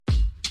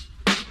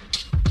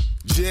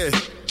Yeah.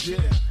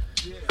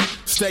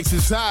 Stakes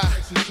is high.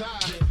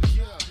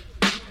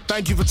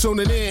 Thank you for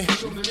tuning in.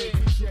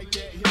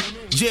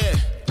 Yeah,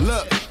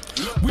 look.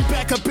 We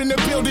back up in the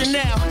building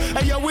now.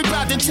 Hey yo, we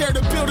about to tear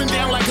the building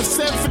down like a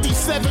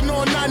 757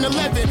 on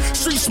 9/11.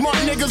 Street smart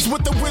niggas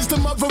with the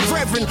wisdom of a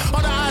reverend. All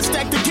the odds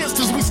stacked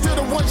against us, we still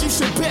the ones you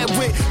should bet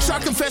with.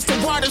 Shark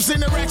infested waters,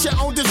 interact your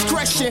own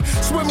discretion.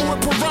 Swimming with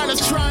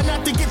piranhas, trying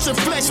not to get your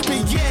flesh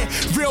bit. Yeah,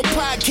 real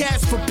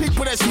podcast for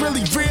people that's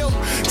really real.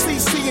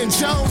 CC and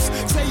Jones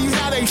tell you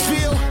how they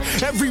feel.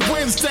 Every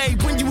Wednesday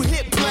when you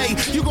hit play,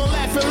 you gon'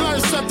 laugh and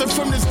learn something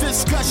from this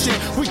discussion.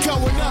 We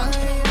going up.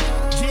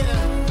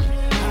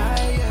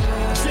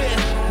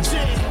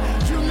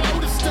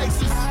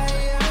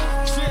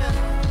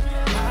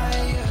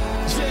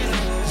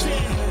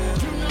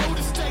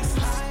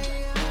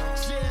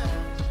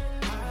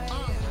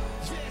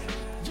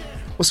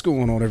 What's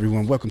going on,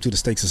 everyone? Welcome to the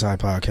Stakes is High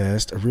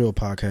podcast, a real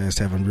podcast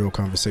having real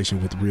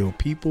conversation with real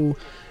people.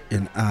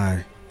 And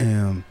I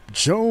am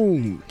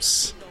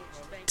Jones.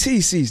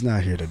 TC's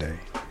not here today.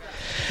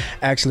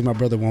 Actually, my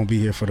brother won't be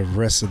here for the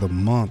rest of the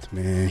month,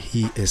 man.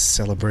 He is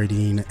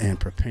celebrating and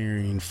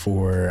preparing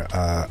for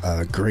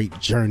a great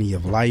journey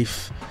of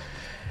life.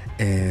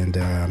 And,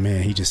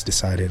 man, he just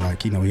decided,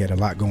 like, you know, he had a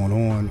lot going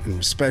on. And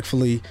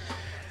respectfully,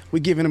 we're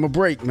giving him a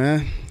break,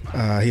 man.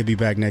 He'll be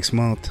back next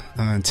month.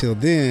 Until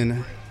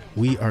then,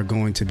 we are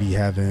going to be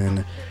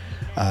having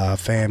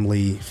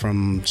family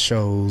from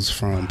shows,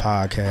 from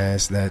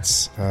podcasts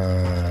that's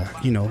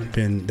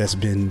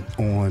been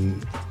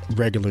on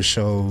regular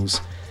shows,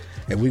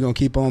 and we're gonna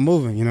keep on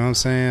moving. You know what I'm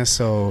saying?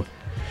 So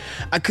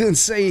I couldn't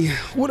say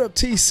what up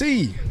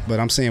TC, but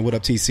I'm saying what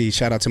up TC.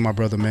 Shout out to my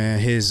brother, man.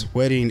 His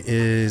wedding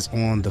is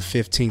on the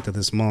 15th of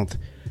this month.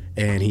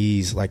 And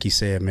he's, like he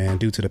said, man,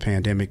 due to the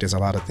pandemic, there's a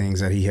lot of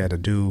things that he had to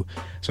do.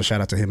 So shout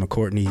out to him and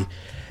Courtney.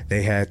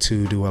 They had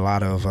to do a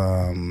lot of,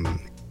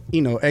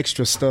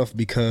 extra stuff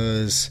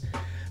because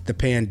the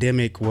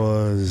pandemic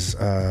was,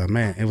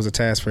 it was a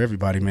task for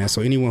everybody, man.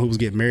 So anyone who was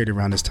getting married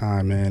around this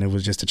time, man, it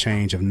was just a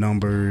change of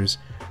numbers.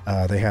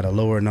 They had a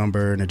lower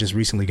number and it just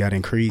recently got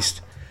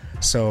increased.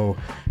 So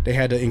they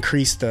had to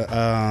increase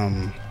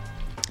the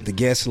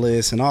guest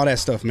list and all that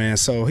stuff, man.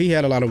 So he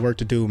had a lot of work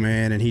to do,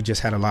 man, and he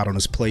just had a lot on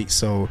his plate.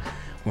 So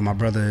when my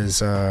brother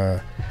is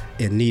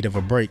in need of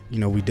a break, you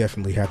know, we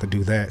definitely have to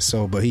do that.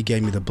 So, but he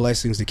gave me the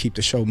blessings to keep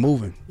the show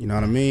moving. You know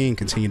what I mean?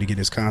 Continue to get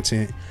his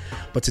content.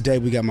 But today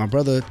we got my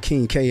brother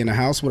King K in the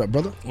house. What up,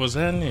 brother? What's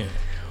happening?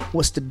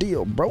 What's the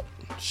deal, bro?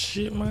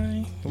 Shit,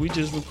 man. We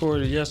just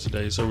recorded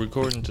yesterday, so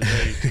recording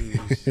today too.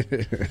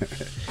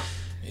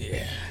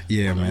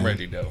 Yeah, man. I'm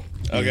ready though.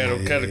 I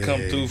gotta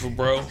come through for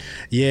bro.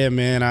 Yeah,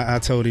 man. I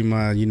told him,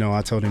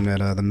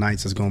 that the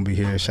Knights is gonna be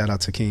here. Shout out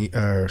to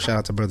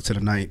brother to the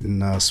Night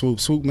and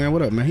Swoop, man.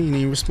 What up, man? He didn't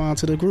even respond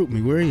to the group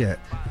me. Where he at?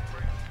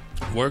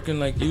 Working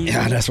like usual.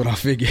 Yeah, that's what I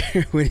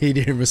figured when he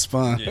didn't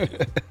respond. Yeah.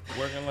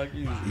 Working like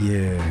usual.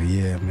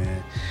 Yeah,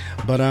 man.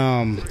 But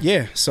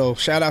so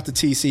shout out to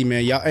TC,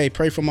 man. Y'all, hey,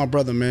 pray for my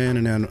brother,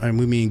 man, and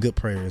we mean good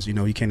prayers. You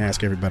know, you can't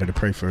ask everybody to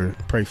pray for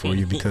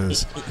you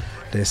because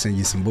they send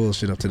you some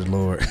bullshit up to the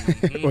Lord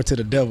or to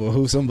the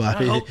devil,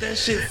 somebody. I hope that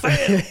shit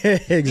fails.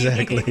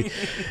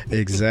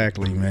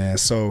 Exactly, man.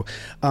 So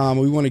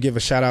we want to give a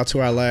shout out to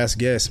our last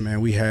guest,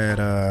 man. We had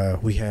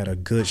a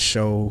good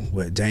show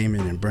with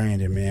Damon and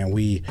Brandon, man.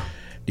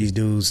 These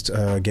dudes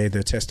gave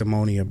their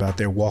testimony about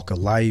their walk of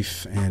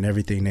life and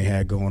everything they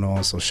had going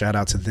on. So shout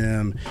out to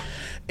them.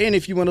 And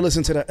if you want to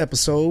listen to that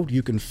episode,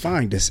 you can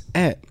find us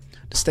at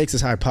The Stakes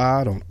is High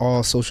Pod on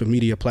all social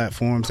media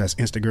platforms. That's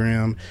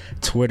Instagram,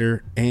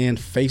 Twitter, and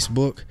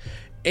Facebook.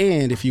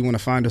 And if you want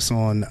to find us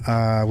on,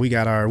 we're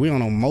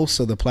on most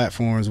of the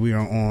platforms. We are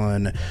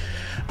on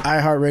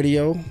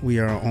iHeartRadio. We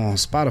are on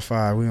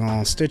Spotify. We are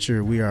on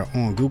Stitcher. We are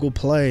on Google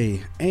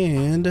Play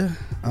and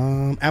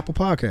Apple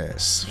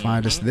Podcasts.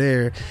 Find us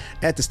there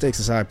at the Stakes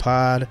is High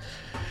Pod.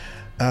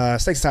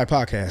 Stakes is High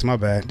Podcast. My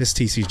bad. This is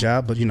TC's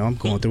job, but I'm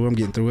going through it. I'm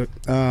getting through it.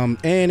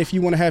 And if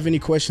you want to have any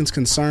questions,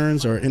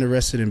 concerns, or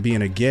interested in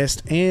being a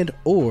guest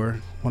or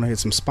want to get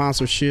some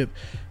sponsorship,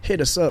 hit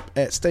us up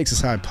at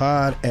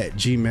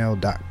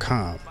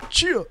stakesishighpod@gmail.com.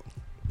 Chill.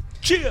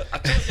 I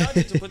told y'all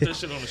need to put that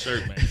shit on the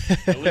shirt, man.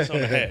 At least on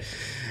the hat.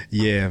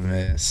 Yeah,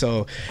 man.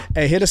 So,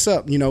 hey, hit us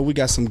up. We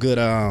got some good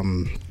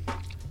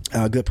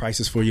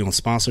prices for you on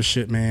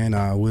sponsorship, man.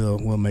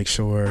 We'll make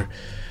sure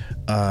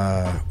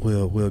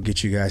we'll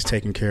get you guys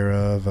taken care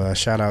of.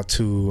 Shout out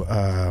to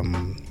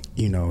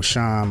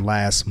Sean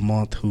last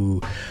month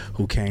who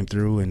came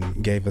through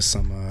and gave us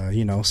some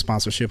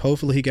sponsorship.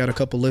 Hopefully he got a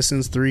couple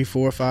listens, 3,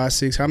 4, 5,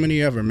 6, how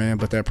many ever, man.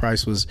 But that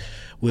price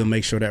we'll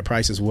make sure that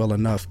price is well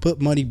enough.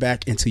 Put money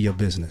back into your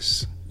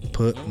business.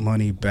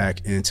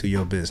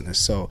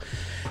 So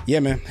yeah,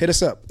 man, hit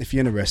us up if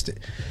you're interested.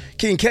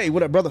 King K,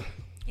 what up, brother?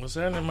 What's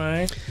happening,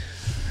 man?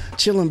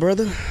 Chilling,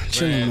 brother.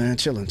 Chilling, man.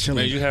 Chilling.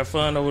 Man, you have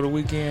fun over the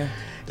weekend?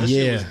 That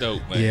shit was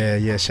dope,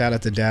 man. Yeah. Shout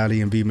out to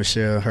Dowdy and B.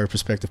 Michelle, Her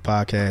Perspective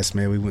podcast,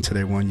 man. We went to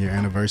their 1-year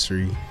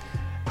anniversary.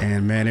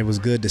 And, man, it was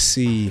good to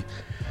see,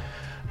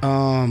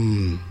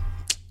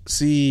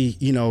 see,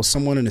 you know,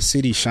 someone in the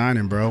city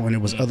shining, bro, and it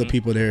was other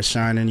people there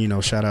shining. You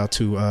know, shout out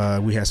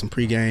to we had some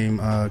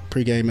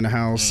pregame in the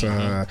house.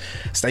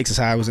 Stakes is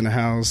High was in the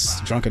house.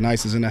 Drunken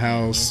Nights was in the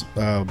house.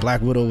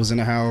 Black Widow was in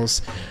the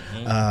house.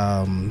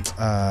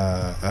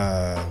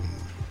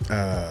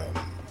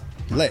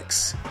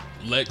 Lex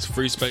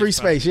Free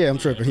Space, yeah, I'm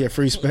tripping. Yeah,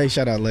 Free Space.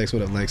 Shout out Lex.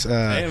 What up, Lex?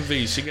 And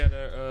V, she got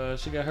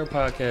her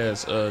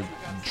podcast,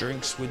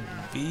 Drinks with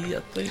V, I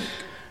think.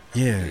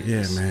 Yeah,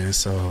 man.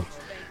 So,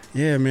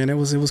 yeah, man, it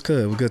was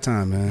good. It was a good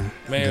time, man.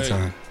 Man, good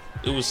time.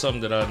 It was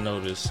something that I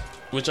noticed,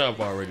 which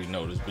I've already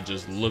noticed, but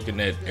just looking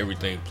at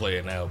everything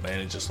playing out, man,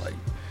 it's just like,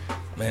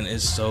 man,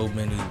 it's so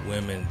many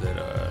women that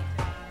are,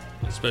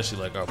 especially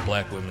like our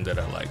black women that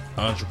are like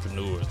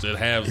entrepreneurs that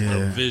have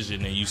a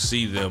vision, and you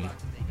see them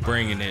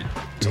bringing it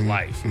to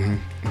life.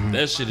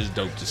 That shit is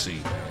dope to see,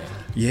 man.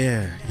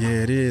 Yeah,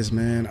 it is,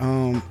 man.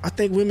 I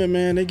think women,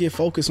 man, they get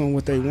focused on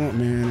what they want,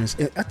 man.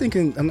 I think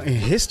in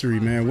history,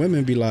 man,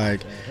 women be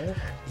like,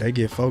 they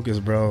get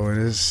focused, bro,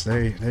 and it's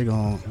they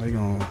gonna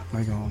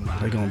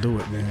do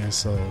it, man.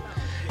 So,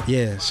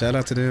 yeah, shout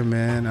out to them,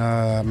 man.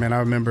 Man, I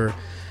remember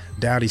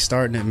Dowdy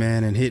starting it,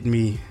 man, and hitting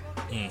me.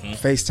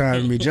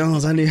 FaceTime me,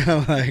 Jones. I'm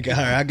like, all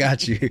right, I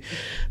got you.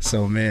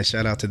 So, man,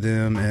 shout out to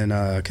them,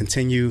 and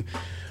continue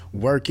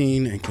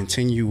working and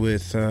continue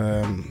with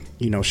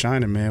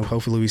shining, man.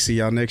 Hopefully we see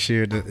y'all next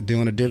year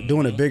doing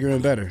it bigger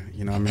and better,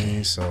 you know what I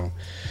mean? So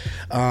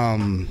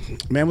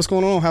man, what's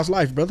going on? How's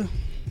life, brother?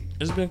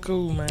 It's been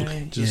cool,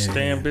 man. Just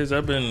staying busy.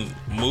 I've been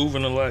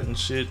moving a lot and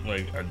shit.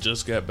 Like, I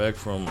just got back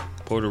from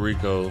Puerto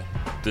Rico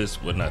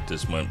not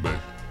this month, but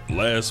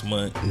last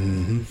month.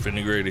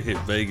 Finna get ready to hit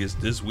Vegas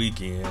this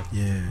weekend.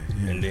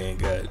 And then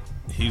got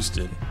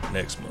Houston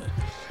next month.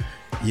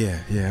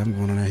 Yeah, I'm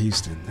going to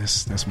Houston.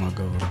 That's my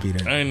goal, to be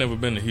there. I ain't never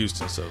been to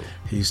Houston, so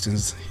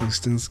Houston's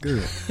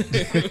good.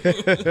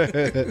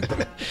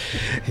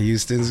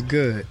 Houston's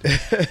good.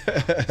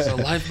 So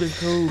life been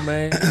cool,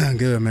 man.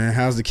 Good, man.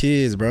 How's the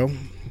kids, bro?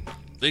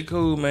 They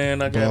cool,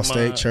 man. I got Ball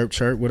State,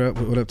 chirp. What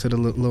up to the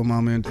little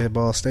mama at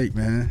Ball State,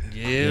 man?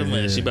 Yeah,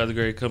 man. She about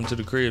to come to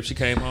the crib. She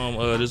came home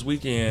this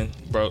weekend,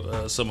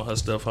 brought some of her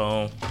stuff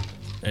home.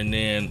 And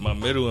then my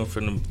middle one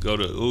finna go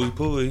to Ooey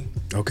Pooey.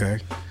 Okay.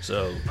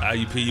 So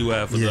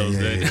IUPUI for those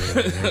days.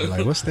 Yeah.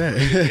 Like, what's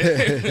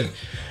that?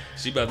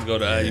 She about to go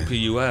to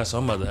IUPUI, so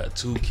I'm about to have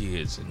 2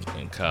 kids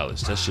in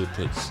college. That shit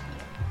puts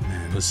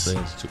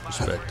things into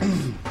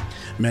perspective.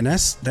 Man,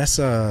 that's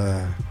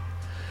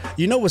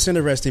you know what's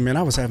interesting, man?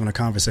 I was having a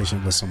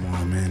conversation with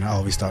someone, man. I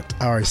always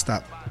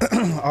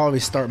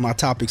start my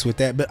topics with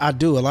that, but I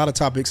do. A lot of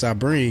topics I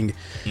bring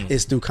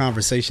is through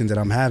conversations that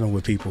I'm having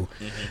with people.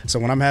 So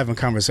when I'm having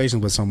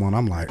conversations with someone,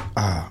 I'm like,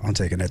 I'm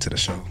taking that to the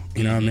show.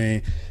 You know what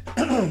I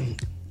mean?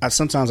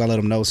 Sometimes I let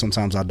them know,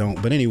 sometimes I don't.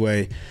 But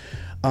anyway,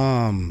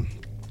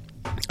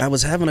 I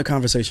was having a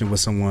conversation with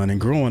someone,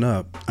 and growing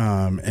up,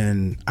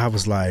 and I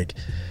was like,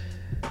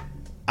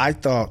 I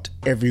thought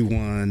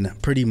everyone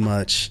pretty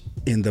much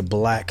in the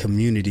black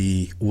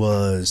community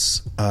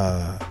was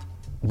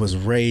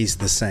raised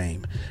the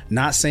same.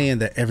 Not saying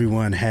that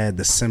everyone had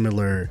the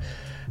similar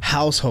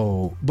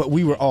household, but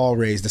we were all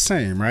raised the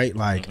same, right?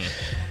 Like,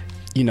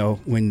 you know,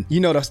 when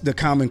the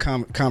common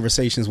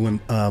conversations when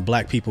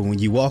black people, when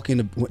you walk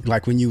in,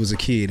 like when you was a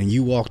kid and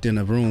you walked in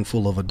a room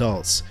full of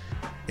adults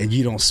and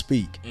you don't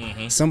speak,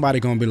 somebody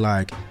gonna be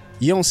like,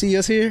 you don't see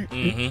us here?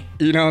 You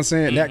know what I'm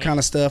saying? That kind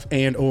of stuff.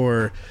 And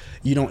or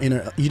you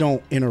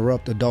don't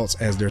interrupt adults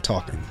as they're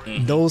talking.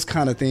 Those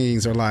kind of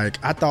things are like,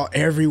 I thought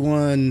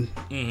everyone,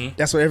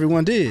 that's what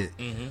everyone did.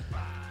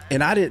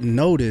 And I didn't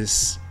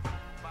notice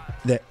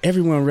that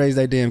everyone raised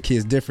their damn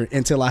kids different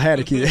until I had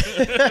a kid.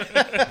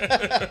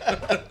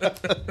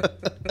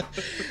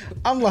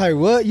 I'm like,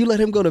 what? You let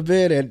him go to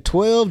bed at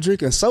 12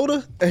 drinking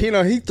soda? You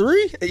know, he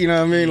 3? You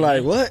know what I mean?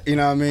 Like, what? You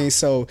know what I mean?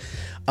 So,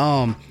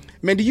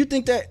 man, do you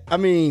think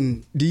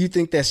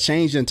that's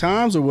changed in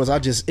times, or was I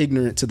just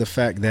ignorant to the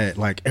fact that,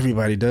 like,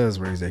 everybody does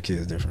raise their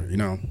kids different, you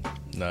know?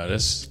 Nah,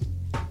 because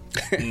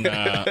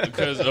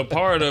a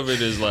part of it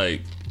is,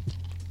 like,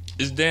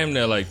 it's damn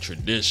near like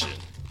tradition.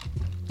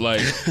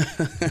 Like,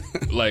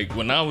 like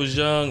when I was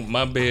young,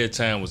 my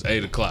bedtime was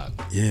 8 o'clock.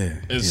 Yeah.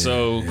 And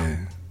so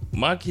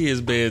my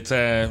kids'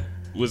 bedtime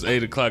was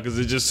 8 o'clock because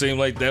it just seemed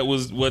like that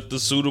was what the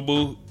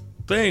suitable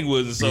thing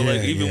was. And so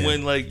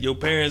when like your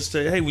parents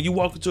say, hey, when you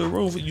walk into a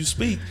room you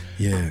speak,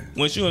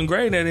 once you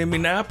ingrain that in me,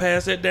 now I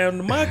pass that down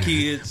to my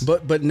kids.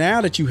 But now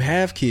that you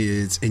have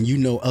kids and you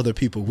know other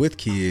people with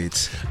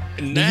kids,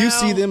 now, do you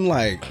see them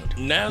like,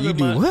 now you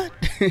do what?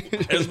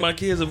 As my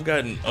kids have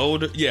gotten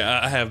older,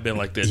 I have been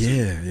like that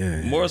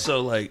too. More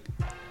so, like,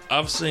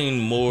 I've seen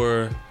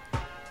more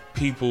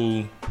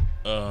people,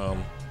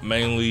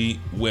 mainly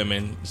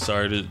women,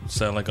 sorry to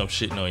sound like I'm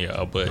shitting on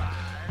y'all, but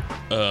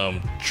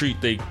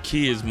treat their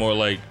kids more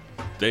like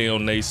they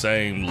on their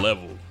same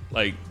level.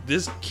 Like,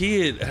 this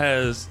kid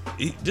this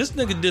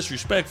nigga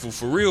disrespectful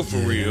for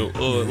real,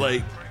 or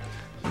like,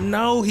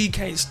 no, he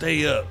can't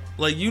stay up.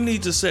 Like, you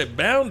need to set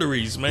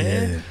boundaries,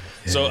 man.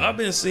 So I've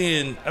been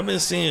seeing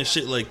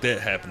shit like that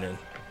happening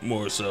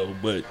more so,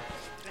 but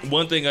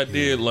one thing I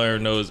did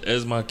learn though is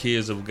as my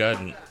kids have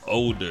gotten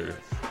older,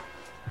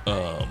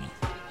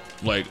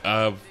 like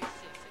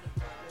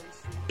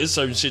it's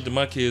certain shit that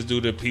my kids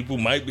do that people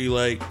might be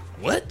like,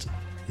 what?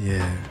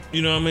 Yeah.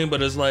 You know what I mean?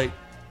 But it's like,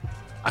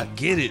 I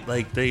get it.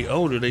 Like, they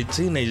older, they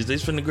teenagers, they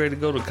finna grade to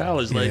go to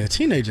college. Like, yeah,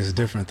 teenagers is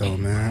different though,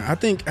 man. I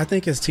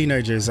think as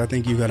teenagers, I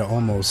think you gotta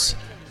almost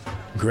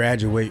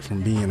graduate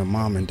from being a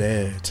mom and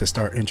dad to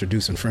start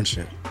introducing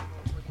friendship.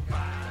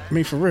 I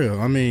mean, for real.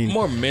 I mean,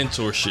 more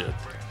mentorship.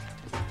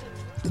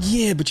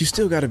 Yeah, but you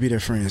still gotta be their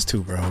friends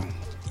too, bro.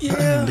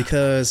 Yeah.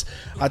 Because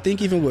I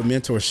think even with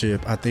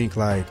mentorship, I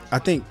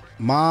think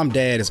mom,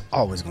 dad is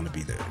always gonna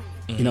be there.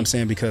 You know what I'm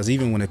saying? Because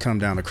even when it come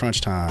down to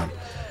crunch time,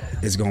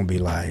 it's gonna be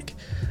like,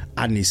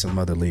 I need some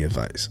motherly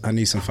advice. I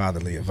need some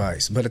fatherly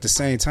advice. But at the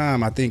same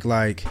time, I think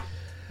like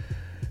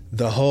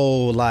the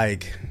whole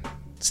like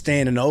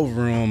standing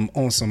over them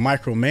on some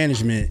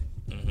micromanagement,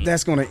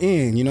 that's gonna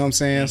end. You know what I'm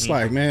saying? It's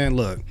like, man,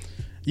 look,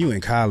 you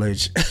in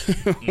college.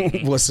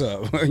 What's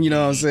up? You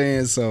know what I'm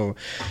saying? So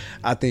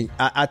I think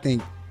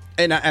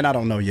and I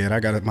don't know yet. I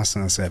got my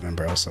son's 7,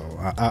 bro. So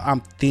I'm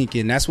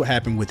thinking that's what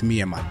happened with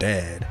me and my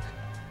dad.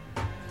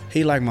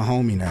 He like my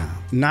homie now.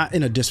 Not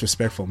in a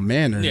disrespectful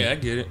manner. Yeah, I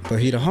get it. But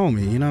he the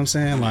homie, you know what I'm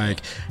saying?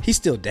 Like, he's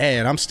still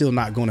dad. I'm still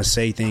not going to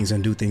say things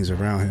and do things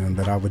around him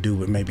that I would do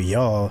with maybe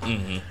y'all.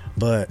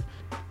 But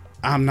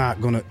I'm not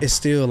going to, it's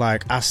still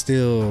like, he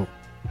the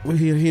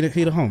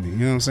homie, you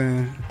know what I'm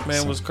saying?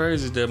 Man, what's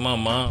crazy is that my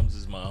mom's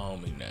is my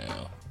homie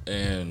now.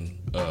 And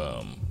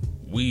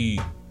we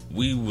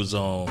was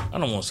on, I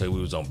don't want to say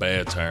we was on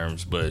bad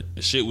terms, but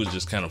the shit was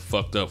just kind of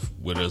fucked up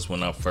with us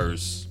when I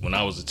was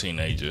a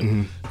teenager.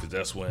 Because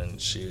that's when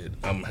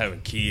I'm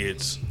having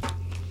kids.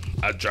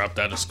 I dropped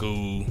out of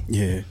school.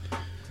 Yeah.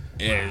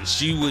 And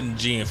she wasn't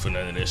G'ing for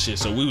none of that shit.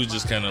 So we was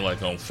just kind of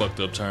like on fucked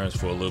up terms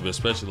for a little bit,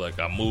 especially like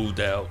I moved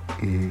out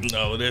and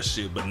all of that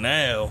shit. But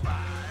now,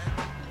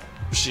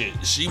 she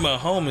my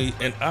homie,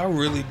 and I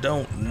really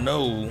don't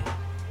know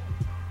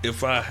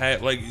if I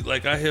had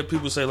like I hear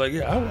people say like,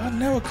 yeah, I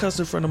never cuss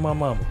in front of my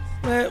mama.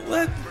 Man,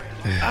 what?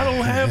 I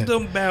don't have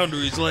them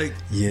boundaries. Like,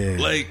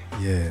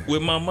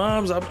 with my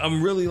moms,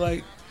 I'm really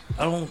like,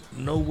 I don't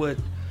know what.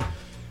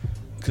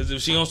 Because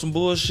if she on some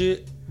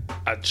bullshit,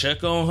 I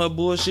check on her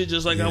bullshit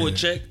just like I would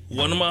check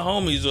one of my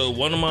homies or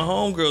one of my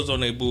homegirls on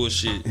their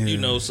bullshit. You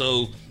know,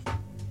 so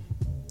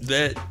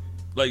that,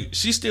 like,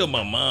 she's still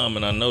my mom,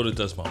 and I know that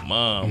that's my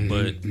mom,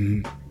 but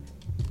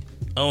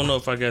I don't know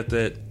if I got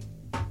that.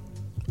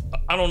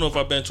 I don't know if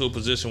I've been to a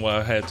position where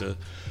I had to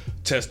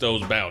test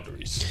those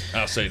boundaries.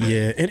 I'll say that.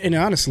 Yeah, and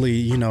honestly,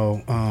 you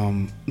know,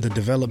 the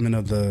development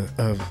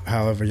of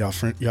however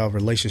y'all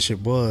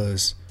relationship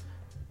was,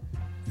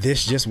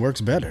 this just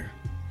works better.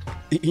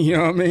 You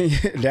know what I mean?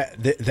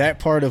 That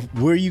part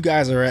of where you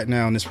guys are at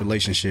now in this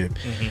relationship,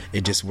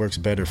 it just works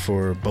better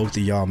for both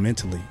of y'all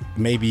mentally.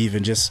 Maybe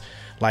even just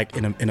like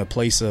in a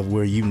place of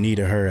where you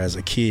needed her as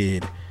a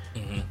kid,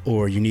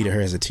 or you needed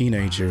her as a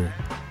teenager.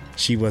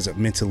 She wasn't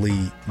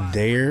mentally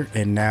there,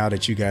 and now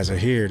that you guys are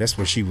here, that's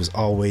where she was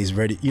always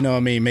ready. You know what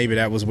I mean? Maybe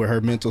that was where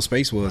her mental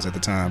space was at the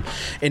time.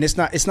 And it's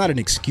not an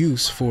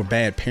excuse for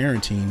bad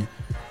parenting.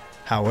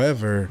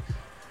 However,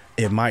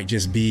 it might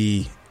just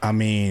be, I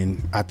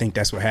mean, I think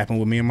that's what happened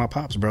with me and my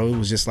pops, bro. It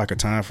was just like a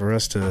time for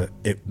us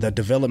the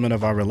development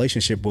of our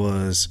relationship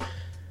was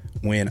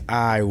when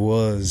I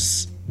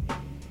was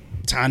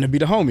time to be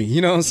the homie, you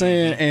know what I'm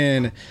saying?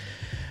 And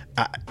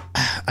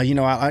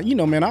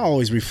man, I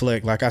always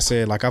reflect, like I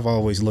said, like I've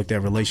always looked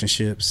at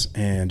relationships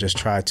and just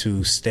try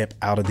to step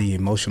out of the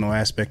emotional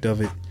aspect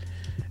of it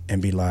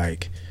and be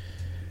like,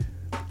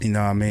 you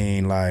know what I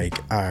mean? Like,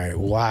 all right,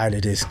 why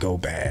did this go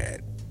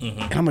bad? And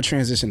I'm gonna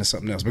transition to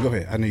something else, but go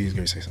ahead. I knew you was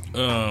gonna say something.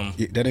 That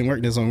didn't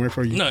work. That don't work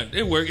for you? No,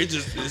 it worked. It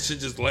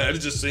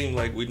just seemed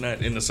like we're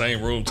not in the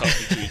same room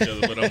talking to each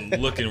other, but I'm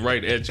looking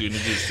right at you,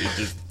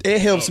 and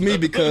it helps me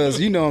because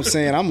you know what I'm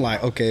saying. I'm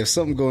like, okay, if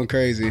something going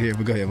crazy here,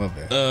 but go ahead, my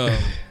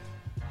bad.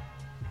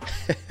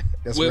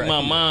 With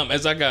my mom,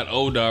 as I got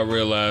older, I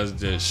realized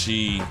that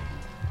she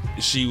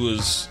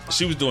was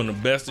doing the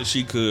best that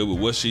she could with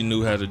what she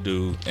knew how to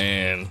do,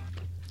 and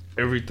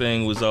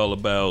everything was all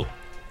about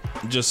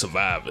just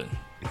surviving.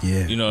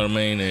 Yeah, you know what I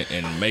mean,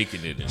 and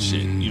making it and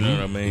shit. You know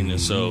what I mean, and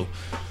so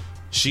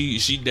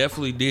she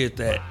definitely did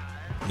that.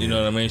 You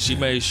know what I mean. She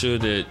made sure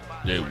that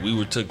we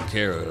were taken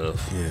care of.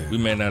 Yeah. We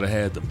may not have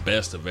had the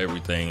best of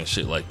everything and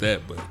shit like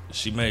that, but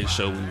she made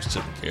sure we was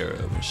taken care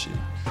of and shit.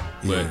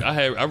 But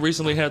I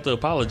recently had to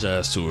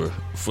apologize to her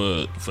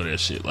for that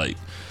shit. Like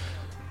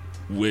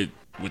with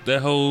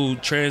that whole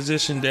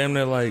transition, damn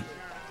near like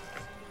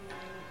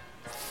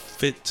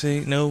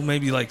 15, no,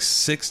 maybe like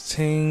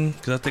 16,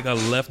 because I think I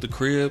left the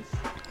crib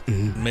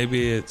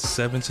maybe at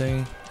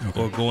 17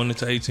 or going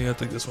into 18. I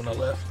think that's when I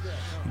left.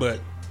 But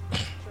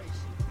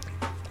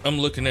I'm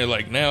looking at,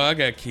 like, now I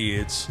got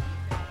kids.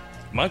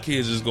 My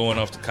kids is going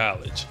off to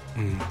college.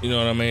 You know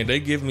what I mean? They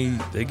give me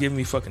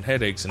fucking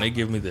headaches, and they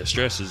give me their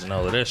stresses and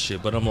all of that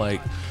shit. But I'm like,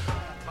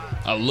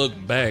 I look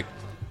back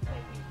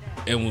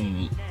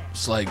and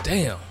it's like,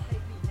 damn,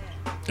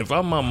 if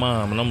I'm my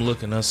mom and I'm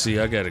looking, I see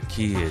I got a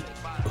kid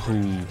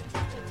who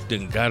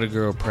done got a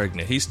girl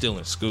pregnant. He's still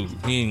in school.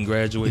 He ain't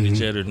graduated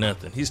yet or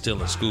nothing. He's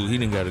still in school. He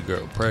done got a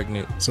girl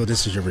pregnant. So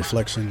this is your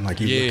reflection?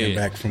 Like you looking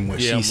back from what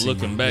she's I'm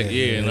looking back,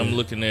 and I'm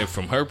looking at it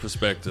from her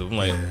perspective. I'm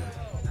like,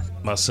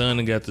 my son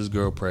done got this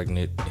girl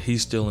pregnant.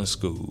 He's still in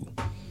school.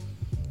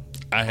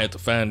 I had to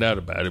find out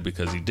about it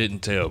because he didn't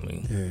tell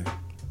me. Yeah.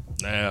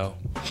 Now,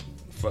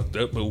 fucked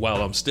up, but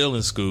while I'm still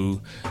in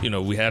school, you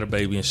know, we had a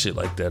baby and shit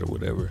like that or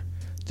whatever.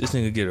 This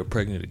nigga get her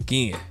pregnant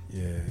again.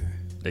 Yeah.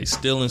 They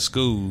still in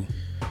school.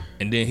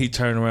 And then he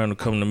turned around and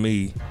come to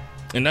me.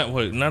 And not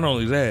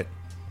only that,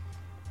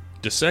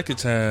 the second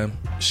time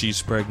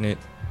she's pregnant,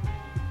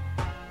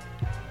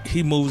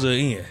 he moves her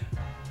in.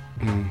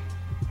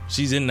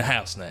 She's in the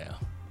house now,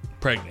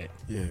 pregnant.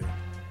 Yeah.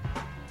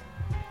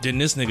 Then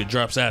this nigga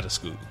drops out of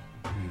school.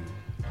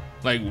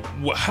 Like,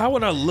 how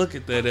would I look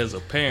at that as a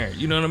parent?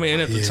 You know what I mean?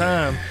 And at the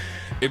time,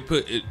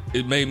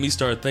 it made me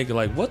start thinking,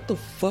 like, what the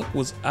fuck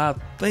was I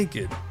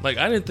thinking? Like,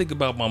 I didn't think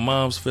about my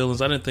mom's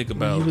feelings. I didn't think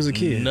about he was a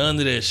kid. None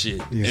of that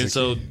shit. And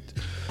so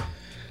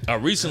I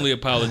recently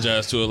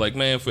apologized to her, like,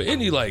 man, for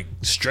any, like,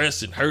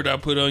 stress and hurt I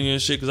put on you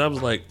and shit, because I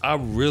was like, I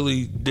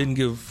really didn't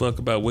give a fuck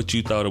about what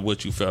you thought or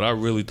what you felt. I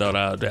really thought,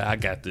 I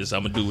got this.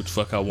 I'm going to do what the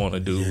fuck I want to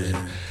do.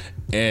 Yeah.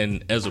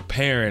 And as a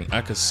parent,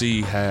 I could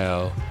see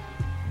how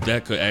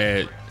that could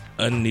add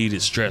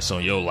unneeded stress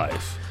on your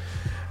life.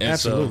 And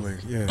absolutely,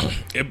 so,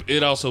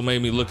 it also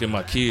made me look at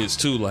my kids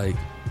too, like,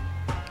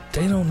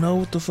 they don't know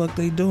what the fuck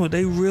they doing.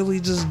 They really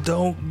just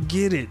don't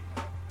get it.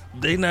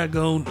 They not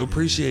gonna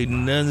appreciate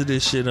none of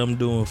this shit I'm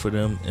doing for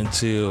them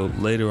until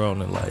later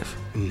on in life.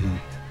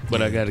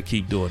 But I gotta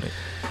keep doing it.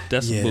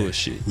 That's some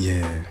bullshit.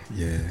 Yeah.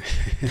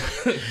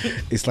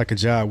 It's like a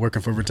job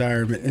working for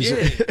retirement and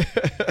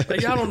shit.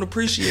 Like, y'all don't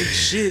appreciate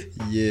shit.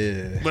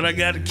 Yeah. But I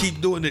gotta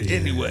keep doing it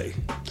anyway.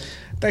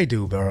 They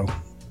do, bro.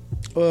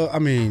 Well, I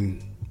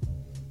mean,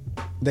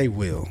 they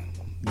will.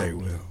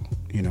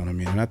 You know what I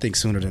mean? And I think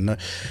sooner than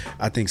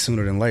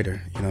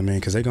later. You know what I mean?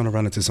 Because they're gonna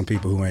run into some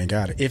people who ain't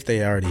got it if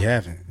they already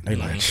haven't. They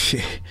like,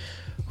 shit.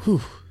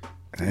 Whew.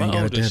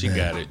 My older, she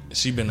got it.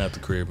 She been out the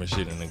crib and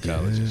shit and in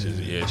college.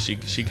 And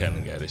shit. She kind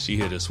of got it. She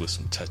hit us with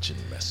some touching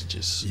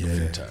messages a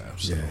few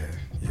times. So.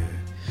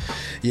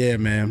 Yeah,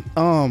 man.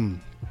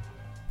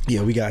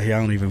 Yeah, we got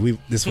here.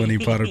 This wasn't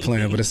even part of the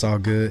plan, but it's all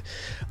good.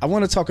 I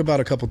want to talk about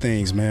a couple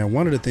things, man.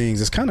 One of the things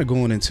is kind of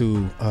going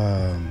into,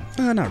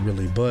 not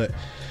really, but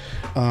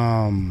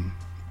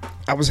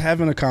I was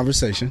having a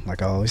conversation,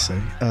 like I always say.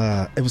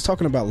 It was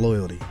talking about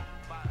loyalty,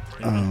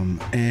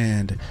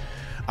 and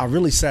I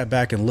really sat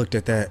back and looked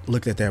at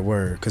that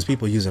word because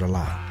people use it a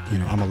lot. You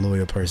know, I'm a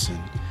loyal person.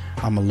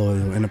 I'm a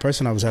loyal, and the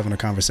person I was having a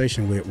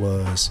conversation with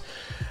was,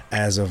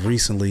 as of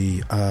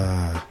recently,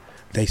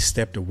 they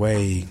stepped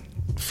away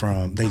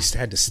from. They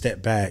had to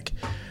step back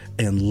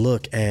and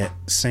look at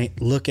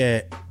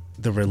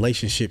the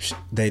relationships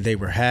they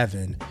were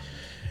having,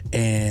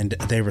 and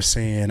they were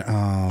saying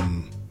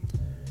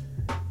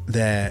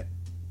that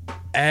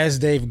as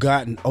they've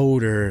gotten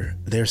older,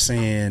 they're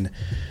saying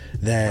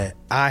that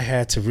I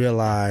had to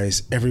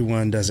realize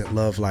everyone doesn't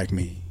love like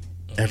me.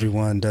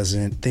 Everyone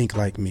doesn't think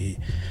like me,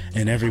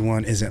 and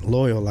everyone isn't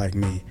loyal like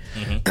me.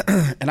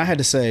 And I had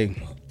to say,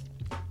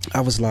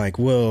 I was like,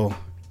 well,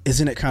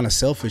 isn't it kind of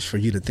selfish for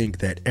you to think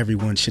that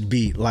everyone should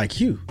be like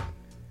you?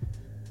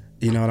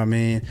 You know what I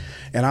mean?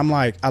 And I'm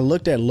like, I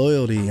looked at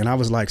loyalty and I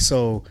was like,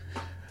 so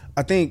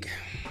I think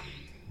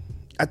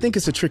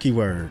it's a tricky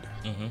word,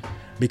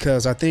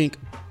 because I think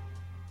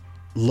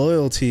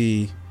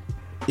loyalty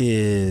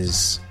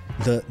is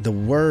the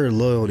word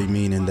loyalty,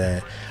 meaning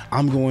that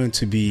I'm going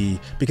to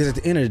be, because at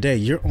the end of the day,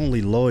 you're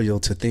only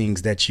loyal to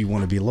things that you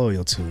want to be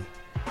loyal to.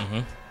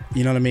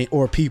 You know what I mean?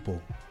 Or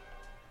people.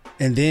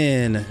 And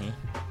then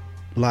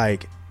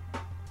like,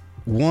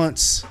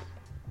 once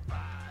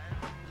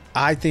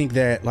I think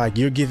that, like,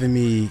 you're giving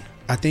me,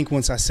 I think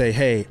once I say,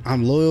 hey,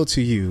 I'm loyal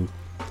to you,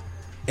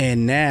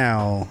 and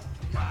now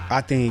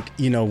I think,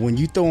 you know, when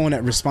you throw on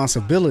that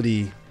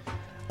responsibility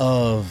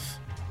of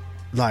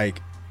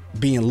like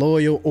being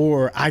loyal,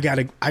 or I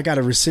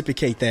gotta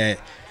reciprocate that,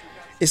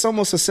 it's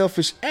almost a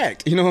selfish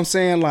act. You know what I'm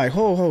saying? Like,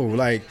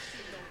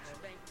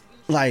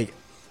 like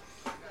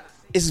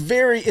it's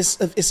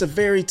a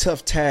very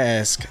tough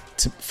task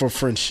for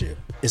friendship.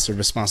 It's a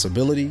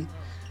responsibility.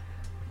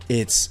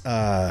 It's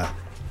a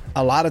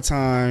lot of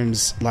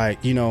times,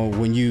 like, you know,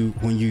 when you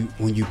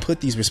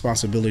put these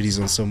responsibilities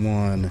on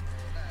someone,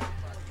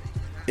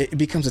 it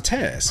becomes a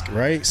task,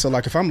 right? So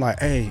like, if I'm like,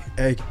 hey,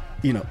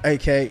 you know,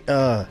 AK,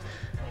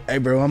 hey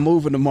bro, I'm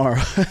moving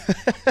tomorrow.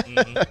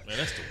 Man,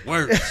 that's the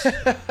worst.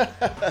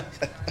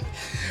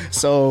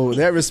 So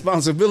that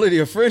responsibility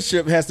of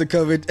friendship has to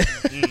come in.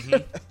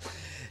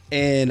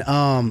 And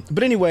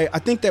but anyway, I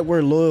think that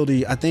word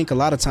loyalty, I think a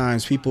lot of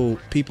times people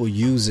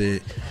use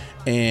it,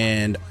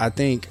 and I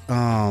think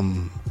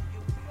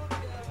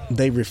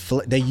they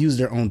use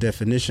their own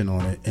definition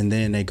on it, and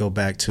then they go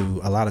back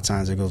to, a lot of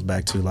times it goes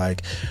back to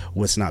like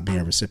what's not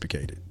being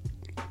reciprocated.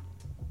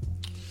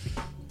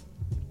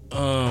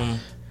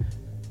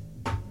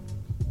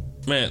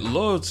 Man,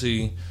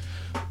 loyalty.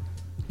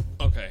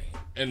 Okay,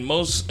 in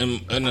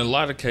a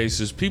lot of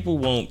cases, people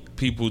want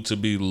people to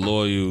be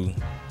loyal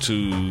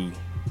to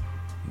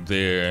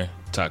their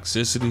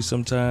toxicity.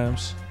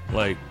 Sometimes,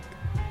 like,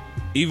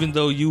 even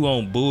though you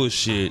on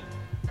bullshit,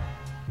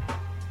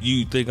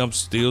 you think I'm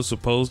still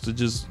supposed to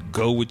just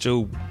go with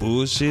your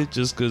bullshit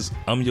just because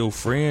I'm your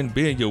friend?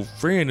 Being your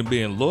friend and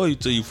being loyal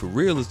to you for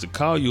real is to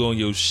call you on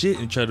your shit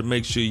and try to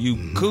make sure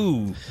you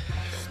cool.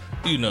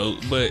 You know,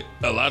 but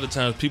a lot of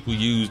times people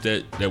use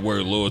that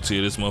word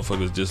loyalty. This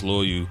motherfucker's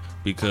disloyal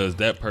because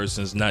that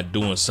person's not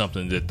doing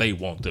something that they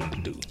want them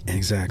to do.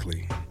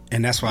 Exactly.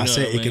 And that's why I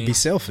said it could be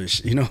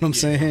selfish. You know what I'm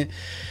saying?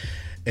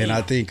 And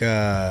I think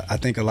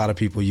a lot of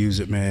people use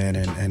it, man,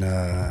 and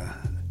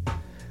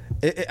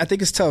I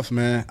think it's tough,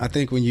 man. I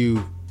think when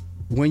you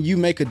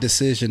make a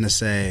decision to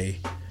say,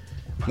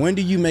 when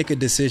do you make a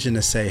decision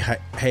to say,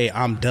 hey,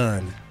 I'm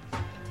done?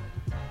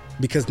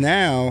 Because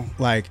now,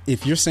 like,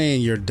 if you're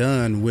saying you're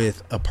done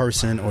with a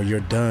person or you're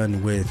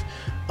done with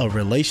a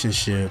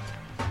relationship,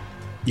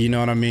 you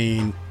know what I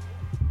mean?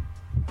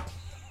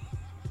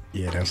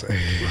 Yeah, that's it.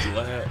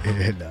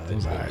 It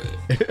was all right.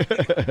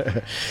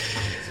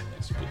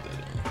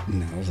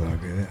 No, it was all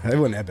good. It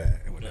wasn't that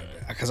bad.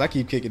 Because I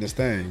keep kicking this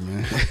thing,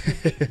 man.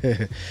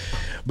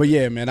 But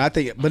yeah, man, I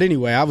think, but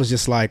anyway, I was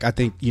just like, I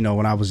think, you know,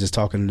 when I was just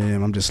talking to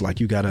them, I'm just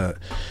like, you gotta,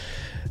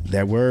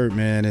 that word,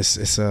 man, it's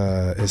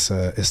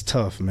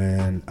tough,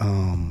 man,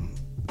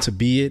 to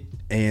be it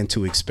and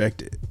to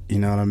expect it. You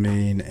know what I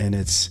mean? And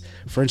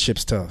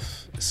friendship's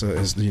tough. So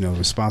it's, you know,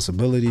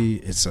 responsibility.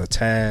 It's a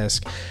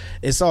task.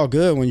 It's all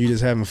good when you're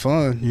just having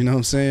fun. You know what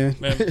I'm saying?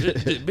 Man,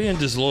 being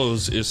disloyal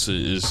is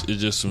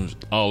just some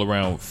all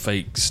around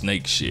fake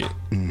snake shit.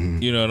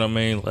 Mm-hmm. You know what I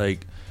mean?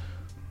 Like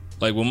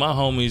when my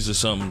homies or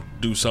something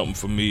do something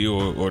for me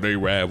or they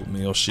ride with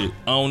me or shit,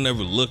 I don't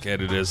never look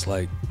at it as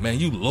like, man,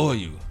 you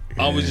loyal.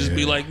 I would just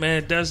be like,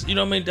 man, that's, you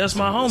know what I mean? That's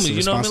my homie.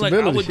 You know what I mean? Like,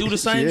 I would do the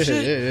same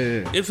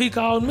shit if he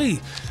called me.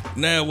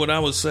 Now, what I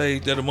would say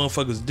that a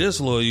motherfucker's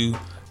disloyal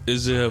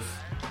is if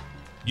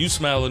you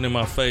smiling in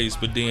my face,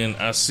 but then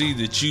I see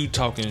that you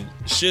talking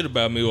shit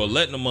about me or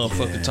letting a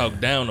motherfucker talk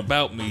down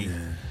about me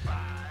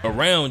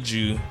around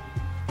you,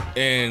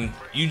 and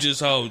you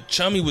just all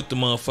chummy with the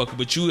motherfucker,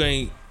 but you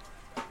ain't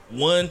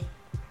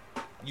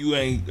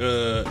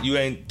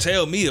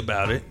tell me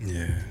about it.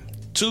 Yeah.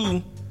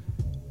 2,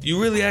 you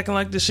really acting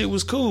like this shit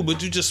was cool,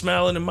 but you just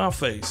smiling in my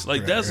face.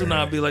 Like, that's when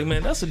I'll be like,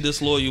 man, that's a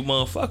disloyal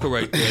motherfucker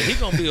right there. He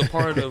gonna be a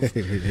part of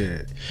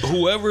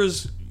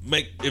whoever's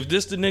if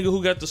this the nigga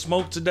who got the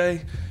smoke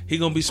today, he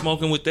gonna be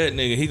smoking with that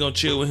nigga. He gonna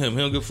chill with him. He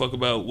don't give a fuck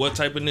about what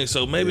type of nigga.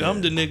 So maybe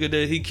I'm the nigga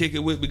that he kick it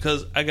with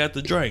because I got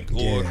the drink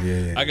or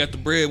I got the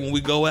bread when we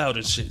go out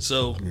and shit.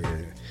 So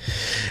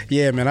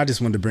yeah, man, I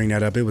just wanted to bring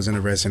that up. It was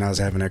interesting. I was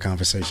having that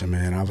conversation,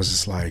 man. I was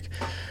just like,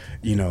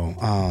 you know,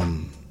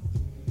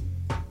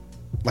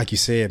 like you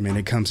said, man,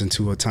 it comes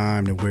into a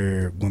time to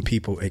where when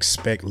people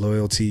expect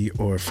loyalty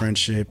or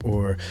friendship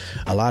or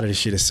a lot of this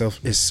shit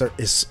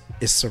is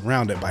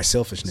surrounded by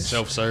selfishness.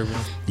 Self-serving.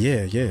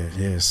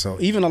 Yeah. So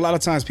even a lot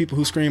of times people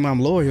who scream I'm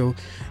loyal,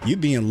 you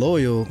being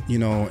loyal, you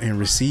know, and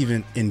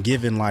receiving and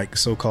giving like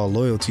so-called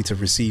loyalty to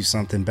receive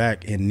something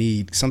back and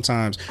need.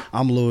 Sometimes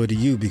I'm loyal to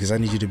you because I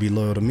need you to be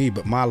loyal to me,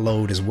 but my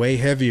load is way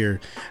heavier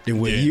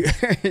than what you,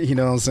 you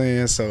know what I'm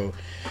saying? So,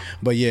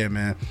 but yeah,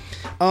 man.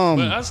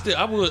 But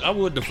I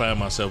would define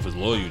myself as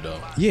loyal though.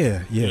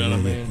 Yeah. You know what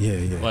I mean?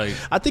 Yeah. Like,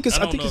 I think it's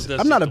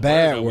I'm not a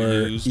bad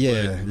word.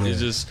 Yeah. It's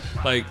just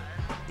like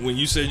when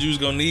you said you was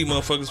gonna need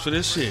motherfuckers for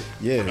this shit.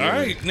 Yeah. All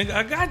right, nigga,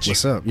 I got you.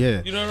 What's up?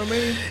 Yeah. You know what I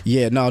mean?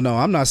 Yeah. No.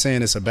 I'm not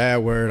saying it's a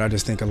bad word. I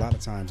just think a lot of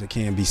times it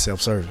can be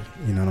self-serving.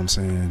 You know what I'm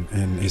saying?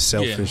 And it's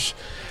selfish.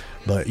 Yeah.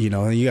 But you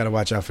know, you got to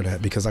watch out for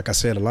that because, like I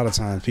said, a lot of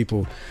times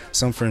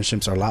some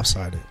friendships are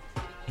lopsided.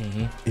 Mm-hmm.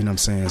 You know what I'm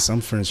saying? Some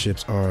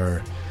friendships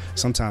are.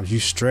 Sometimes you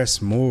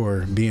stress more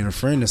being a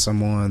friend to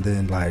someone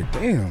than like,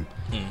 damn,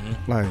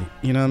 like,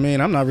 you know what I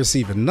mean? I'm not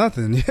receiving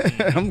nothing.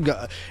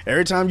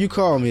 Every time you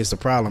call me, it's a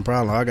problem.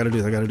 I gotta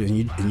do this, and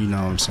you know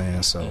what I'm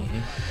saying? So,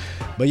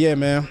 but yeah,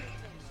 man.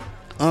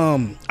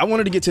 I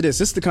wanted to get to this.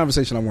 This is the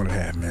conversation I wanted to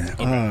have, man.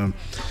 Okay.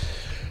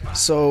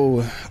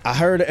 So I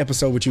heard an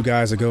episode with you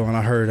guys ago, and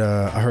I heard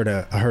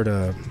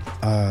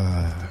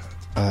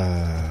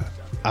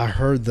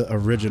the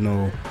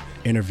original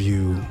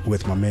interview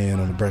with my man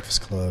on the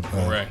Breakfast Club,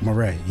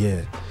 Murray,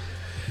 yeah.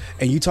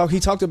 And he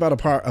talked about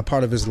a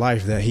part of his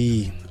life that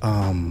he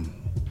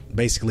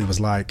basically was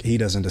like he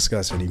doesn't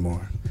discuss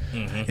anymore.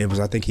 It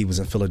was, I think he was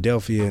in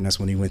Philadelphia, and that's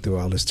when he went through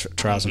all his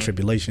trials and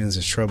tribulations,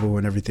 his trouble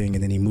and everything,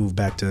 and then he moved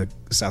back to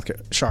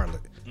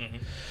Charlotte.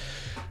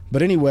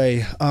 But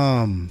anyway,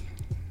 I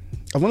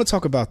want to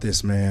talk about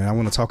this, man. I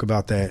want to talk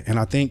about that, and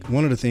I think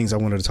one of the things I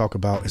wanted to talk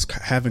about is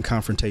having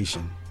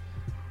confrontation.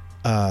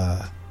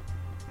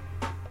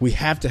 We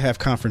have to have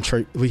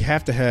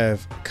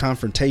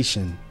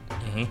confrontation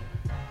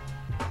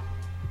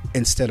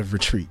instead of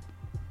retreat.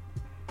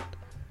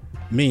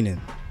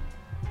 Meaning,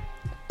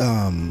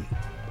 a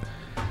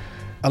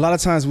lot of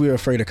times we're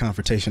afraid of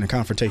confrontation, and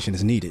confrontation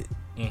is needed.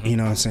 You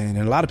know what I'm saying?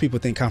 And a lot of people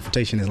think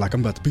confrontation is like,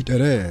 I'm about to beat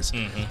that ass.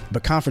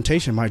 But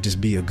confrontation might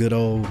just be a good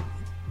old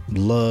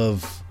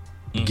love,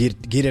 get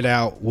it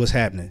out, what's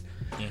happening.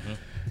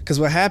 Because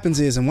what happens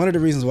is, and one of the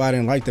reasons why I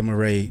didn't like the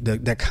Murray,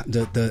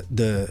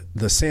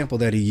 the sample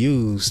that he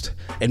used,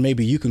 and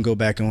maybe you can go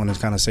back on and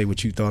kind of say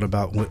what you thought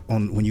about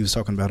when you was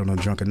talking about it on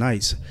Drunken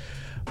Nights.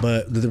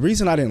 But the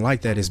reason I didn't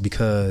like that is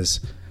because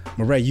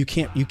Murray, you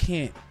can't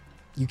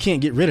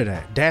get rid of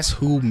that. That's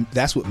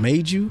what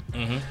made you.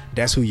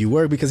 That's who you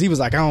were. Because he was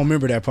like, I don't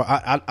remember that part.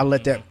 I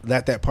let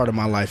that part of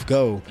my life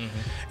go.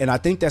 And I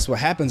think that's what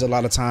happens a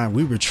lot of time.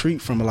 We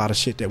retreat from a lot of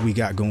shit that we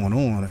got going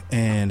on,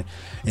 and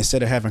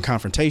instead of having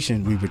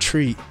confrontation, we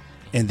retreat.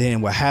 And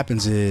then what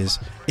happens is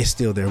it's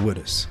still there with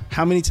us.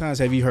 How many times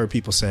have you heard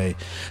people say,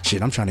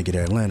 shit, I'm trying to get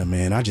to Atlanta,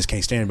 man. I just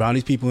can't stand around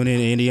these people in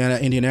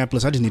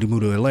Indianapolis. I just need to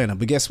move to Atlanta.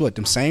 But guess what?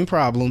 Them same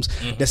problems,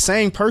 the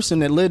same person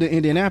that lived in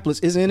Indianapolis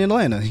is in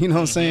Atlanta. You know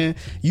what I'm saying?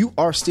 You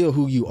are still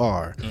who you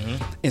are.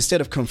 Instead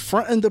of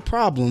confronting the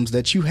problems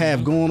that you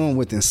have going on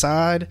with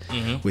inside,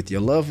 with your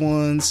loved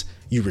ones,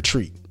 you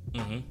retreat.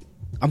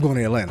 I'm going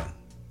to Atlanta.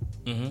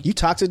 You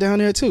toxic down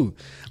there too.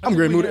 I'm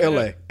going to move to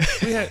LA.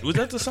 Was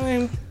that the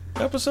same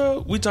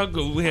episode? We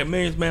had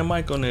Millions Man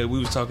Mike on there. We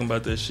was talking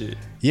about that shit.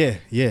 Yeah.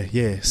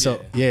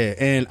 So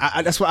and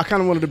that's why I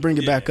kind of wanted to bring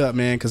it back up,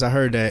 man, because I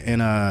heard that,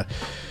 and I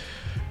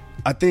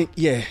think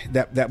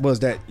that was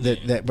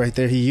that right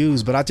there he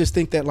used. But I just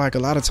think that, like, a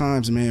lot of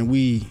times, man,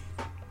 we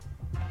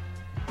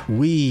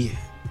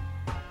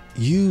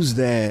use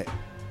that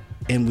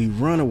and we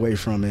run away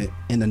from it.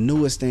 And the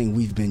newest thing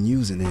we've been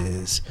using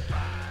is,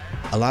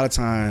 a lot of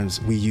times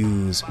we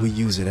use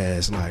it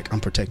as like, I'm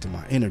protecting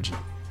my energy.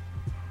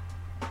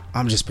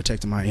 I'm just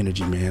protecting my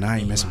energy, man. I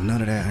ain't messing with none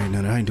of that. I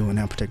ain't doing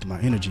that. I'm protecting my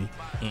energy.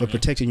 But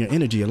protecting your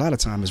energy a lot of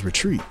times is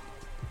retreat,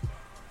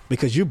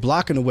 because you're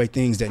blocking away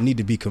things that need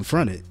to be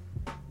confronted.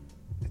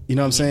 You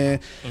know what I'm saying?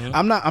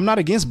 I'm not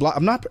against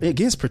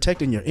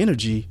protecting your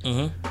energy,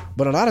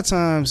 but a lot of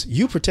times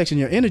you protecting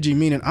your energy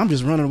meaning I'm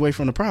just running away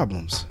from the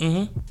problems.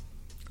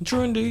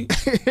 True indeed.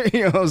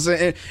 You know what I'm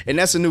saying? And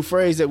that's a new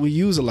phrase that we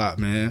use a lot,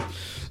 man.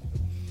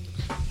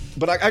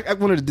 But I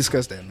wanted to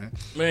discuss that, man.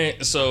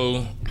 Man,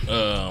 so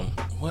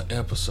what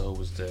episode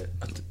was that?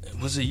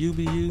 Was it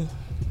UBU?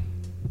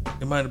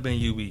 It might have been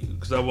UBU,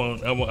 because I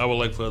would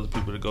like for other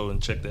people to go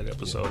and check that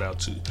episode out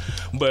too.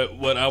 But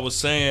what I was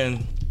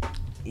saying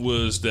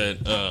was that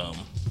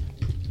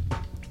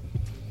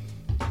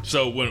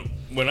so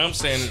when I'm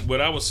saying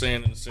what I was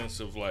saying in the sense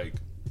of, like,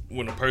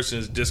 when a person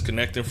is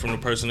disconnecting from the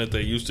person that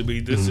they used to be,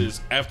 this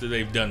is after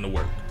they've done the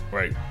work,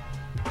 right?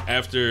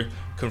 After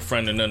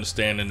confronting and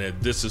understanding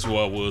that this is who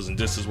I was and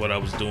this is what I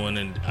was doing,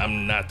 and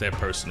I'm not that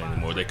person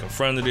anymore. They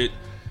confronted it.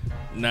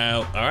 Now,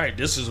 all right,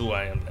 this is who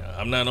I am now.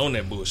 I'm not on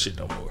that bullshit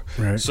no more.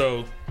 Right.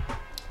 So,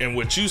 and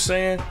what you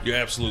saying, you're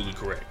absolutely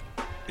correct.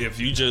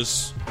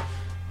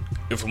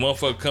 If a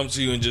motherfucker comes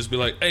to you and just be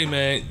like, hey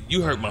man,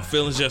 you hurt my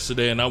feelings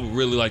yesterday and I would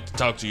really like to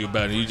talk to you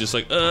about it, and you just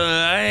like,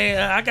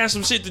 I got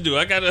some shit to do.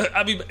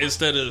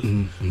 Instead of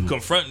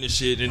confronting the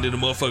shit, and then the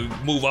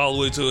motherfucker move all the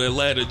way to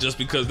Atlanta just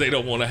because they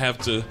don't want to have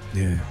to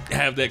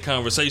have that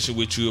conversation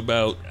with you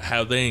about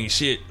how they ain't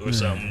shit or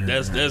something.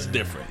 That's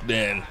different.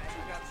 Then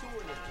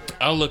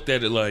I looked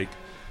at it like,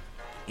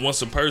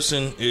 once a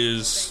person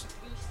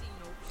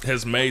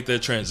has made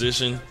that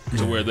transition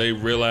to where they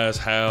realize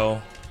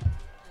how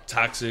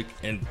toxic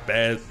and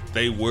bad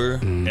they were,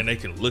 and they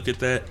can look at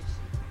that,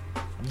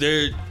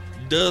 there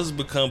does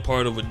become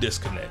part of a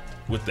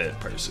disconnect with that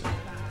person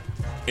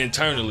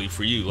internally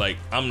for you. Like,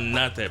 I'm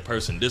not that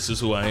person. This is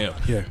who I am.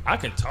 I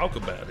can talk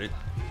about it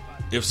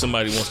if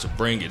somebody wants to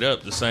bring it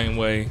up, the same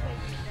way,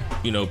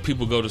 you know,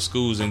 people go to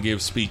schools and give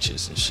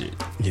speeches and shit.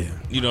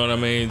 You know what I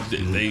mean?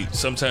 They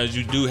sometimes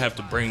you do have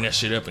to bring that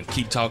shit up and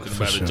keep talking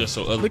about it just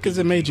so other because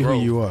it made you grow.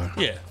 who you are.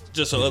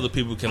 Just so other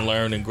people can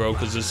learn and grow,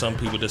 because there's some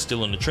people that's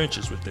still in the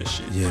trenches with this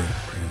shit.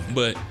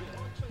 But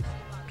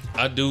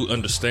I do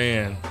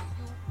understand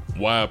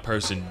why a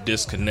person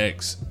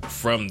disconnects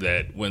from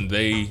that when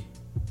they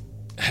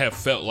have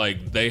felt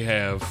like they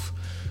have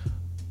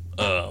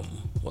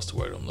what's the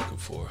word I'm looking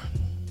for?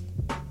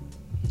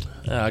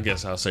 I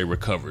guess I'll say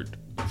recovered,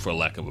 for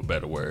lack of a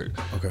better word.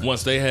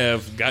 Once they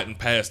have gotten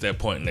past that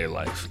point in their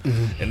life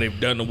and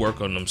they've done the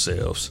work on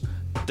themselves,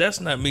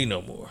 that's not me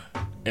no more.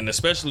 And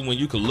especially when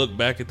you can look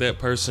back at that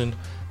person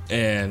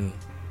and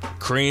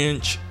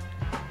cringe,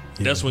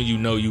 that's when you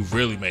know you've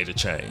really made a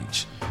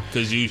change.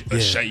 Because you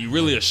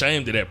really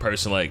ashamed of that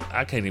person. Like,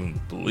 I can't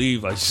even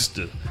believe I used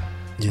to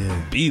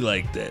be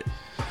like that.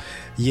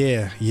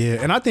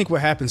 And I think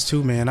what happens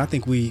too, man, I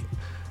think we,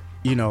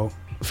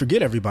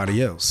 forget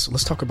everybody else.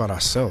 Let's talk about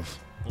ourselves.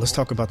 Let's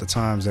talk about the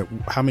times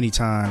how many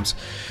times,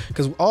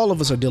 because all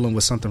of us are dealing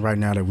with something right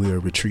now that we are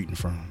retreating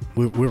from.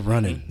 We're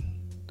running.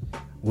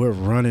 We're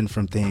running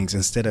from things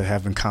instead of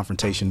having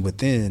confrontation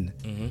within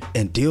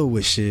and deal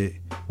with shit.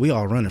 We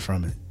all running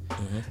from it.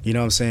 You know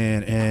what I'm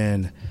saying?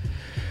 And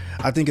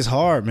I think it's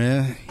hard,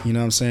 man. You know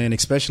what I'm saying?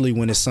 Especially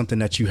when it's something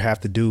that you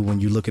have to do when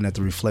you're looking at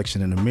the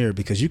reflection in the mirror,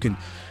 because you can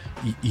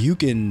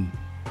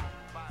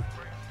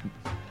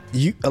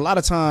a lot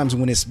of times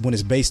when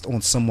it's based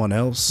on someone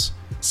else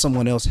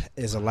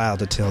is allowed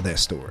to tell that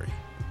story.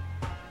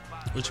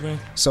 What you mean?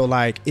 So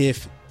like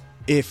if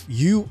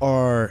you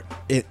are,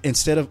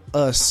 instead of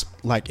us,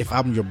 like if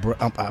I'm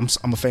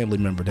I'm a family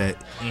member that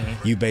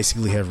you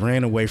basically have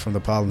ran away from the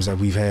problems that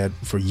we've had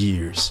for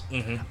years,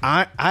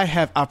 I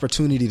have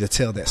opportunity to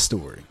tell that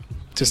story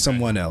to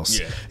someone else.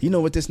 Yeah. You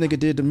know what this nigga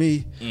did to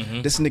me?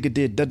 This nigga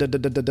did da da da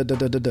da da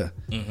da da da.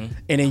 And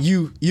then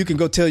you can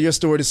go tell your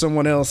story to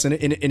someone else, and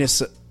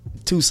it's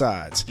two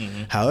sides.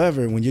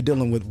 However, when you're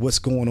dealing with what's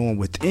going on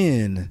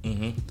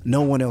within,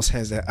 no one else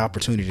has that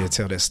opportunity to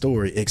tell that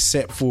story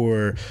except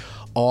for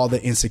all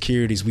the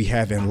insecurities we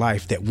have in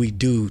life that we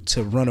do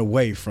to run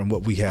away from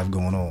what we have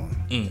going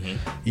on.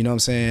 You know what I'm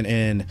saying?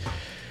 And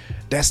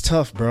that's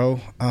tough, bro.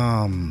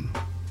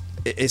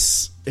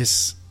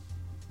 It's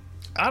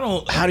I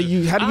don't. How do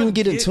you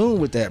get in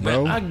tune with that,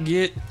 bro?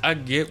 Man, I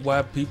get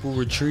why people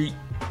retreat,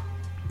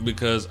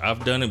 because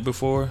I've done it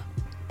before,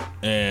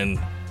 and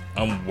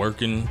I'm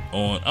working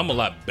on. I'm a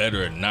lot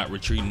better at not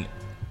retreating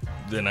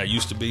than I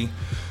used to be.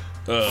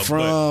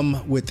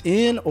 From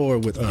within or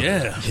with others?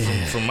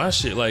 Yeah. From my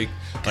shit. Like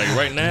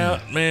right now,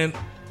 man.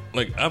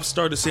 Like I've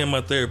started seeing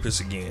my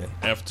therapist again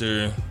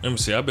after. Let me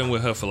see. I've been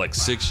with her for like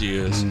 6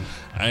 years.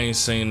 I ain't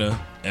seen her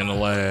in the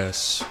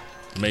last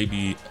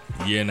maybe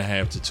year and a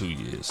half to 2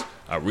 years.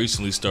 I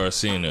recently started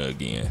seeing her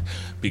again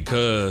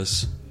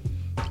because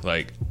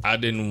like I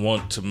didn't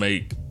want to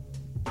make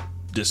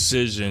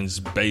decisions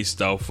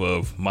based off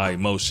of my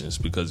emotions,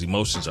 because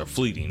emotions are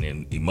fleeting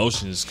and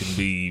emotions can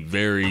be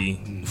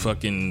very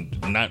fucking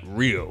not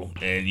real,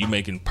 and you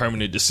making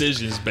permanent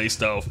decisions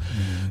based off,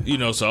 you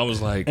know. So I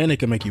was like, and it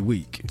can make you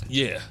weak.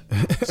 Yeah.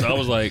 So I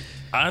was like,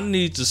 I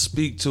need to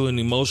speak to an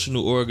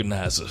emotional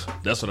organizer.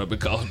 That's what I've been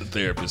calling the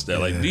therapist. That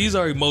like these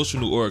are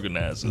emotional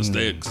organizers.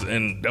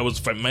 And that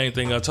was the main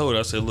thing I told her.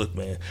 I said, look,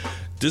 man,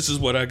 this is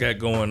what I got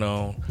going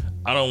on.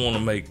 I don't want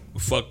to make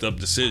fucked up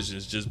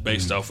decisions just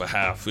based off of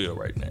how I feel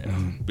right now.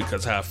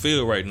 Because how I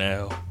feel right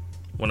now,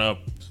 when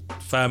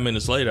 5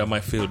 minutes later, I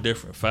might feel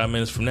different. 5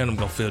 minutes from then, I'm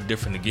going to feel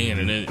different again.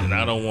 And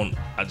I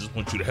just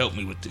want you to help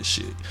me with this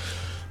shit.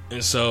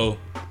 And so,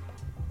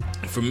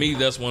 for me,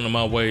 that's one of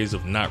my ways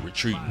of not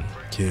retreating.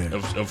 Yeah.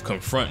 Of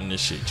confronting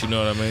this shit. You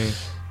know what I mean?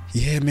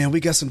 Yeah, man,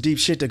 we got some deep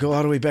shit to go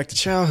all the way back to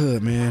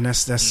childhood, man.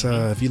 That's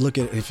if you look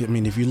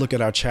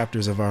at our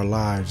chapters of our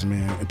lives,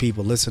 man, and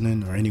people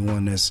listening or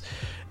anyone that's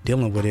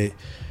dealing with it,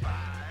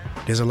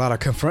 there's a lot of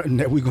confronting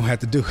that we're gonna have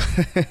to do.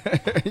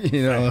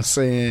 You know what I'm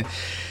saying?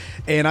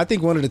 And I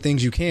think one of the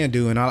things you can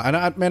do, and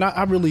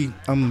I really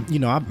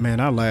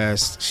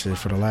last shit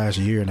for the last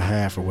year and a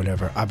half or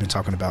whatever, I've been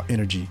talking about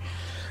energy.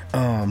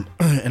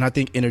 And I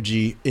think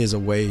energy is a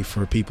way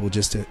for people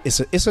just to,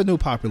 it's a new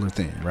popular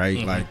thing, right?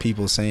 Like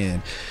people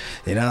saying,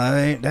 you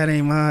know, that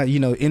ain't my, you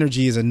know,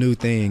 energy is a new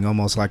thing,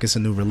 almost like it's a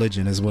new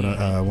religion, is what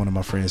one of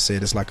my friends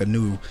said. It's like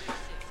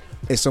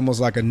it's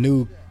almost like a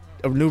new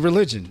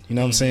religion, you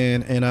know what I'm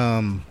saying?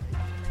 And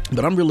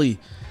but I really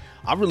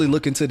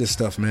look into this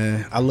stuff,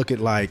 man. I look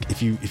at, like,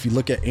 if you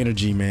look at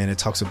energy, man, it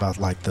talks about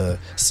like the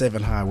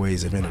 7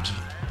 highways of energy,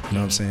 you know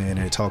what I'm saying? And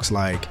it talks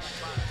like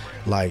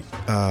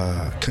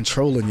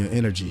controlling your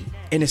energy,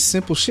 and it's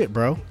simple shit,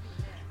 bro.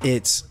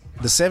 It's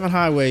the 7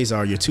 highways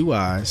are your 2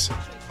 eyes,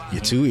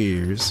 your 2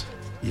 ears,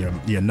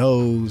 your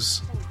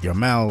nose, your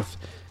mouth,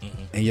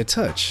 and your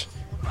touch.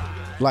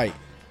 Like,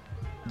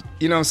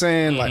 you know what I'm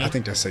saying? Like, I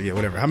think that's it. Yeah,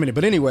 whatever. How many?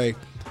 But anyway,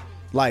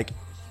 like,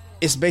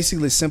 it's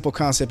basically a simple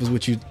concept. Is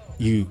what you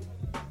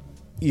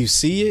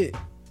see it,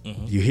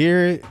 you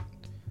hear it,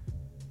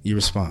 you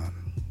respond,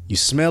 you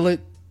smell it.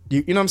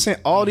 You know what I'm saying?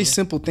 All these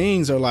simple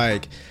things are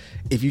like,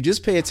 if you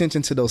just pay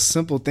attention to those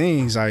simple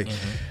things, like,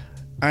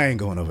 I ain't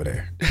going over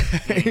there.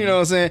 You know what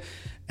I'm saying?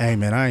 Hey,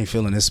 man, I ain't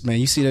feeling this, man.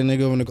 You see that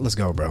nigga over there? Let's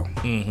go, bro.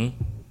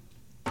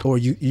 Or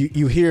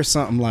you hear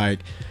something like,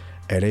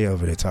 hey, they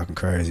over there talking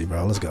crazy,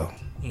 bro. Let's go.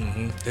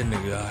 That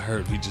nigga, I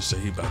heard he just said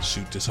he about to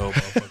shoot this whole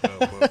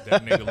motherfucker up. But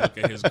that nigga look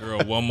at his girl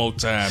one more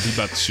time, he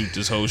about to shoot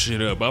this whole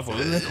shit up. I thought,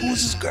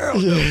 who's this girl?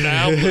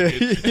 Now I'm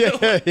looking. Yeah.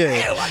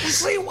 Hell, I can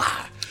see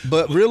why.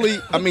 But really,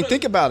 I mean,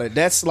 think about it.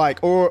 That's like,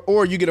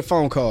 or you get a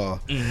phone call.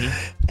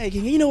 Hey,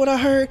 you know what I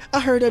heard? I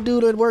heard that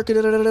dude at work.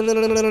 You're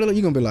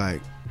gonna be like,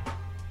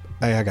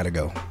 hey, I gotta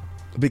go.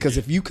 Because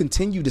if you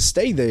continue to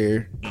stay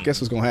there,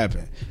 guess what's gonna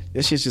happen?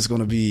 This shit's just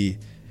gonna be,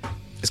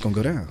 it's gonna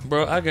go down.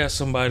 Bro, I got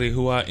somebody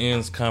who I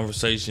end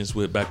conversations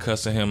with by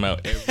cussing him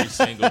out every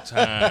single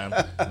time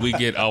we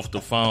get off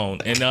the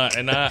phone, and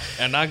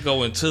I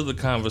go into the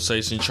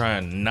conversation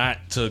trying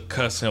not to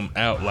cuss him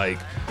out, like,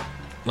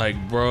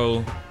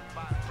 bro,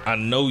 I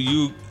know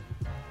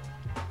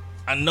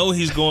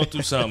he's going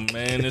through something,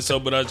 man, and so,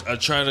 but I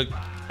try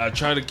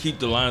to keep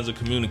the lines of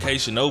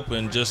communication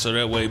open just so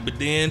that way. But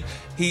then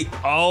he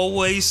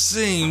always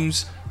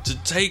seems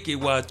to take it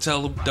while I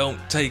tell him don't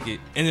take it,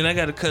 and then I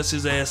got to cuss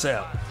his ass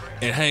out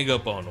and hang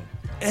up on him.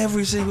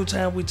 every single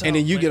time we talk. And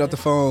then you get off the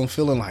phone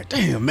feeling like,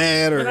 damn,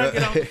 mad. And I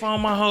get off the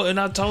phone, and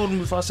I told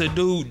him, if I said,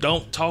 dude,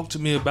 don't talk to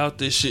me about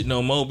this shit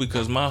no more,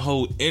 because my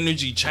whole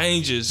energy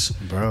changes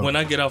when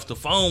I get off the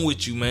phone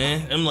with you,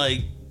 man. I'm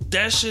like,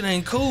 that shit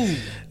ain't cool.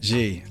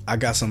 Gee, I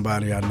got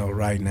somebody I know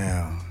right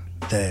now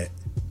that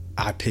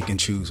I pick and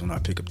choose when I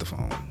pick up the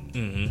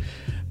phone.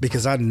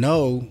 Because I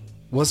know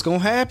what's gonna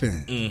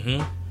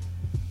happen.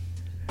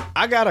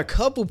 I got a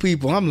couple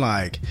people, I'm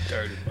like,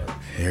 dirty mother.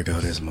 Here go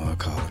this mother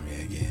calling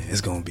me again.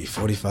 It's gonna be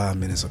 45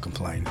 minutes of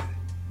complaining.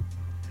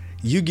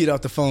 You get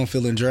off the phone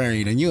feeling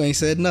drained and you ain't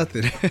said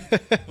nothing.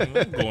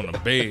 I'm going to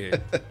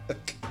bed.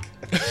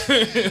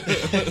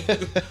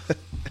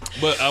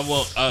 But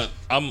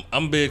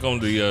I'm big on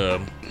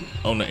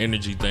the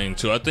energy thing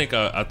too. I think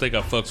I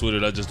fucks with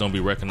it. I just don't be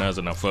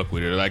recognizing I fuck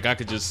with it. Like I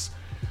could just,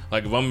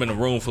 like if I'm in a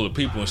room full of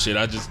people and shit,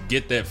 I just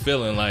get that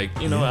feeling like,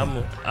 you know,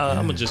 I'm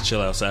gonna just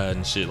chill outside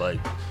and shit. Like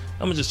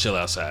I'm gonna just chill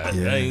outside.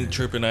 I ain't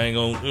tripping. I ain't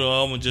gonna, you know,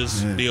 I'm gonna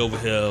just be over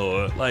here,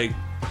 or like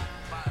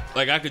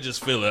I could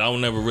just feel it. I don't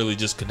never really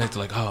just connect to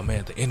like, oh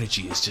man, the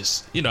energy is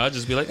just, you know, I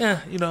just be like,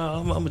 you know,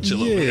 I'm gonna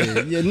chill over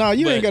here. Yeah, no,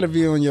 you ain't gotta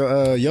be on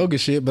your yoga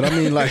shit, but I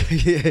mean like,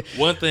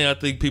 One thing I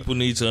think people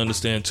need to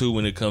understand too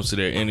when it comes to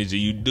their energy,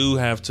 you do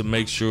have to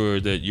make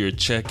sure that you're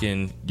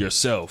checking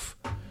yourself,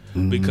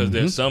 because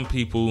there's some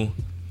people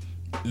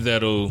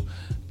that'll,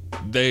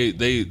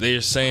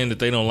 they're saying that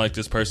they don't like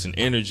this person's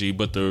energy,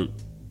 but the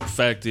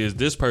fact is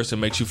this person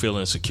makes you feel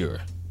insecure.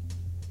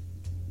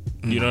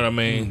 You know what I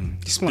mean?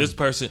 This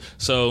person,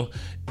 so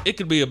it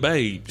could be a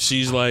babe.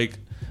 She's like,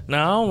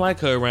 nah, I don't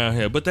like her around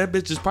here, but that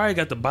bitch has probably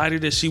got the body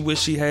that she wish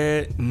she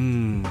had.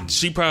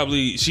 She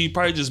probably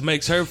just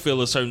makes her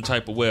feel a certain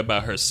type of way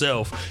about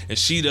herself, and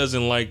she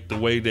doesn't like the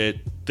way that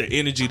the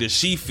energy that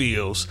she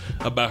feels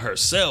about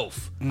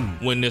herself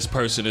when this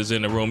person is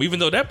in the room, even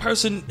though that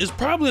person is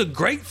probably a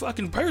great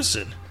fucking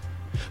person.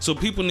 So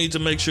people need to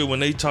make sure when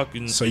they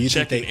talking,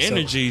 checking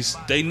energies,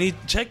 they need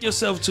to check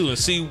yourself too and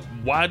see,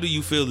 why do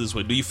you feel this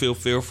way? Do you feel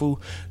fearful?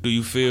 Do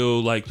you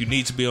feel like you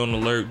need to be on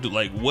alert?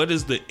 Like, what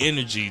is the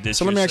energy that?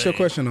 So let me ask saying?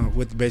 You a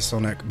question based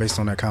on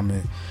that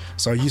comment.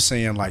 So are you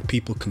saying like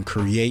people can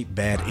create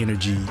bad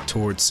energy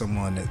towards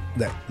someone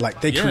that like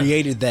they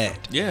created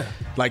that? Yeah.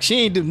 Like she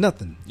ain't do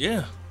nothing.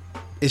 Yeah.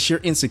 It's your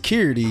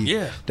insecurity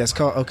that's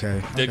called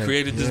that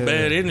created this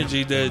bad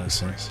energy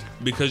that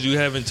because you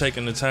haven't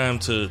taken the time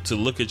to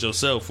look at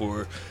yourself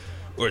or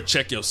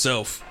check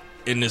yourself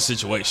in this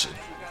situation.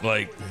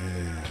 Like,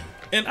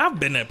 and I've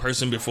been that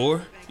person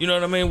before. You know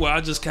what I mean? Where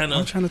I just kind of,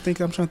 I'm trying to think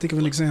of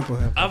an example.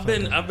 I've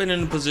been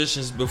in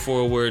positions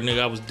before where nigga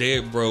I was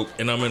dead broke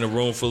and I'm in a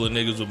room full of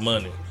niggas with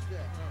money.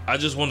 I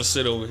just want to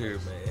sit over here,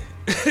 man.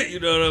 You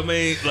know what I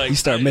mean? Like you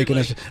start making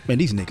that shit. Man,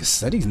 these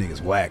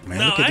niggas whack, man.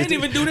 No, I ain't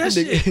even do that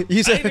shit.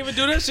 I ain't even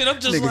do that shit. I'm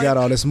just nigga like, got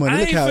all this money. I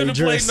Look ain't how he finna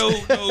dressed.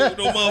 play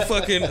no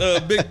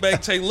motherfucking big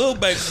back take little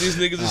back to these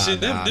niggas and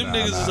shit. Them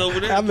niggas is over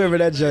there. I remember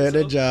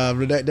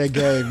that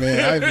game,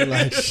 man. I be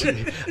like,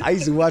 shit. I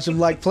used to watch them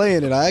like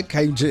playing it. I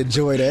can't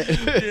enjoy that.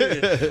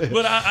 Yeah.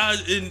 But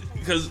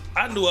because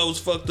I knew I was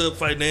fucked up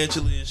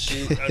financially and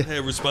shit. I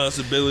had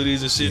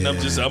responsibilities and shit.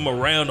 And I'm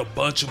around a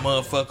bunch of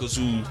motherfuckers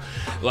who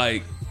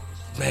like,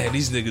 man,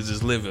 these niggas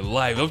is living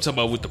life. I'm talking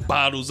about with the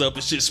bottles up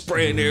and shit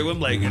spraying there.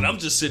 I'm like, and I'm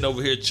just sitting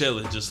over here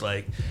chilling, just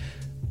like,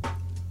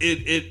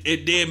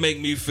 it did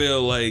make me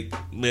feel like,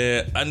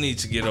 man, I need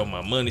to get on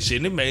my money shit.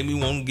 And it made me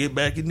want to get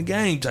back in the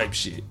game type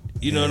shit.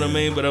 You know what I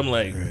mean? But I'm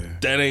like,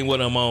 that ain't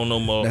what I'm on no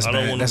more. I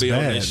don't want to be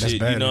on that shit.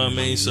 You know what I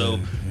mean? So,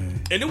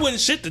 and it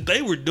wasn't shit that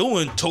they were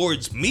doing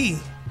towards me.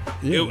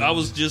 I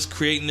was just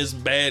creating this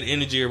bad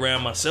energy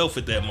around myself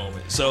at that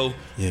moment. So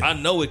I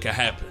know it can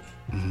happen.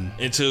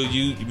 Until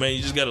you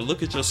just gotta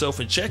look at yourself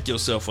and check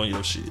yourself on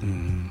your shit.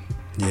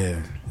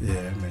 Yeah,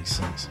 that makes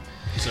sense.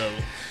 So,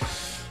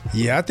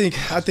 yeah, I think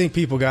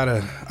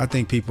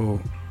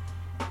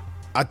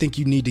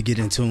you need to get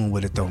in tune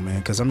with it though, man.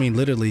 Because I mean,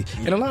 literally,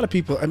 and a lot of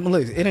people. I mean,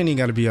 look, it ain't even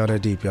got to be all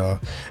that deep, y'all.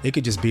 It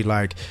could just be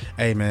like,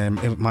 hey,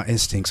 man, my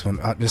instincts when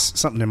there's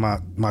something in my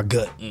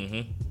gut.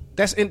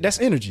 That's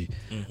energy,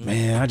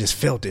 man. I just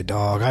felt it,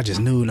 dog. I just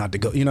knew not to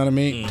go. You know what I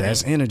mean?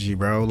 That's energy,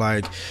 bro.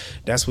 Like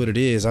that's what it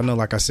is. I know,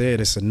 like I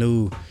said, it's a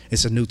new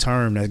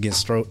term that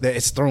gets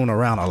it's thrown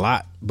around a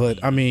lot.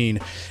 But I mean,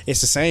 it's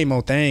the same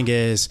old thing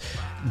as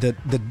the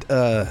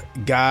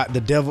God,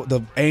 the devil,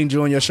 the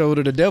angel on your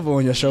shoulder, the devil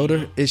on your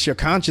shoulder. It's your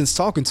conscience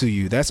talking to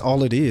you. That's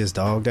all it is,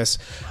 dog. That's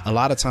a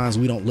lot of times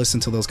we don't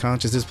listen to those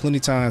consciences. There's plenty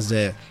of times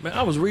that. Man,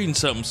 I was reading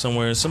something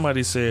somewhere and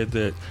somebody said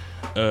that.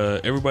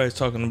 Everybody's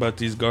talking about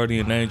these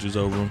guardian angels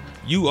over them.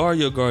 You are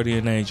your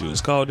guardian angel.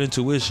 It's called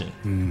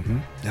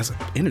intuition. That's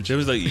energy. It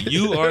was like,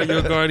 you are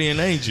your guardian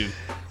angel.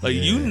 Like,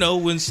 you know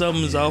when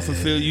something's off and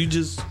feel you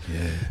just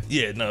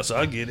so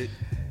I get it.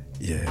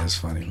 Yeah, that's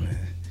funny, man.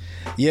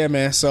 Yeah,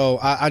 man. So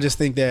I just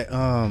think that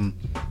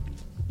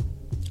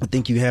I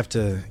think you have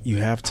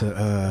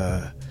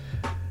to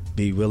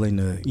be willing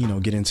to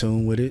get in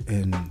tune with it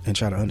and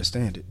try to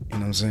understand it. You know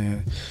what I'm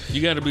saying?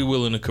 You got to be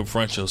willing to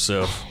confront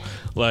yourself.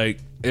 Like,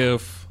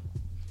 if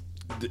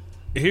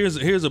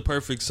here's a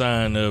perfect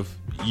sign of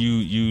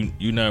you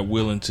not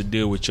willing to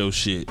deal with your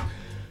shit.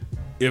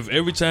 If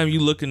every time you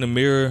look in the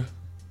mirror,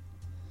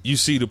 you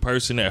see the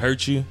person that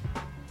hurt you,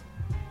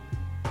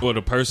 or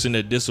the person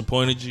that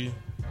disappointed you,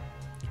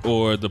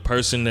 or the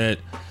person that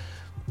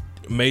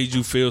made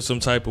you feel some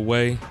type of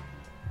way,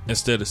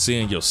 instead of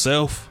seeing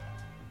yourself,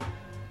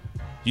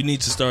 you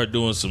need to start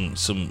doing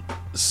some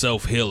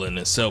self-healing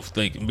and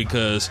self-thinking,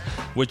 because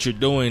what you're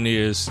doing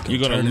is you're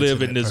going to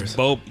live in this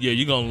bubble. Yeah,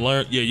 you're going to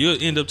learn. Yeah, you'll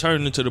end up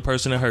turning into the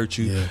person that hurt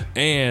you. Yeah.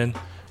 And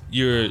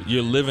you're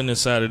living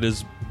inside of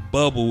this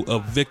bubble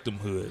of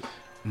victimhood.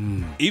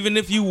 Even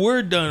if you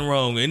were done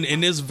wrong, and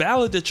it's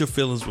valid that your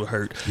feelings were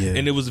hurt,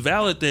 and it was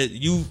valid that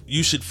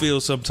you should feel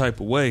some type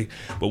of way,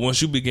 but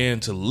once you began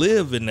to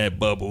live in that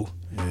bubble,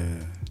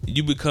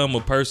 you become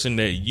a person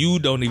that you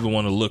don't even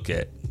want to look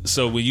at.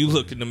 So when you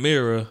look in the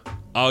mirror,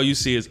 all you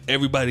see is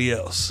everybody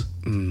else.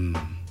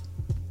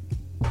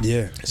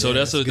 Yeah. So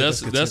that's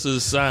a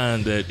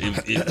sign that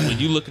if when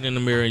you looking in the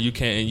mirror and you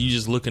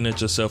just looking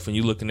at yourself and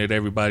you looking at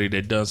everybody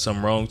that done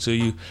something wrong to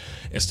you,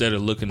 instead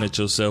of looking at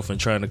yourself and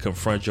trying to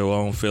confront your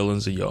own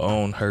feelings and your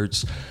own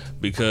hurts,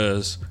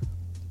 because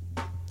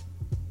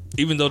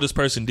even though this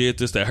person did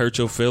this that hurt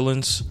your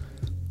feelings,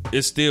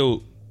 it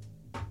still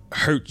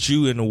hurt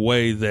you in a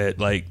way that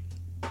like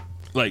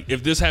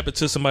if this happened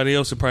to somebody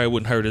else, it probably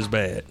wouldn't hurt as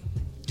bad.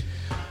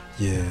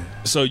 Yeah.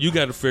 So you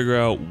got to figure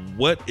out,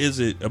 what is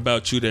it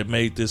about you that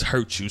made this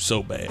hurt you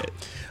so bad?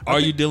 Are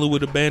you dealing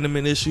with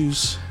abandonment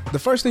issues? The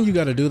first thing you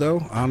got to do,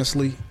 though,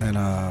 honestly,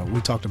 and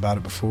we talked about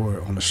it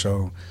before on the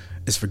show,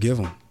 is forgive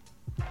them.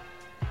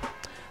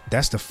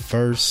 That's the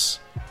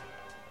first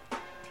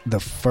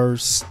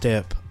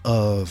step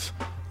of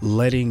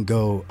letting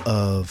go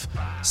of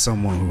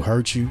someone who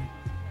hurt you,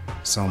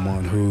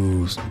 someone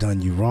who's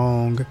done you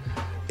wrong,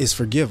 is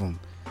forgive them.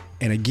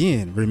 And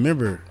again,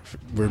 remember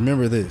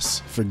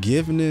this.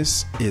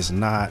 Forgiveness is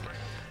not,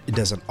 it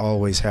doesn't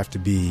always have to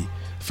be,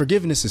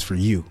 forgiveness is for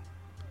you.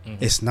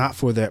 It's not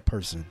for that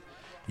person.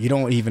 You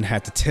don't even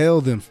have to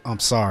tell them I'm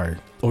sorry,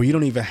 or you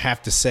don't even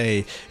have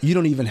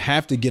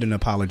to get an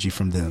apology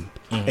from them,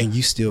 and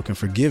you still can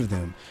forgive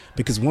them.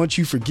 Because once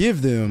you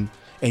forgive them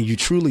and you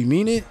truly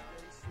mean it,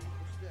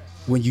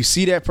 when you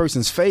see that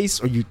person's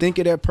face, or you think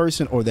of that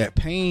person, or that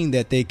pain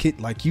that they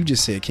could, like you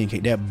just said, King K,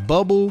 that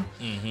bubble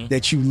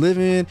that you live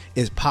in,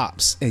 is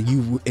pops, and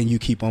you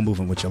keep on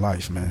moving with your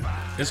life, man.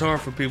 It's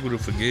hard for people to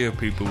forgive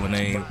people when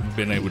they ain't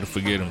been able to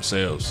forgive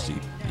themselves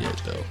yet,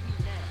 though.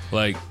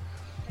 Like,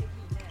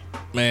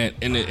 man,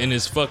 and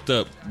it's fucked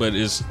up, but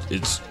it's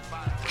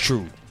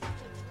true.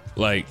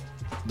 Like,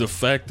 the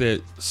fact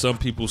that some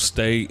people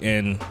stay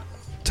in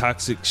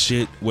toxic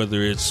shit,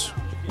 whether it's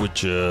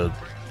with your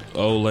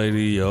old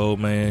lady, your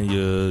old man,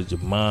 your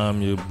mom,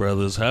 your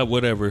brothers,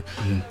 whatever,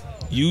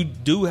 you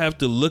do have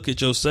to look at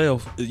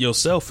yourself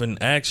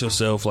and ask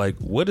yourself, like,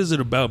 what is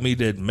it about me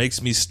that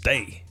makes me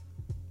stay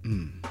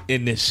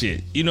in this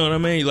shit? You know what I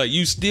mean? Like,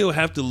 you still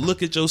have to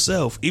look at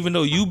yourself. Even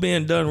though you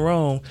been done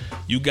wrong,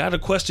 you got to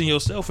question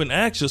yourself and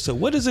ask yourself,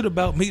 what is it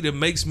about me that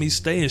makes me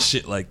stay in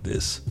shit like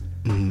this?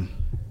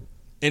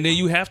 And then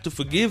you have to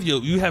forgive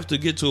you have to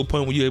get to a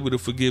point where you're able to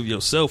forgive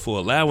yourself for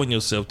allowing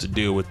yourself to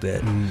deal with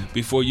that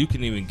before you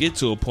can even get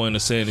to a point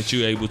of saying that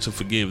you're able to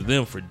forgive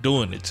them for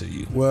doing it to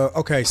you. Well,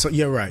 okay, so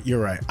you're right.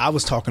 I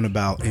was talking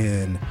about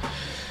in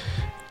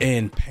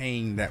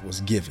pain that was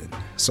given.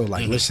 So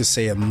like, let's just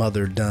say a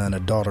mother done a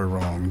daughter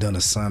wrong, done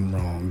a son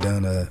wrong,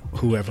 done a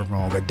whoever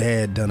wrong, a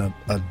dad done a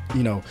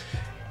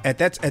at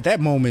that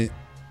moment,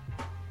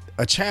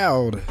 a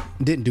child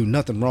didn't do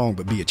nothing wrong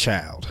but be a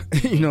child.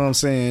 You know what I'm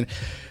saying?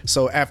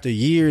 So after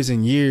years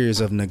and years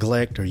of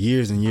neglect, or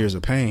years and years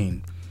of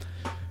pain,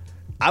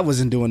 I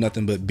wasn't doing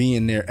nothing but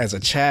being there as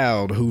a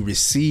child who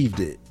received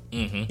it.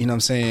 You know what I'm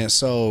saying?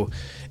 So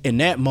in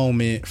that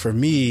moment, for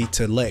me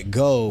to let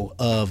go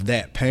of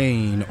that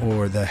pain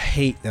or the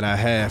hate that I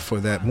have for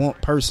that one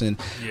person,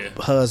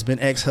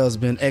 husband,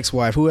 ex-husband,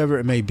 ex-wife, whoever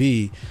it may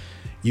be,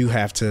 you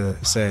have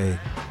to say,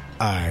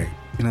 all right,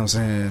 you know what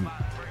I'm saying?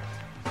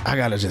 I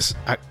gotta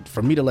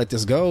for me to let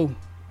this go,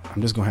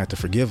 I'm just gonna have to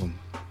forgive them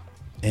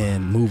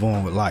and move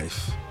on with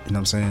life. You know what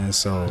I'm saying?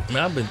 So, man,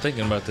 I've been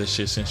thinking about this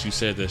shit since you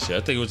said that shit. I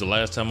think it was the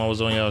last time I was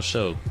on y'all's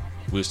show.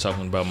 We was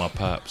talking about my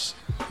pops,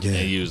 and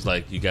he was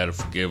like, "You gotta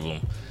forgive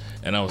them."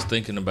 And I was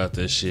thinking about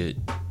this shit,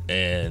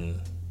 and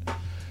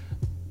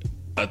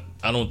I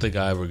don't think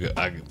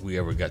we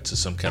ever got to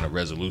some kind of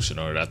resolution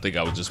on it. I think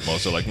I was just more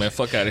so like, man,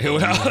 fuck out of here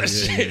with all that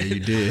shit. Yeah, you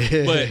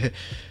did. But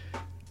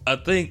I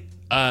think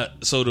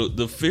so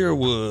the fear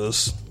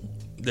was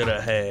that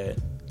I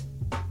had,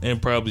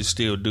 and probably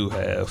still do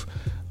have,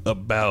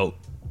 about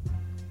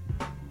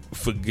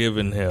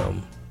forgiving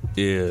him,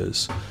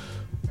 is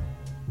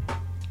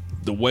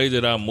the way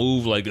that I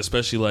move. Like,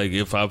 especially like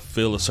if I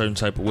feel a certain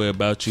type of way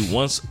about you,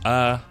 once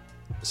I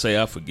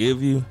say I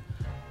forgive you,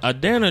 I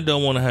damn near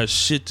don't want to have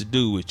shit to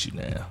do with you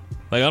now.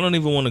 Like, I don't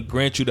even want to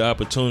grant you the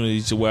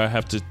opportunity to where I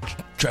have to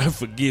try to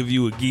forgive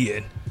you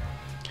again.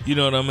 You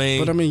know what I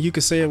mean? But I mean, you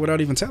could say it without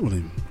even telling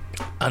him.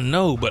 I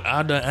know, but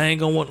I ain't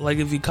gonna want, like,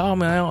 if you call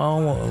me, I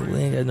don't want, we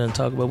ain't got nothing to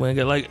talk about. We ain't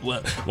got, like,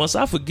 once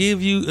I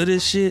forgive you of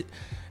this shit,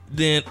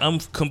 then I'm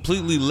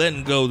completely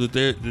letting go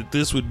that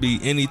this would be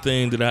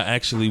anything that I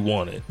actually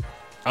wanted.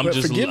 I'm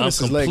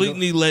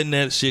completely letting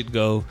that shit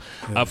go.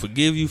 Yeah. I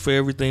forgive you for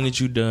everything that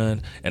you've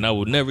done, and I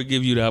will never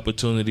give you the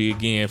opportunity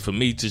again for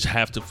me to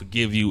have to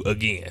forgive you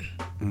again.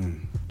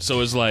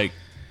 So it's like,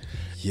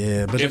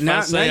 yeah, but if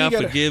I say I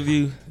forgive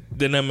you,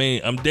 then I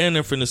mean, I'm damn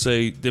near finna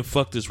say, then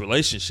fuck this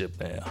relationship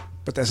now.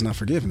 But that's not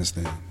forgiveness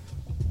then.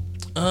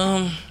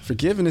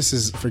 Forgiveness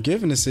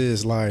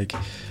is like,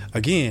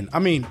 again, I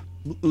mean,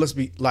 let's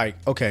be like,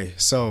 okay,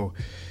 so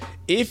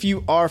if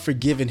you are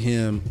forgiving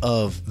him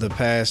of the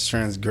past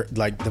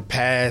like the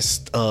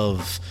past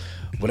of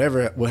what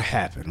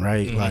happened,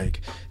 right? Mm-hmm.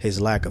 Like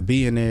his lack of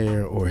being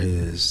there or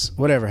his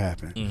whatever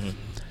happened. Mm-hmm.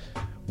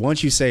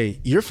 Once you say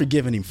you're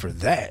forgiving him for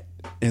that,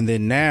 and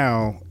then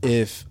now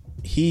if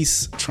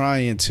he's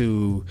trying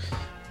to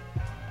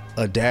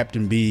adapt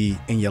and be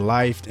in your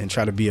life and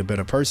try to be a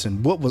better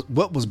person, what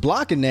was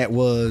blocking that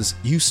was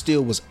you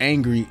still was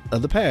angry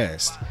of the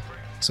past.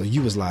 So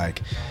you was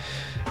like,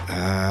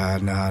 nah,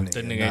 that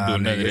nigga ain't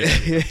doing none of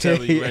that.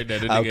 Tell you right now,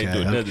 that nigga ain't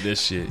doing none of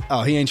this shit.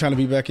 Oh, he ain't trying to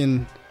be back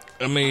in.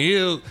 I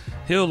mean,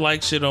 he'll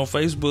like shit on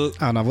Facebook.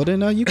 Oh no, well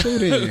then you cool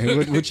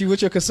then. what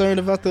you're concerned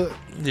about the?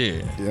 Yeah,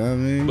 you know what I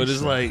mean. But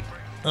it's like,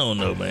 I don't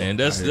know, man.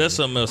 That's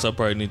something else I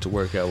probably need to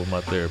work out with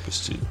my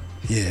therapist too.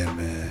 Yeah,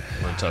 man.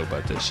 I'm gonna talk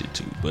about that shit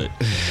too, but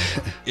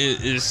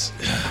it's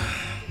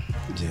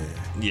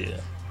yeah.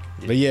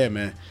 But yeah,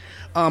 man.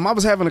 I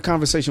was having a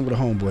conversation with a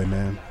homeboy,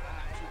 man,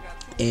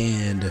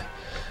 and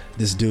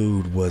this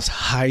dude was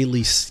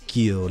highly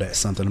skilled at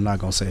something. I'm not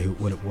gonna say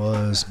what it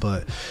was,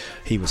 but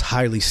he was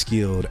highly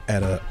skilled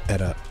at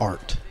a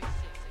art.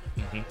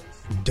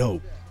 Mm-hmm.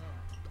 Dope.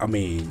 I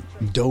mean,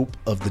 dope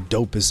of the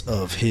dopest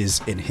of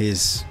his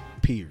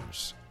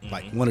peers. Mm-hmm.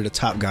 Like one of the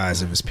top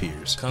guys of his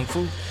peers. Kung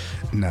Fu?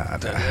 Nah.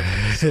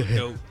 So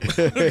dope.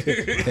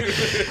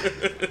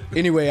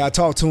 Anyway, I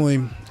talked to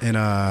him and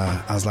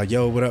I was like,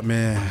 yo, what up,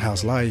 man?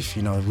 How's life?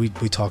 You know, we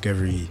talk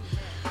every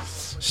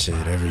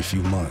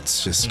few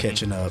months, just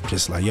catching up,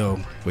 just like, yo,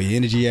 where your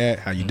energy at?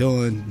 How you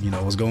doing? You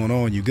know, what's going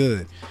on? You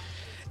good?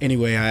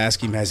 Anyway, I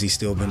asked him, has he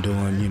still been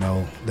doing, you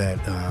know, that,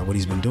 what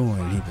he's been doing?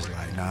 And he was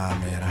like, nah,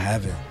 man, I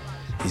haven't.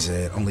 He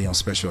said, only on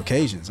special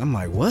occasions. I'm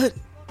like, what?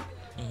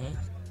 Mm-hmm.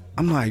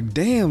 I'm like,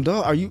 damn,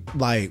 dog, are you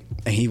like,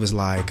 and he was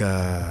like,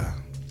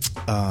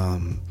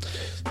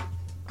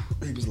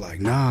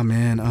 nah,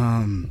 man.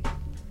 I'm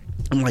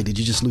like, did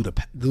you just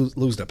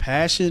lose the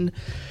passion?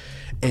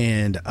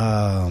 And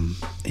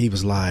he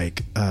was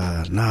like,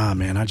 nah,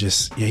 man,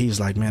 he was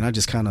like, man, I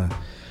just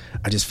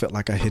felt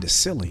like I hit a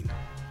ceiling.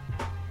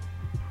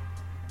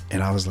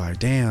 And I was like,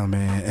 damn,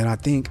 man. And I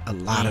think a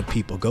lot of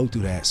people go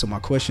through that. So my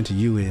question to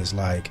you is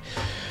like,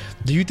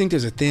 do you think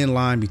there's a thin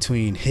line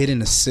between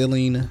hitting a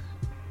ceiling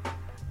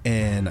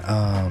and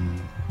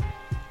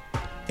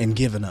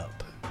giving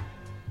up?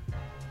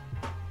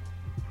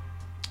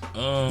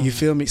 You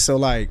feel me? So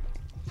like,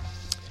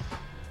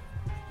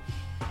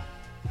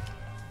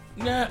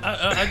 yeah,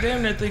 I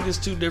damn near think it's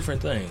two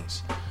different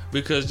things,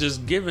 because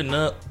just giving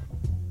up,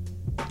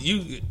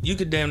 you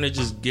could damn near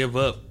just give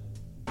up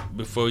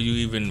before you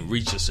even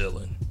reach a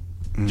ceiling.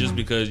 Mm-hmm. Just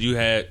because you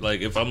had,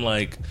 like, if I'm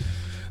like,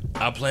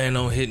 I plan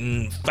on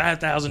hitting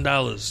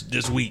 $5,000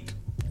 this week,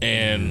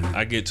 and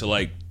I get to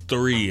like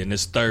 3 and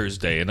it's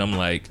Thursday, and I'm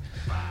like,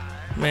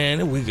 man,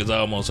 the week is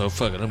almost over,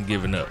 fuck it, I'm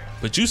giving up.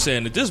 But you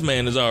saying that this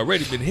man has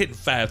already been hitting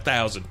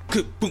 5,000,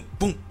 boom,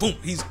 boom, boom,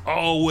 he's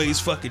always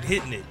fucking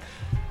hitting it.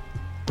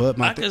 But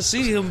I can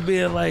see him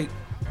being like,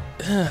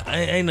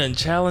 ain't nothing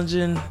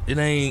challenging. It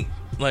ain't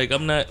like,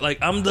 I'm not like,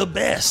 I'm the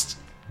best.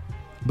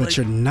 But like,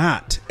 you're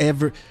not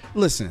ever.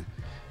 Listen,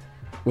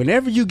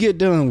 whenever you get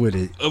done with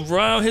it,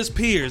 around his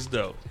peers,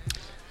 though.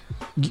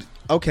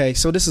 Okay,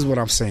 so this is what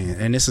I'm saying,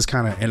 and this is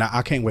kind of, and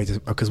I can't wait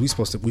to, because we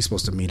supposed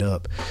to meet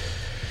up.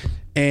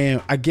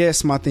 And I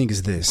guess my thing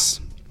is this: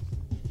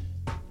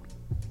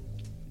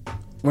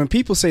 when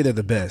people say they're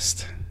the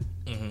best,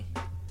 mm-hmm.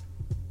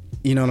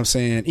 you know what I'm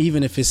saying?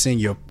 Even if it's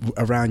in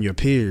around your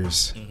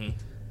peers, mm-hmm.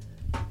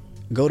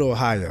 go to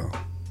Ohio.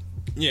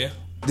 Yeah.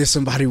 There's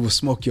somebody who will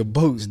smoke your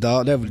boots,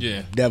 dog. That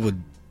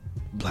would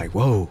like,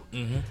 whoa.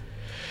 Mm-hmm.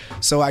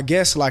 So I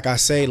guess, like I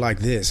say like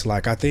this,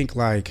 like I think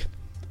like,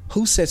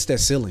 who sets that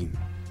ceiling?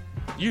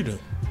 You do.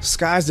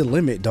 Sky's the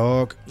limit,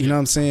 dog. You know what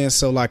I'm saying?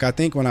 So like, I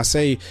think when I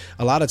say,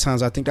 a lot of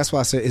times I think that's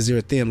why I said, is there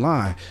a thin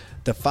line?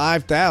 The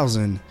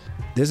 5,000,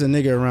 there's a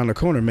nigga around the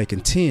corner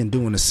making 10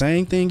 doing the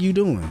same thing you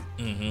doing.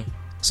 Mm-hmm.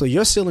 So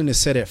your ceiling is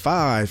set at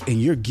 5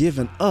 and you're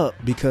giving up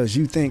because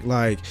you think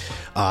like,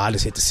 oh, I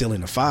just hit the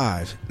ceiling of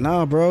 5.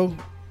 Nah, bro.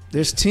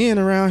 There's 10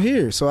 around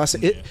here. So I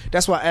said,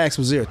 that's why I asked,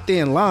 was there a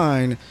thin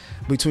line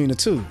between the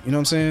two? You know what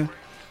I'm saying?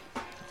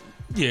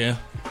 Yeah.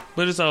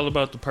 But it's all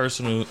about the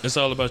personal. It's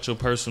all about your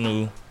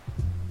personal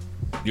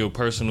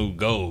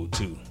goal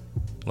too.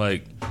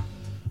 Like,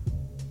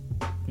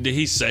 did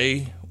he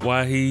say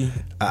why he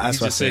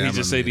just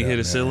said he hit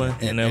a ceiling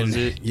and that was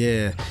it?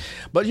 Yeah.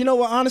 But you know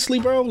what, honestly,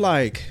 bro,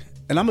 like,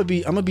 And I'm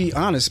gonna be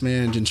honest,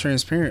 man, and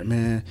transparent,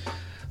 man.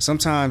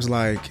 Sometimes,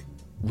 like,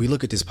 we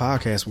look at this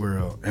podcast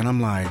world, and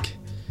I'm like,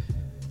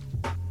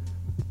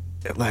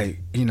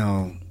 you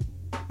know,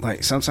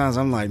 like, sometimes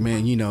I'm like,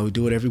 man, you know,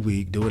 do it every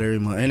week, do it every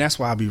month. And that's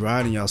why I be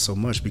riding y'all so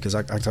much, because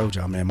I told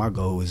y'all, man, my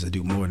goal is to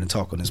do more than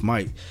talk on this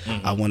mic.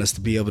 Mm-hmm. I want us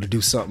to be able to do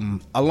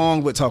something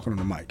along with talking on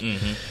the mic.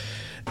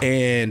 Mm-hmm.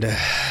 And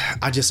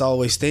I just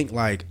always think,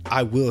 like,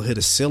 I will hit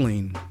a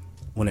ceiling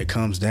when it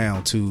comes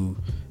down to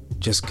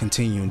just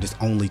continuing to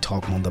only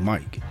talk on the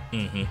mic.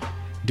 Mm-hmm.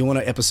 Doing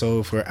an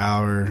episode for an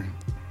hour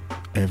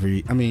I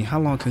mean, how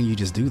long can you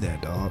just do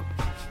that, dog?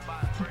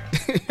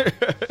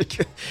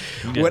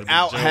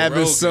 Without having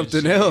Rogan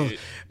something shit. Else.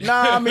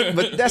 Nah, I mean,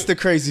 but that's the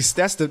crazy.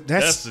 That's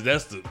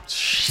the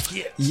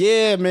shit.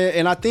 Yeah, man.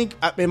 And I think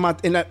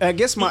I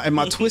guess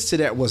my twist to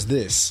that was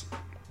this.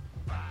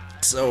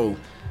 So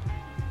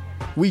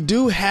we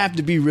do have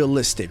to be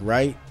realistic,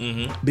 right?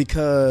 Mm-hmm.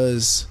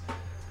 Because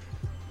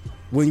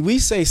when we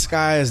say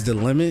sky is the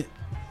limit,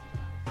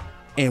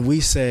 and we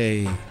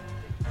say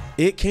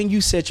can you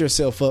set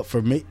yourself up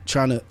for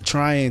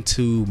trying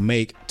to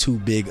make too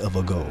big of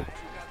a goal?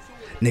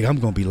 Nigga, I'm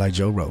gonna be like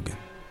Joe Rogan.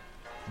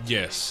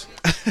 Yes,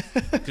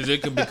 because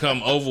it can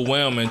become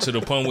overwhelming to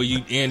the point where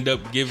you end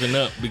up giving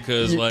up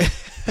because, like,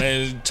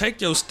 man, take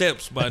your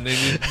steps, my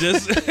nigga.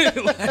 Just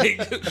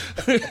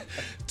like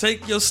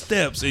take your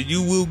steps, and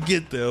you will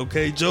get there.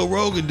 Okay, Joe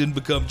Rogan didn't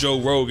become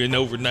Joe Rogan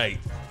overnight.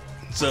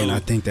 So, and I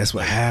think that's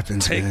what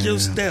happens. Take your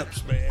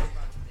steps, man.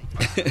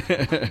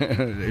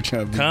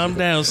 Calm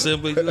down,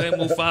 Simba. You ain't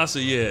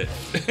Mufasa yet.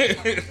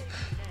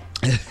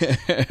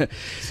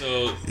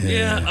 So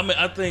yeah, I mean,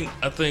 I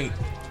think,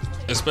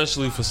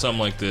 especially for something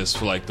like this,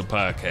 for like the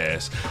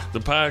podcast,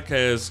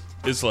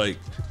 it's like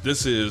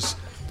this is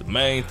the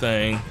main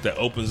thing that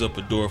opens up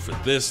a door for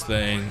this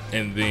thing,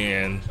 and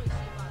then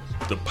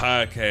the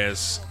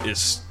podcast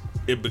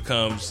it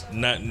becomes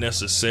not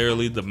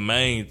necessarily the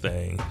main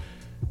thing,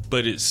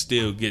 but it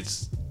still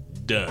gets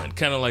done.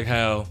 Kind of like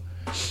how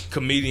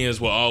comedians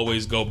will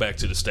always go back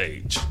to the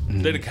stage.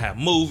 Mm-hmm. They can have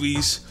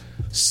movies,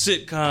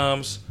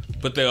 sitcoms,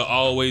 but they'll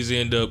always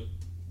end up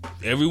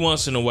every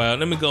once in a while.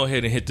 Let me go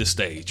ahead and hit the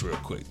stage real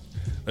quick.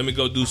 Let me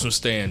go do some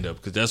stand up,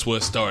 because that's what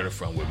it started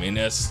from with me. And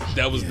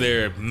that was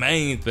their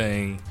main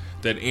thing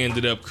that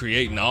ended up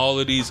creating all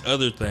of these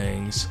other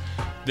things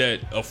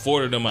that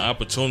afforded them an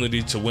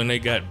opportunity to, when they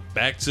got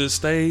back to the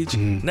stage,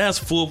 now it's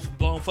full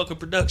blown fucking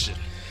production.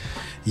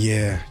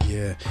 Yeah.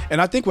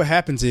 And I think what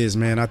happens is,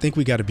 man, I think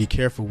we got to be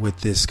careful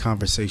with this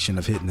conversation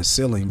of hitting the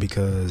ceiling,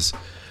 because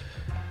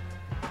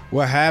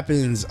what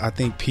happens, I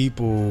think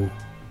people,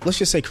 let's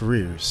just say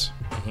careers,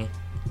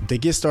 they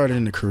get started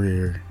in the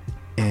career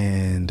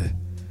and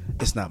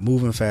it's not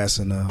moving fast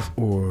enough,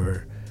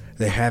 or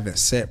they haven't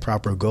set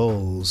proper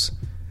goals,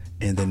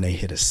 and then they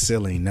hit a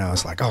ceiling. Now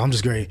it's like, oh, I'm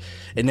just great.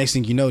 And next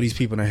thing you know, these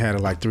people have had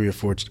like 3 or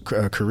 4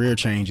 career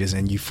changes,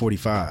 and you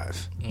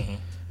 45.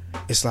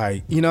 It's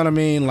like, you know what I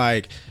mean?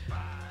 Like,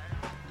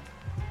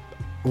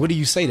 what do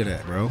you say to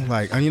that, bro?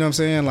 Like, you know what I'm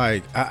saying?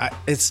 Like,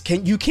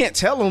 you can't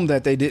tell them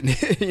that they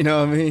didn't. You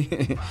know what I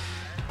mean?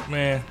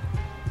 Man,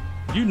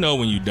 you know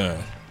when you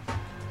done.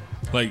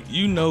 Like,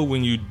 you know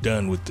when you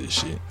done with this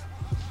shit.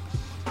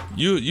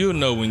 You'll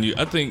know when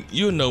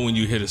you'll know when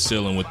you hit a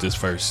ceiling with this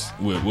first,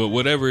 with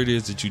whatever it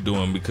is that you're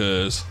doing,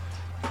 because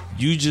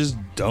you just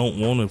don't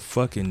want to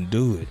fucking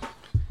do it.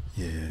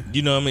 Yeah.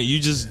 You know what I mean? You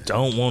just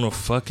don't want to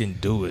fucking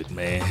do it,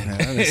 man.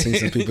 I've seen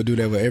some people do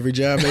that with every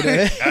job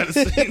they had. I've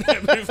seen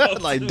that before.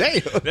 Like,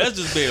 damn. That's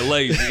just being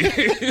lazy.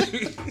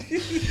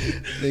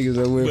 Niggas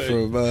that went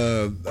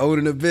from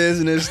owning a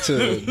business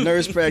to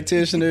nurse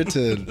practitioner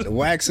to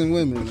waxing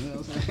women. You know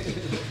what I'm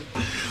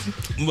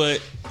saying?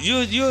 But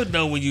you'll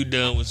know when you're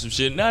done with some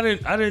shit.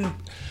 And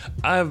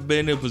I've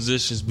been in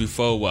positions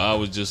before where I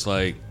was just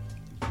like,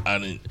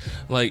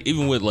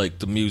 even with like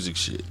the music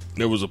shit,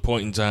 there was a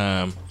point in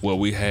time where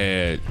we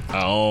had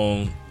our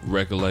own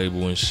record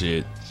label and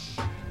shit,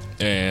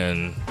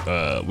 and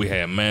we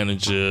had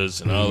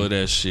managers and all of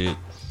that shit,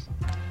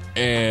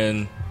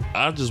 and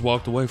I just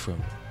walked away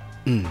from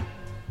it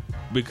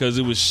because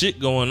it was shit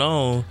going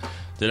on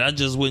that I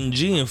just wasn't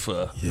G'ing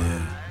for.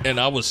 Yeah. And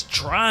I was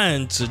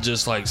trying to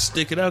just like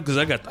stick it out, because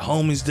I got the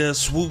homies there.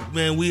 Swoop,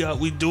 man,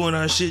 we doing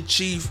our shit,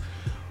 Chief.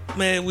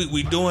 Man,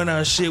 we doing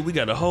our shit. We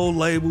got a whole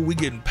label. We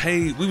getting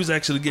paid. We was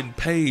actually getting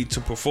paid to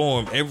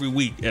perform every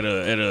week at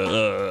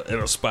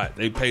a spot.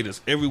 They paid us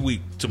every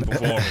week to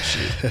perform and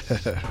shit.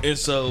 And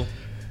so,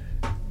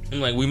 I'm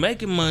like, we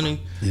making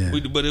money,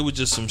 but it was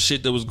just some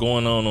shit that was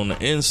going on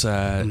the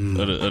inside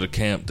of the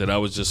camp that I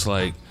was just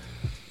like,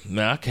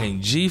 man, I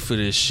can't G for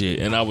this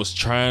shit. And I was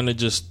trying to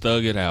just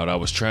thug it out. I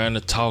was trying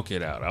to talk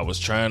it out. I was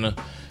trying to,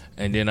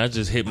 and then I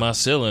just hit my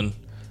ceiling.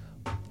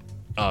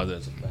 Oh,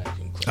 there's a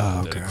vacuum.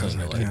 Oh, okay.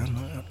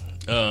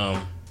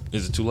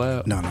 Is it too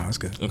loud? No, it's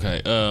good.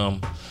 Okay.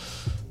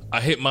 I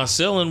hit my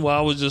ceiling while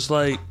I was just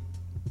like,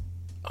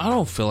 I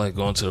don't feel like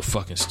going to the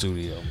fucking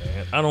studio,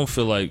 man. I don't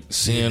feel like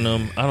seeing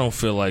them. I don't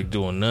feel like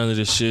doing none of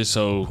this shit.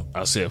 So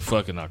I said,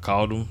 fuck it. I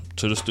called them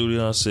to the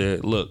studio. I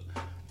said, look,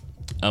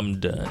 I'm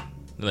done.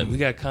 Like, we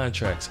got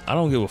contracts. I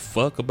don't give a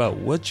fuck about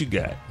what you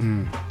got.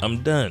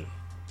 I'm done.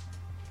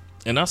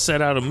 And I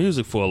sat out of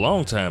music for a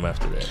long time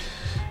after that.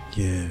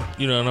 Yeah.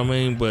 You know what I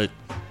mean? But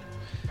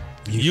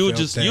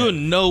you'll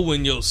know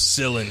when your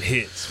ceiling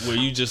hits, where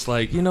you just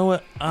like, you know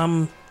what?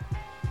 I'm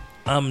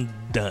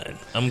done.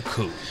 I'm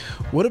cool.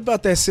 What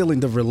about that ceiling,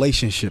 the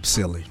relationship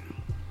ceiling?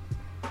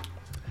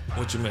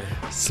 What you mean?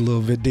 It's a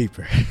little bit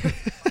deper.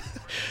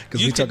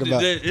 Because we talk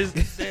about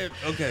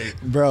okay,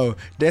 bro.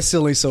 That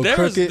ceiling so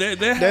crooked.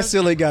 That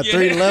ceiling got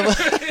 3 levels.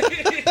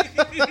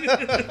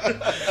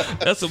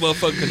 That's a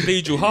motherfucking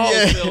Cathedral Hall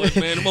ceiling,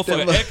 man. The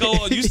motherfucking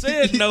echo. You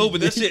said no,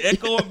 but that shit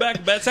echoing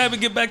back. By the time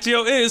it get back to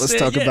your ears, let's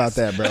talk about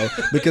that, bro.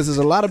 Because there's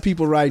a lot of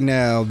people right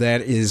now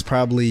that is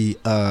probably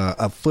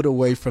a foot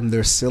away from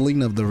their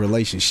ceiling of the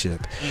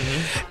relationship,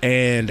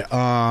 and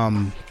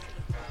I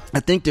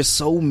think there's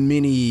so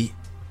many.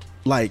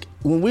 Like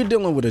when we're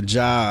dealing with a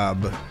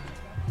job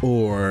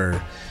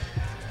or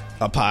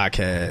a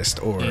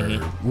podcast or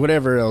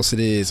whatever else it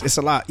is, it's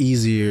a lot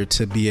easier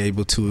to be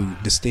able to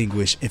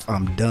distinguish if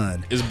I'm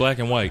done. It's black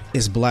and white.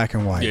 It's black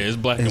and white. Yeah, it's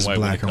black and white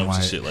when it comes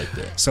to shit like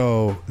that.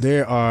 So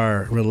there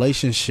are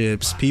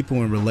relationships,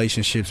 people in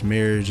relationships,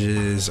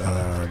 marriages,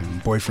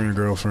 boyfriend,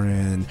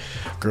 girlfriend,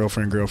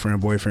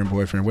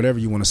 boyfriend, whatever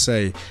you want to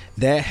say,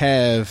 that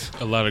have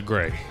a lot of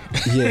gray.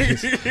 Yeah,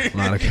 a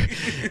lot of gray.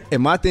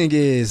 And my thing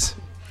is,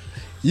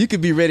 you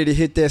could be ready to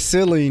hit that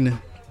ceiling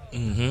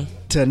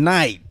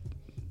tonight.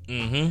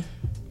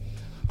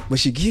 But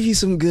she give you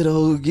some good,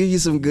 and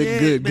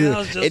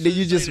then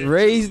you just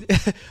raise,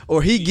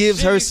 or he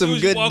gives her some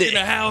good. Walk in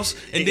the house,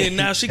 and then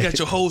now she got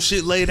your whole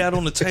shit laid out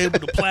on the table,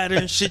 the platter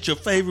and shit, your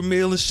favorite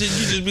meal and shit.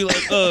 You just be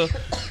like,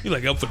 you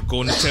like, I'm finna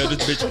go in and tell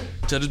this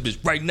bitch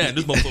right now.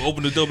 This motherfucker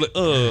open the door,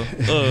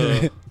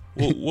 like,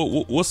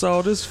 what's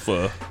all this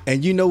for?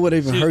 And you know what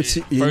even hurts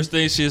you? First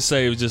thing she'll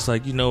say was just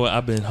like, you know what,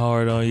 I've been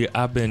hard on you.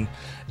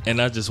 And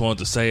I just want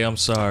to say I'm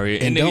sorry.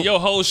 And then your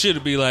whole shit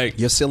will be like,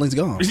 your ceiling's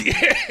gone.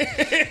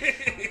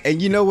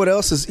 And you know what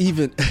else is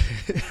even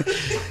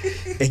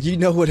and you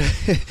know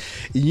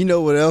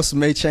what else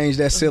may change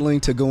that ceiling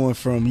to going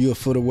from you a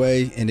foot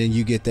away and then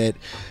you get that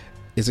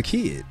is a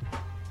kid.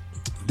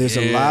 There's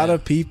a lot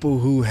of people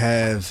who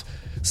have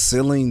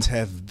ceilings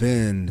have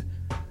been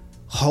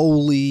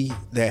holy,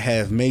 that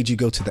have made you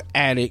go to the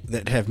attic,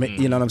 that have made,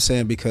 you know what I'm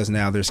saying, because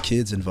now there's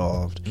kids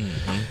involved.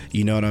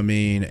 You know what I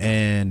mean?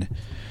 And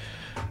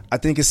I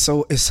think it's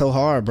so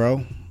hard,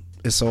 bro.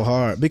 It's so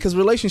hard because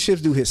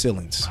relationships do hit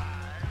ceilings,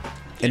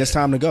 and it's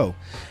time to go.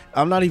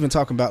 I'm not even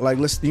talking about like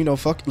let's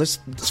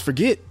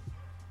forget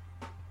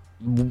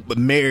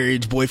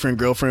marriage, boyfriend,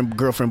 girlfriend,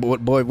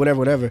 boy,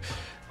 whatever.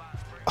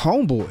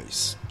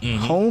 Homeboys,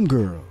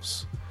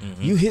 homegirls,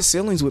 you hit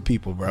ceilings with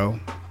people, bro,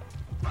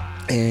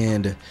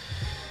 and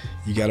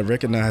you got to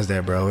recognize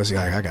that, bro. It's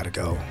like I gotta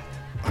go. You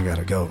know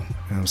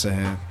what I'm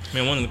saying?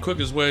 Man, one of the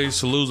quickest ways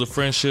to lose a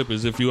friendship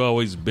is if you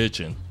always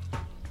bitching.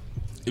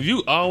 If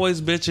you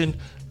always bitching,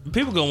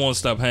 people gonna want to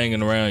stop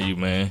hanging around you,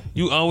 man.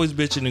 You always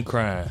bitching and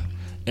crying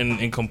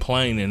and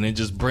complaining and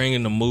just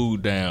bringing the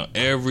mood down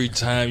every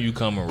time you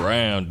come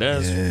around.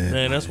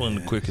 That's one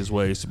of the quickest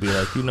ways to be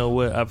like, you know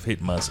what? I've hit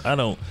my.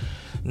 I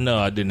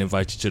didn't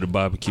invite you to the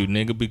barbecue,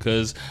 nigga,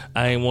 because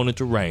I ain't want it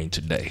to rain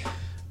today,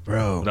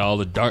 bro. With all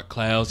the dark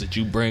clouds that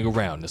you bring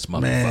around this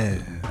motherfucker.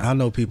 Man, I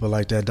know people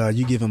like that, dog.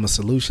 You give them a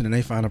solution and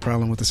they find a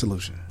problem with the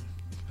solution.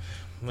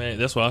 Man,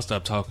 that's why I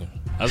stopped talking.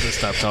 I just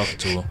stopped talking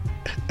to him.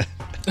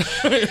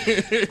 All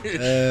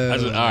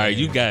right,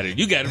 you got it.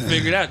 You got it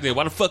figured out there.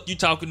 Why the fuck you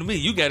talking to me?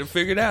 You got it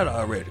figured out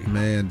already.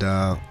 Man,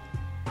 dog.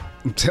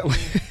 I'm telling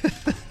you.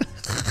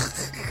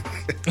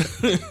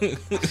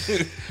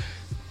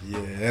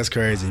 Yeah, that's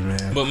crazy,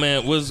 man. But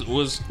man,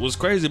 what's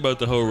crazy about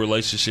the whole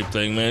relationship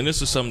thing, man?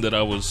 This is something that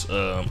I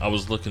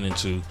was looking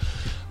into.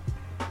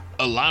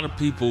 A lot of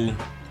people,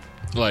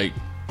 like,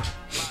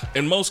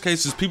 in most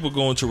cases, people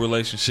go into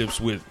relationships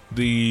with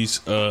these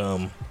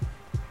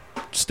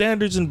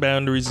standards and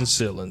boundaries and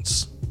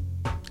ceilings,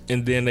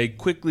 and then they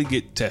quickly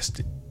get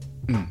tested,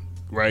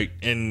 right?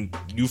 And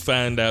you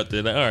find out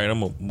that, all right, I'm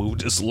gonna move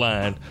this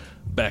line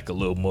back a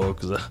little more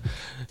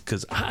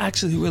because I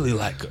actually really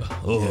like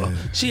her, or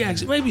she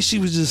actually maybe she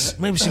was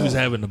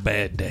having a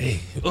bad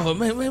day, or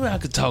maybe I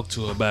could talk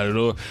to her about it,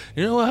 or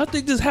you know what, I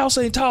think this house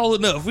ain't tall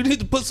enough. We need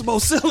to put some more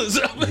ceilings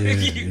up,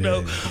 you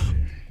know.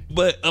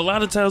 But a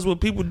lot of times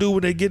what people do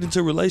when they get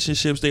into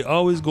relationships, they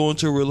always go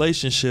into a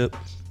relationship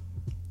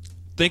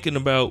thinking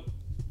about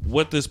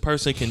what this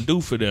person can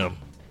do for them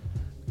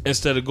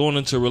instead of going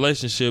into a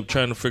relationship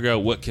trying to figure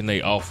out what can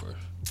they offer.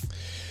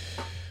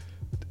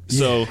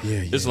 So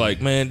it's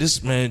like, man,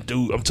 this man,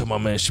 dude, I'm talking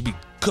about, man, she be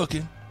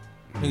cooking.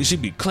 Nigga, she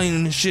be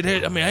cleaning and shit.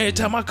 I mean, every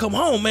time I come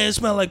home, man, it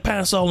smell like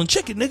pine sol and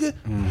chicken,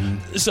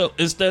 nigga. So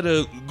instead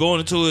of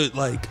going into it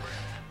like,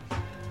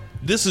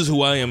 this is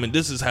who I am and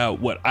this is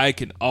what I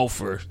can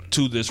offer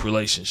to this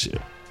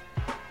relationship.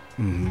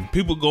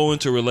 People go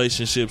into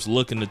relationships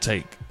looking to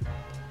take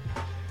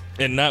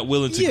and not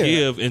willing to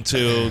give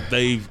until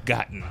they've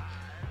gotten.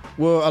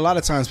 Well, a lot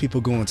of times people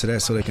go into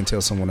that so they can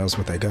tell someone else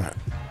what they got.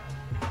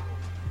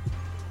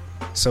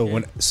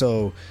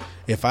 So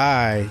if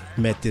I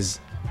met this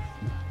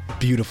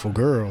beautiful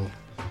girl,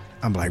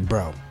 I'm like,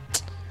 bro,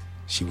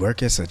 she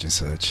work at such and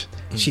such.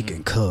 She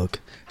can cook.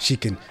 She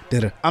can.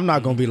 I'm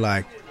not gonna be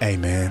like, hey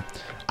man,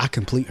 I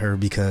complete her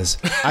because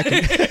I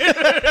can.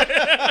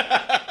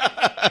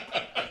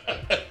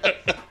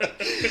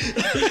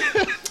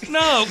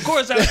 No, of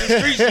course, out the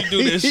streets you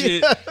do that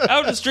shit.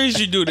 Out the streets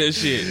you do that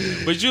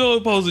shit. But you're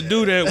supposed to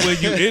do that when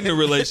you're in the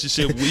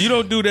relationship. You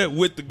don't do that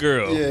with the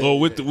girl or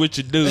with your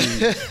dude.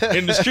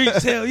 In the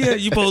streets, hell yeah,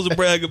 you supposed to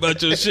brag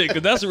about your shit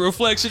because that's a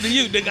reflection of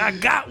you. Nigga, I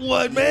got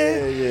one,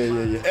 man.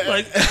 Yeah.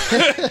 Like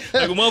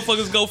when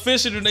motherfuckers go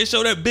fishing and they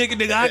show that big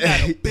nigga, I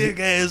got a big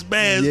ass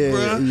bass,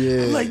 bro.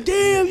 Yeah. I'm like,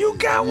 damn, you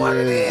got one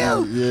of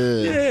them.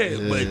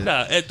 Yeah. But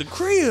nah, at the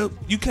crib,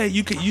 you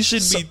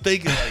shouldn't be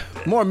thinking like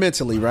that. More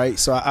mentally, right?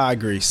 So I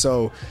agree.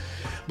 So,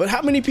 but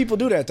how many people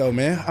do that though,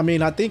 man? I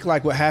mean, I think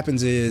like what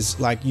happens is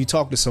like you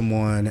talk to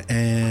someone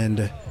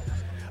and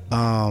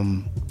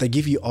they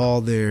give you all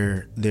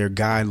their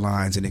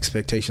guidelines and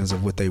expectations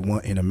of what they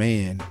want in a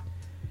man,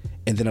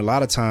 and then a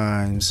lot of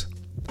times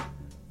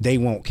they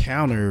won't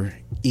counter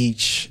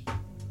each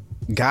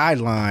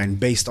guideline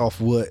based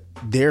off what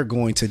they're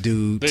going to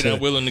do. They're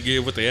not willing to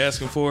give what they're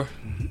asking for.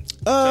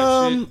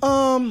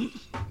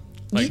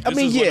 Like, this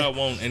is what I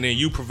want, and then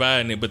you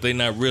providing it, but they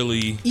not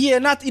really. Yeah,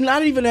 not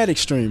even that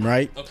extreme,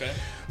 right? Okay.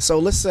 So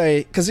let's say,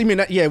 because I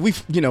mean, yeah, we've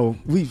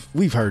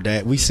heard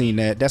that, we've seen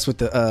that. That's what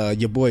the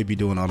your boy be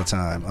doing all the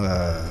time.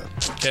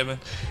 Kevin.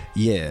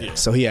 Yeah.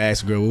 So he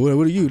asked a girl, well,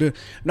 what are you doing?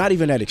 Not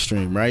even that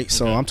extreme, right? Okay.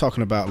 So I'm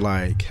talking about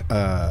like,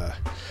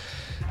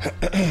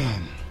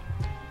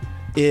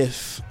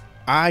 if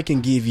I can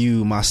give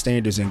you my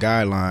standards and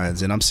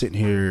guidelines, and I'm sitting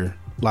here.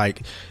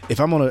 Like if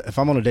I'm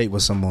on a date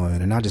with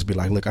someone and I just be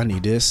like, look, I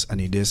need this, I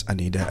need this, I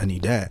need that, I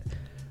need that.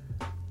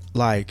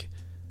 Like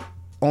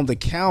on the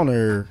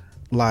counter,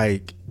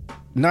 like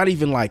not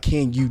even like,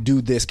 can you do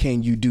this?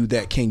 Can you do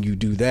that? Can you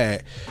do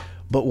that?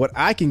 But what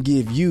I can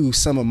give you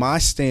some of my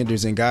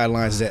standards and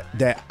guidelines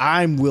that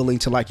I'm willing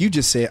to, like you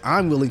just said,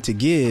 I'm willing to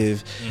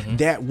give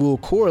that will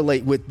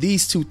correlate with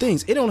these two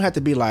things. It don't have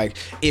to be like,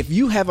 if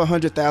you have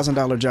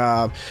 $100,000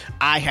 job,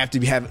 I have to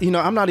have,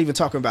 I'm not even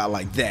talking about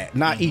like that.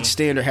 Not each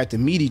standard have to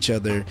meet each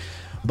other,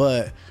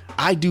 but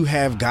I do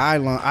have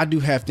guidelines. I do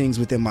have things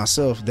within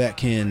myself that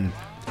can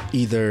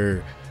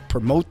either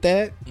promote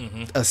that,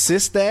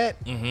 assist that,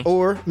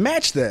 or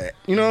match that.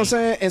 You know what I'm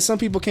saying? And some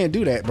people can't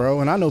do that, bro.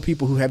 And I know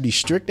people who have these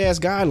strict ass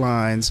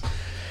guidelines,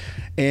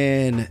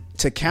 and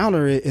to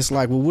counter it, it's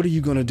like, well, what are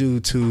you going to do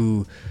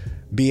to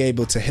be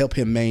able to help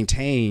him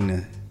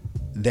maintain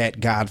that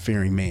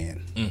God-fearing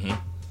man?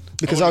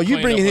 Because all you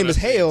bringing him is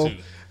hell.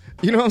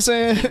 You know what I'm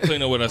saying?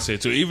 Clean up what I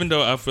said too. Even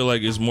though I feel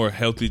like it's more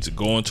healthy to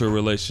go into a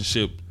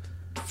relationship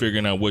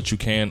figuring out what you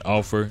can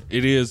offer,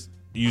 it is.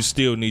 You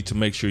still need to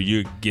make sure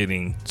you're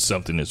getting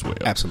something as well.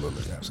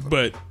 Absolutely.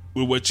 But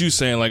with what you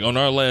saying, like on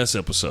our last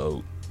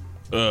episode,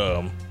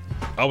 I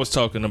was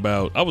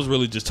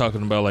really just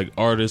talking about like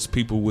artists,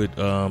 people with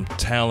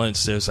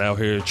talents that's out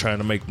here trying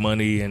to make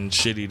money and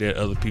shitty that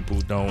other people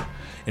don't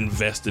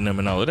invest in them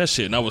and all of that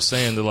shit. And I was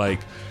saying that like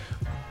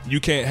you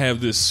can't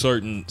have this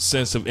certain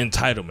sense of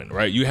entitlement,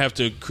 right? You have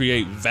to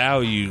create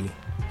value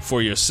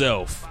for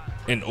yourself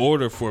in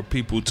order for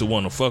people to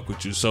want to fuck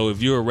with you. So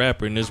if you're a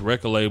rapper and this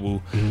record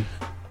label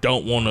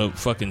don't want to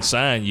fucking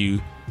sign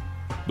you,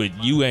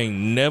 but you ain't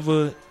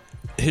never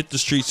hit the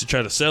streets to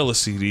try to sell a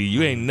CD,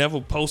 you ain't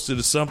never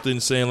posted something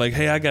saying like,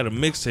 hey, I got a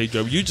mixtape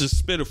drop, you just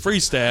spit a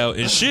freestyle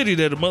and shitty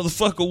that a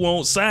motherfucker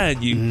won't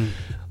sign you.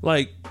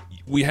 Like,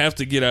 we have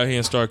to get out here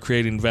and start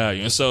creating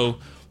value. And so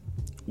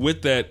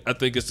with that, I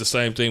think it's the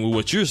same thing with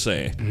what you're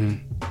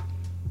saying.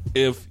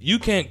 If you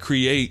can't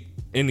create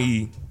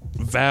any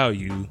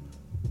value,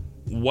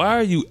 why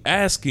are you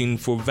asking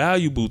for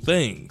valuable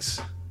things?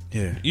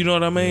 Yeah. You know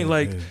what I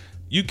mean?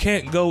 You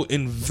can't go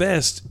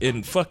invest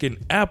in fucking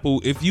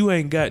Apple if you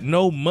ain't got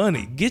no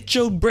money. Get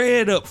your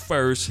bread up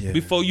first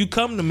before you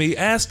come to me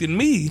asking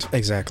me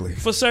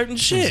for certain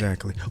shit.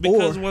 Exactly.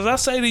 Because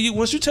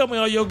once you tell me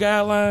all your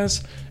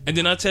guidelines and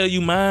then I tell you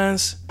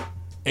mine's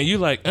and you're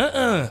like,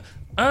 I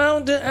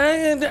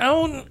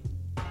don't.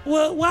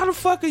 Well, why the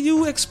fuck are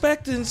you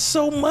expecting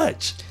so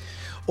much?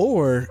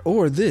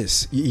 Or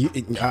this,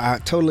 I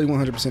totally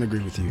 100% agree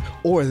with you.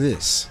 Or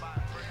this,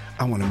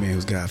 I want a man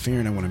who's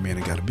God-fearing. I want a man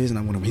that got a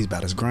business. I want him, he's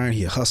about his grind.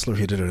 He a hustler.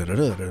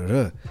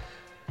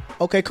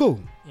 Okay,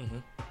 cool.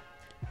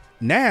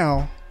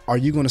 Now, are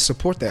you going to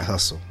support that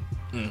hustle?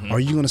 Are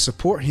you going to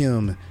support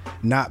him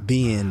not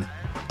being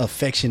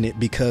affectionate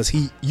because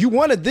you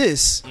wanted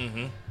this?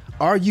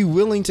 Are you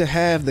willing to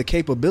have the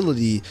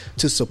capability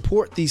to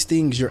support these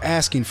things you're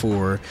asking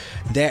for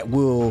that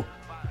will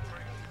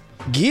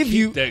give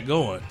you that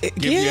going,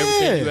 give you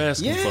everything you're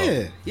asking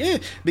for? Yeah.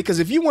 Because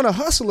if you want a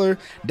hustler,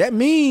 that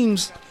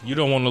means you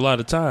don't want a lot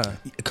of time.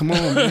 Come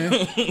on,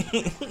 man.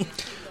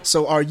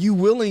 So, are you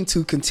willing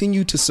to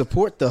continue to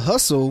support the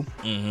hustle,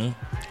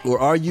 or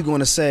are you going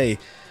to say,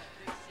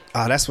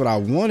 "Ah, that's what I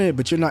wanted,"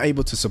 but you're not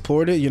able to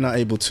support it. You're not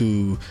able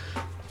to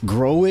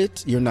grow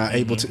it. You're not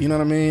able to, you know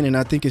what I mean? And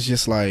I think it's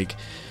just like,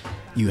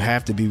 you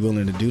have to be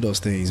willing to do those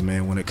things,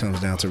 man, when it comes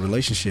down to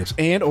relationships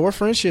and or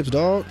friendships,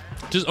 dog.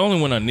 Just only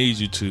when I need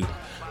you to.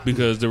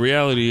 Because the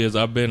reality is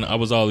I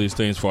was all these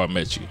things before I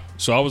met you.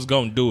 So I was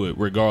going to do it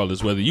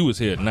regardless whether you was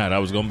here or not. I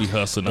was going to be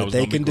hustling. But I was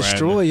going to be grinding. They can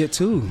destroy it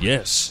too.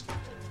 Yes.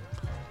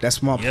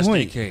 That's my yes,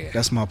 point. They can.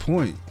 That's my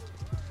point.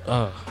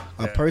 A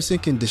person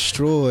can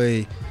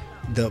destroy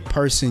the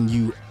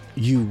person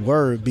you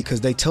were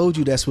because they told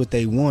you that's what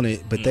they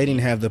wanted, but they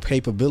didn't have the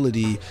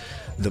capability,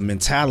 the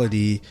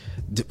mentality,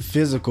 the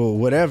physical,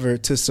 whatever,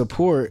 to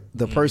support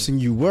the person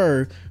you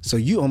were. So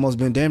you almost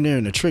been damn near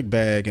in a trick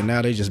bag, and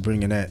now they just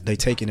they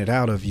taking it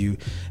out of you.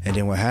 And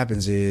then what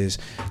happens is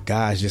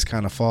guys just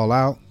kind of fall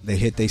out. They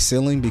hit their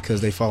ceiling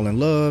because they fall in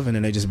love, and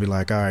then they just be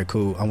like, all right,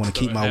 cool, I want to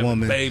keep my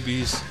woman.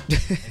 Babies.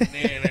 And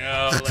then they're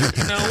all like,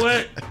 you know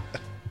what?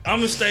 I'm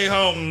going to stay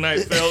home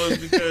tonight, fellas,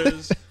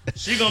 because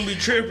she going to be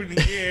tripping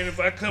again if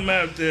I come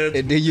out there.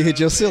 And then you hit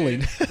your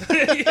ceiling.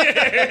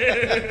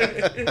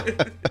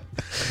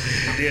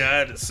 Yeah, I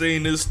had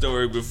seen this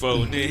story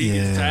before. And then he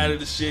gets tired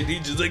of the shit. He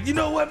just like, you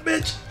know what,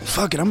 bitch?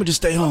 Fuck it, I'm going to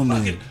just stay home,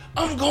 man.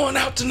 I'm going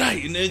out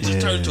tonight. And then it just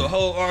turned into a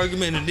whole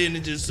argument, and then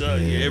it just,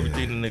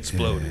 everything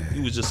exploded. He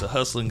was just a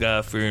hustling,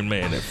 God-fearing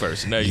man at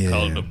first. Now you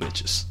calling them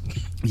bitches.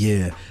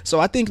 Yeah. So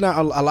I think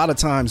now a lot of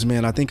times,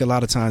 man,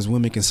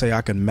 women can say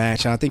I can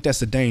match. And I think that's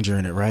the danger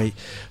in it, right?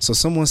 So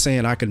someone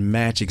saying I can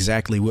match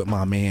exactly what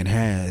my man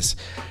has,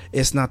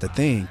 it's not the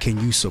thing. Can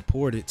you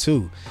support it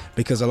too?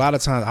 Because a lot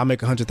of times I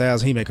make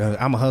 100,000, he make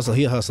I'm a hustler,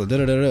 he a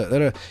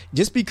hustler.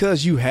 Just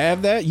because you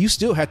have that, you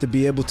still have to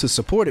be able to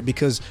support it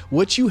because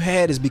what you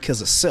had is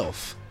because of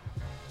self.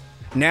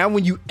 Now,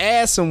 when you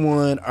add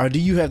someone, or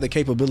do you have the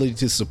capability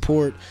to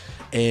support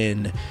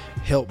and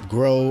help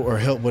grow or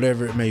help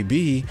whatever it may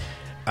be?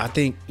 I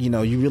think, you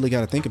really got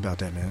to think about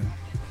that, man.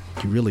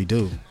 You really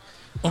do.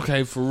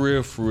 Okay, for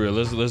real.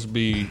 Let's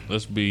be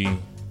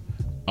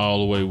all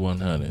the way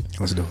 100.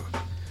 Let's do it.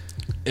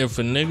 If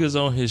a nigga's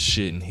on his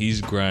shit and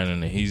he's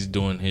grinding and he's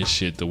doing his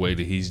shit the way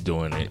that he's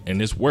doing it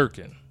and it's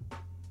working,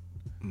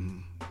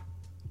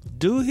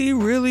 do he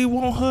really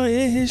want her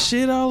in his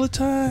shit all the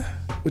time?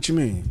 What you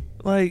mean?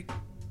 Like,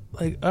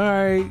 all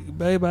right,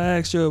 babe, I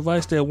asked your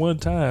advice that one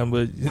time,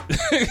 but no,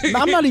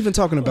 I'm not even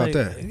talking about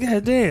that.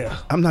 God damn.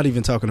 I'm not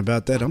even talking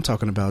about that. I'm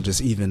talking about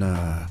just even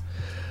not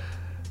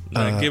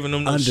giving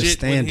him no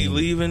shit when he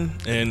leaving.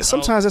 And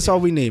sometimes that's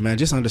all we need, man.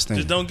 Just understand.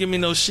 Just don't give me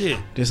no shit.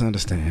 Just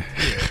understand.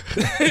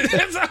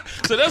 Yeah.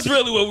 So that's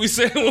really what we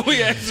say when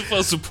we ask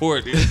for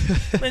support.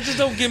 Man, just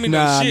don't give me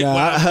no shit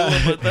while I'm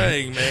doing my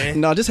thing,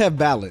 man. No, just have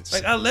balance.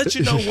 Like, I'll let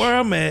you know where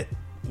I'm at,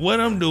 what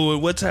I'm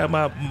doing, what time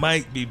I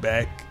might be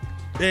back.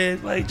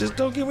 And just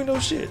don't give me no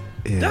shit.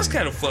 Yeah. That's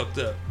kind of fucked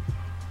up.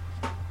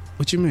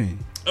 What you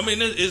mean? I mean,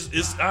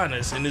 it's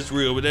honest and it's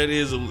real, but that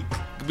is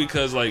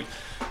because like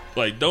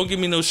don't give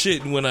me no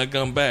shit when I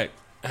come back.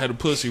 I had a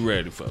pussy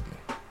ready for me,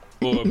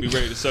 or be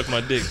ready to suck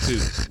my dick too.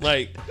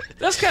 Like,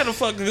 that's kind of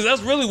fucked because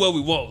that's really what we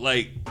want.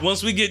 Like,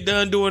 once we get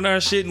done doing our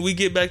shit and we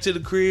get back to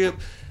the crib.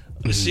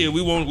 Shit,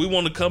 we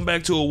want to come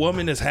back to a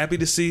woman that's happy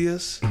to see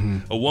us,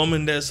 a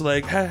woman that's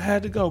like,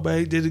 how'd it go,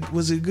 babe?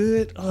 Was it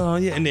good? Oh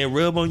yeah, and then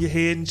rub on your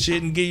head and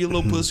shit, and give you a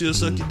little pussy or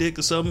suck your dick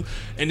or something,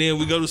 and then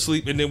we go to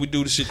sleep, and then we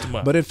do the shit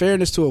tomorrow. But in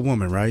fairness to a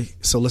woman, right?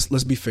 So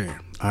let's be fair,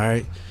 all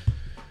right?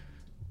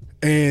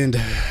 And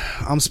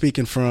I'm just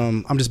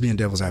being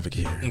devil's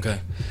advocate here. Okay.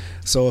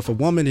 So if a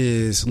woman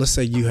is, let's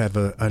say you have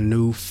a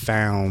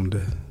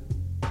newfound,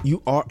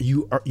 you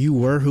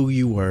were who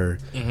you were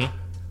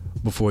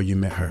before you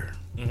met her.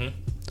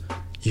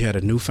 You had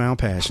a newfound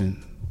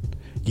passion.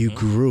 You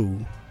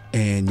grew,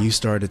 and you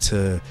started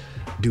to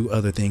do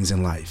other things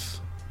in life.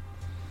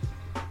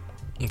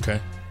 Okay.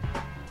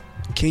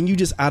 Can you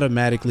just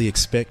automatically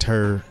expect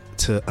her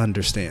to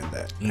understand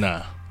that?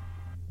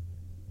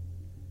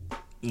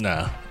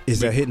 Nah. Is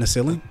that hitting the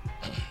ceiling?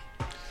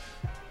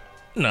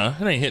 No,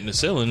 it ain't hitting the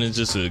ceiling. It's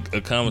just a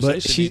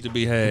conversation needs to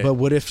be had. But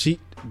what if she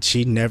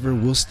never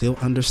will still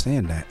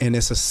understand that, and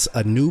it's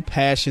a new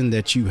passion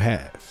that you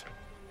have?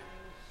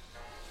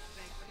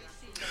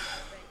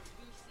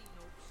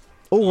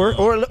 Or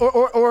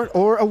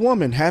a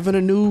woman having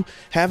a new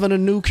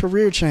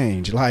career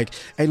change. Like,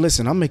 hey,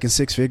 listen, I'm making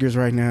 6 figures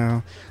right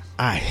now.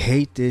 I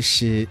hate this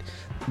shit.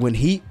 When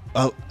he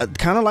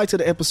kind of like to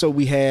the episode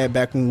we had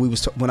back when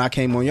when I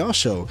came on y'all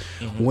show,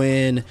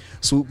 when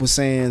Swoop was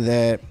saying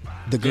that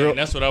the girl. Yeah,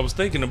 that's what I was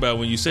thinking about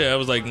when you said. I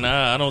was like,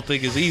 nah, I don't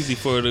think it's easy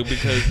for her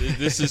because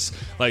this is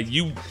like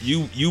you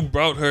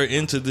brought her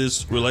into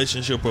this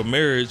relationship or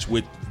marriage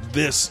with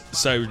this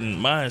certain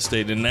mind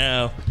state, and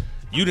now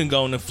you didn't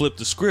go and flip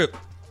the script.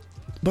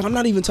 But I'm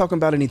not even talking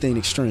about anything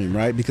extreme,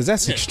 right? Because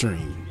that's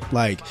extreme.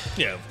 Like,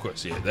 yeah, of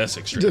course, yeah, that's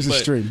extreme. That's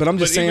extreme. But I'm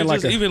just saying,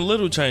 even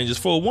little changes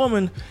for a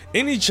woman,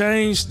 any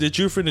change that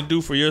you're finna do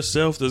for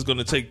yourself that's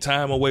gonna take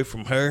time away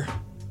from her,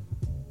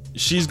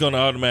 she's gonna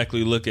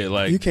automatically look at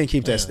like, you can't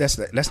keep that.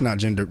 That's not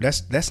gender.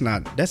 That's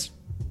not. That's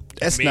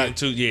not.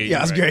 Too, yeah,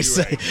 I was going to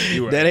say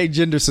that ain't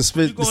gender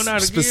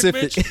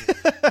specific.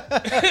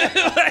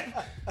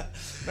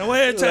 Again, Now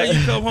every time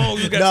you come home,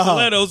 you got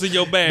stilettos in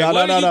your bag.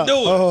 What are you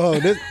doing? Oh,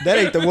 that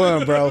ain't the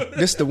one, bro.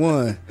 This the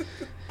one.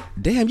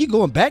 Damn, you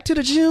going back to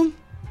the gym?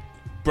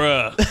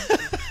 Bruh.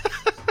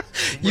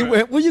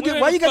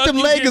 Why you got them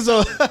leggings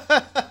on?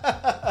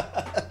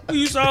 We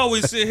used to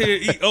always sit here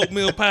and eat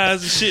oatmeal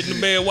pies and shit in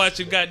the bed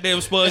watching goddamn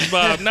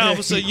SpongeBob. Now all of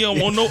a sudden you don't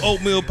want no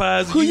oatmeal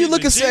pies. Who you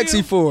looking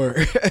sexy for?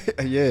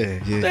 Yeah.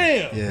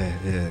 Damn.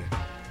 Yeah.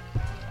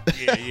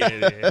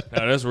 No,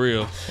 that's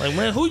real. Like,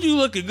 man, who you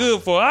looking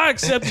good for? I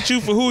accepted you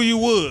for who you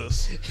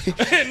was.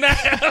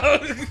 Now,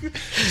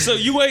 so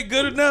you ain't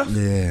good enough?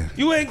 Yeah.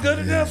 You ain't good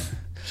enough?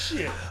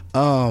 Shit.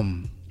 Yeah,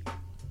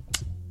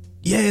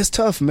 it's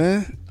tough,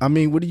 man. I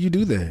mean, what do you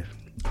do there?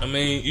 I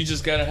mean, you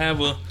just gotta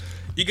have an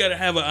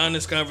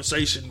honest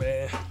conversation,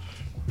 man.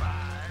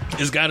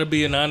 It's gotta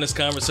be an honest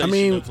conversation. I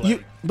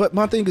mean, but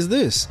my thing is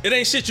this: it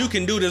ain't shit you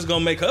can do that's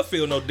gonna make her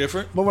feel no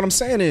different. But what I'm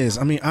saying is,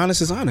 I mean,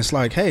 honest is honest.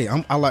 Like, hey,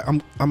 I like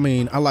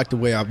the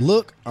way I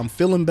look. I'm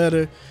feeling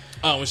better.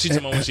 Oh, when she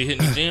hitting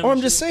the gym? Or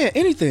I'm just saying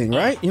anything,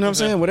 right? You know what I'm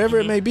saying? Whatever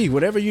it may be,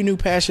 whatever your new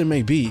passion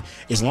may be,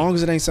 as long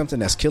as it ain't something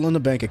that's killing the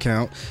bank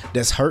account,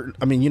 that's hurting.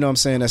 I mean, you know what I'm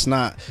saying? That's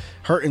not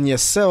hurting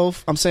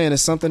yourself. I'm saying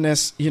it's something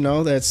that's,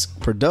 that's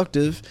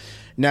productive.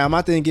 Now,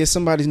 my thing is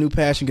somebody's new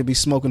passion could be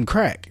smoking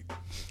crack.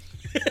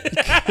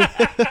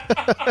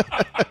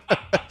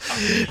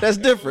 That's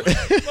different.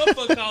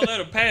 Motherfucker call that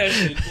a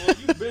passion, boy.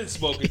 You been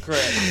smoking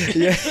crack.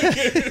 Yeah.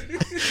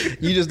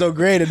 You just don't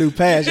grade a new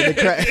passion to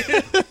crack.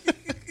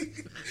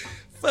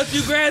 Fuck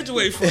you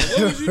graduate from? What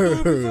was you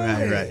doing before?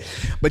 Right.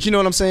 But you know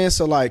what I'm saying?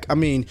 So, like, I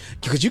mean,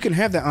 because you can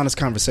have that honest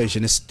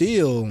conversation. It's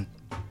still,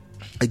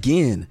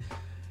 again,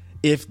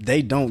 if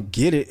they don't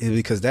get it,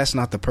 because that's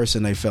not the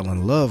person they fell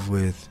in love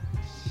with.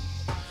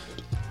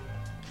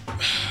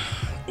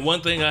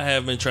 One thing I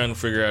have been trying to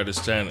figure out is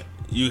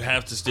you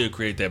have to still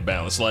create that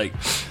balance. Like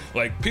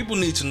people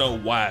need to know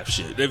why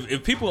shit.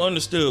 If people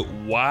understood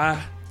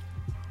why,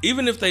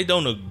 even if they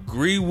don't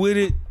agree with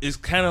it, it's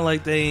kind of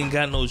like they ain't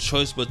got no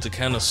choice but to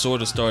kind of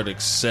sort of start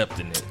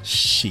accepting it.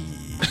 Shit.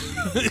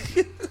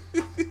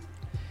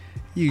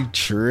 You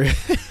trip.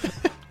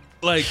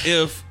 Like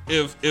if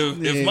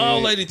my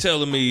old lady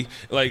telling me,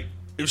 like,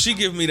 if she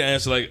give me the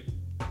answer, like,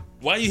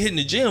 why you hitting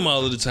the gym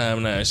all of the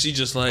time now? And she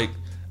just like,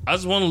 I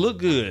just want to look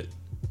good.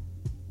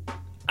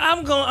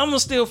 I'm gonna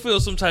still feel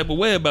some type of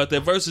way about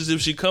that. Versus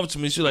if she comes to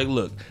me, she's like,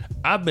 look,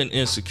 I've been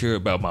insecure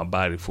about my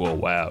body for a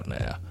while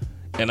now,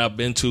 and I've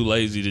been too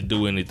lazy to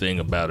do anything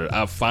about it.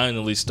 I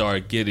finally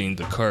start getting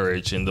the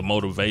courage and the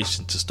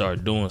motivation to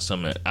start doing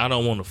something. I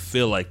don't want to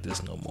feel like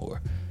this no more.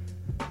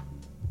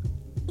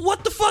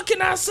 What the fuck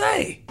can I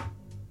say?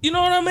 You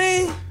know what I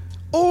mean?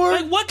 Or,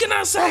 like, what can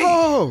I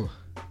say?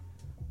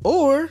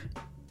 Or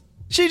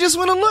she just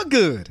want to look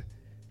good.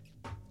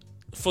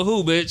 For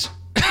who, bitch?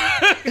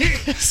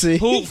 See?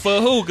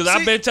 For who? Because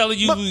I've been telling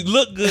you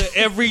look good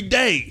every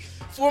day.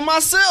 For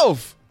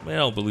myself. Man, I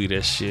don't believe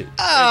that shit.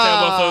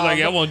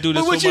 I want to do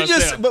this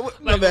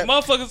for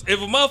myself. If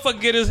a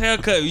motherfucker get his hair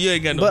cut, you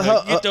ain't got no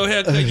hair. Get your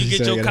hair cut, you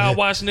get your car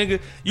washed, nigga.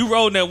 You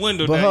roll in that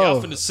window now.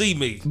 Y'all finna see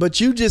me. But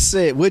you just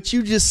said,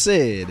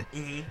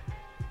 mm-hmm.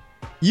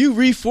 You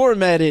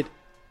reformatted,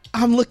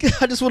 I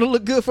just want to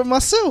look good for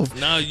myself.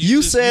 No,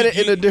 you said it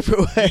in a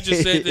different way. You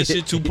just said that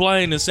shit too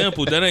plain and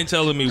simple. That ain't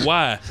telling me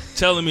why.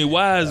 Telling me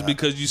why is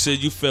because you said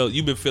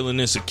you've been feeling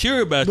insecure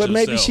about yourself. But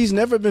maybe she's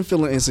never been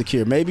feeling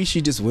insecure. Maybe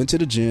she just went to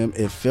the gym,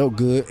 it felt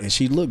good, and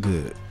she looked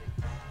good.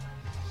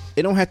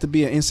 It don't have to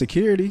be an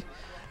insecurity.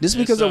 Just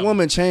because a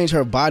woman changed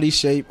her body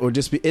shape or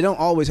it don't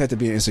always have to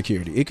be an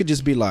insecurity. It could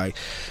just be like,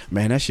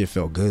 man, that shit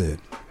felt good.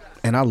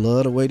 And I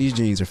love the way these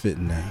jeans are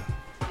fitting now.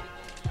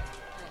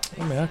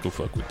 I mean, I could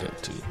fuck with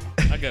that too.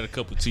 I got a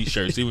couple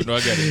t-shirts, even though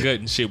I got a gut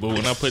and shit. But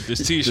when I put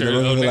this t-shirt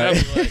on, I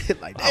be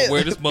like, I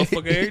wear this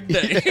motherfucker every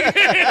day.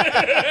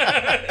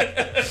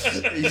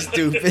 You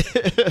stupid.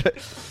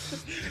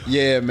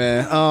 Yeah,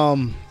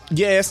 man.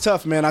 Yeah, it's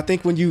tough, man. I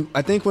think when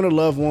a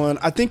loved one,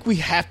 I think we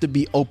have to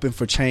be open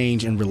for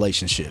change in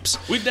relationships.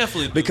 We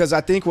definitely do. Because I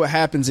think what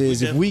happens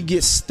is if we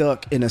get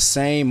stuck in the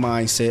same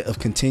mindset of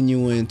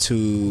continuing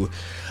to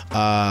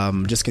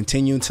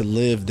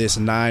live this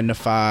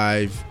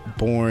 9-to-5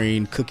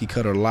 boring cookie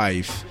cutter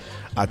life,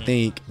 I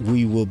think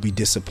we will be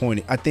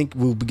disappointed. I think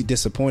we'll be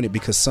disappointed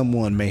because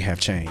someone may have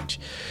changed.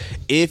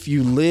 If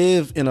you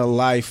live in a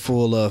life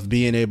full of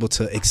being able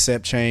to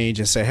accept change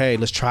and say, hey,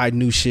 let's try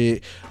new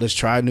shit, let's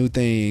try new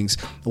things.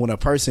 When a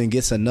person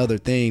gets another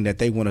thing that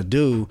they want to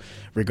do,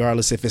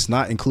 regardless if it's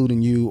not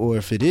including you or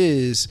if it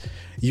is,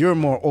 you're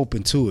more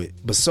open to it.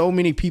 But so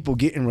many people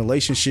get in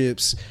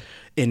relationships,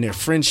 in their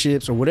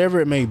friendships or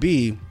whatever it may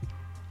be,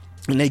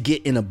 and they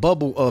get in a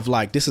bubble of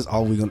like, this is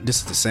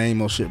the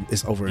same old shit.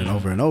 It's over and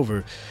over and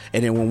over.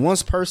 And then when one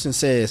person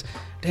says,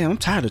 damn, I'm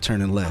tired of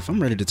turning left,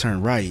 I'm ready to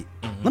turn right,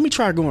 let me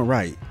try going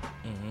right,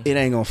 it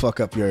ain't gonna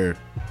fuck up your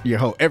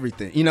whole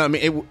everything. You know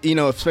what I mean?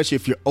 Especially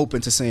if you're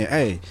open to saying,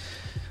 hey,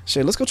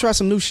 shit, let's go try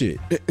some new shit.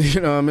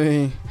 You know what I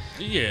mean?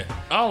 Yeah,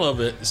 all of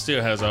it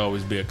still has to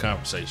always be a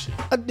conversation.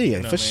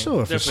 Yeah, for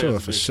sure.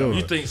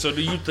 You think so?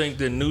 Do you think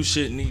that new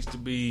shit needs to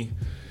be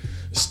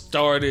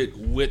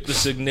started with the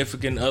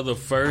significant other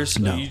first,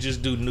 or you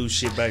just do new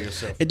shit by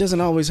yourself? It doesn't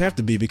always have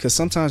to be, because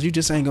sometimes you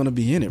just ain't gonna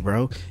be in it,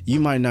 bro. You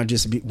might not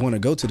just want to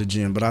go to the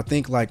gym, but I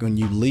think like when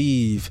you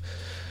leave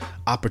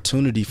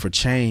opportunity for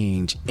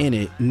change in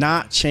it,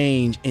 not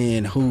change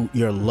in who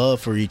your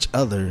love for each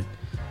other,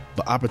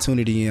 but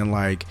opportunity in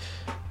like,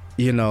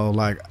 you know,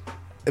 like,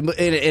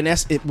 and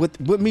that's it. With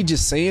me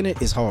just saying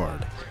it is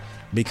hard,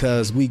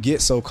 because we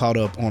get so caught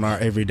up on our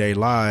everyday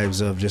lives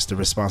of just the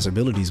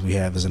responsibilities we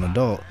have as an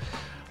adult.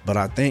 But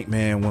I think,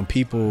 man, when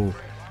people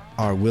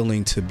are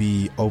willing to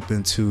be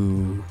open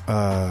to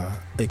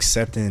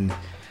accepting,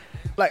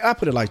 like, I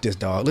put it like this,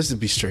 dog. Let's just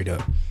be straight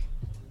up.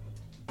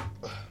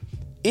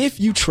 If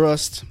you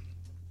trust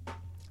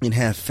and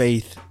have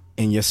faith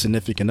in your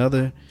significant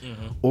other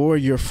or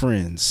your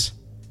friends,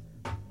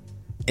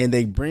 and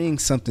they bring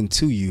something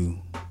to you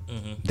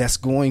that's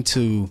going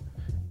to,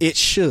 it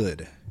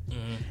should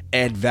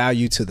add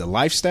value to the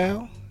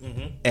lifestyle,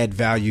 add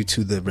value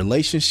to the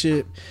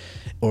relationship,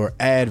 or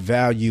add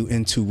value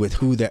into with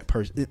who that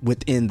person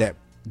within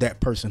that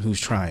person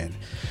who's trying.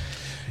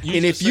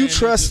 And if you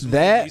trust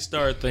that, you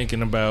start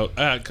thinking about,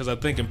 because I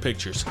think in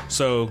pictures.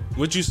 So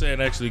what you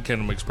saying actually kind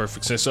of makes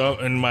perfect sense. So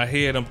in my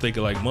head, I'm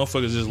thinking like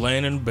motherfuckers just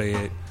laying in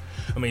bed.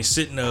 I mean,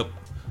 sitting up,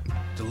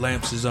 the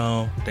lamps is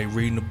on, they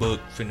reading the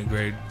book, finna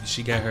grade.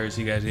 She got hers,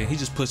 he got his. He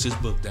just puts his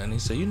book down. And he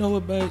said, "You know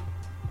what, babe?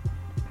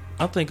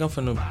 I think I'm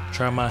finna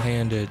try my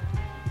hand at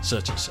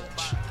such and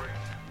such."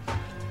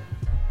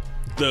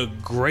 The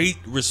great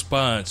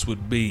response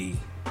would be,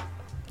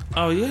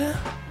 "Oh yeah,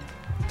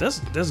 that's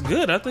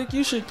good. I think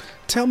you should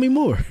tell me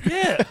more."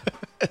 Yeah,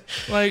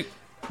 like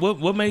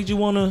what made you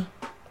want to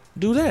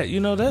do that? You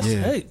know, that's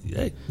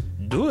hey,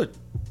 do it,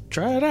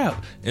 try it out.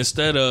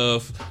 Instead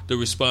of the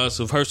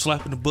response of her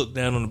slapping the book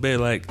down on the bed,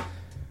 like,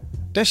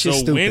 that shit's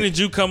stupid. When did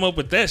you come up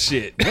with that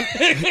shit?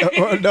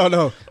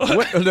 No.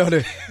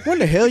 When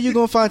the hell you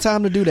gonna find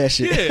time to do that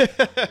shit? Yeah.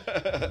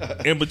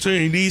 In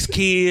between these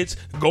kids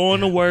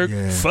going to work,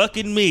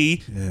 fucking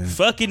me, and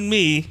fucking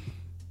me.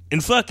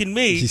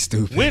 He's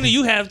stupid. When do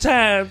you have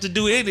time to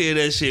do any of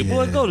that shit?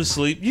 Boy, go to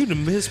sleep. You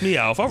done pissed me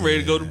off. I'm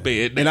ready to go to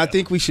bed now. And I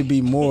think we should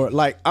be more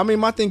like, I mean,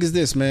 my thing is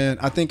this, man.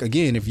 I think,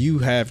 again, if you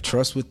have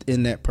trust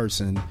within that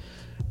person,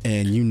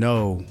 and you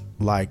know,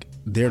 like,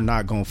 they're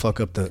not gonna fuck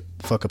up the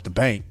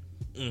bank.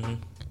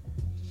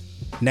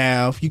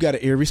 Now, if you got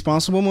an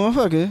irresponsible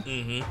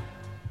motherfucker,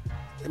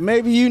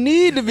 maybe you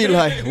need to be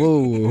like,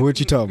 whoa, what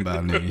you talking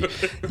about,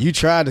 nigga? You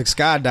tried to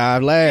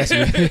skydive last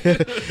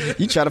month.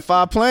 You tried to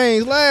fly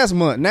planes last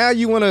month. Now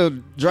you want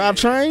to drive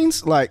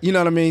trains? Like, you know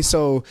what I mean?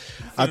 So,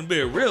 finna be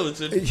a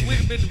realtor.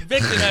 We've been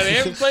evicted out of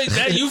every place.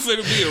 Now you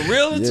finna be a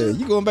realtor? Yeah,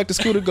 you going back to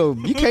school to go.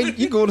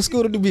 You going to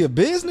school to be a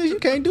business? You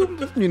can't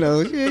do,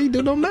 you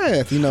do no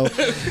math,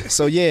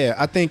 So, yeah,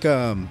 I think,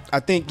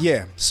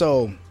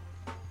 So,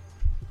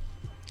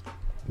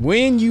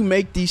 when you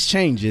make these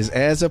changes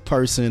as a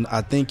person,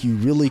 I think you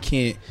really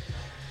can't.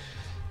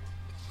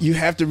 You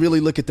have to really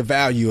look at the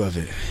value of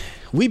it.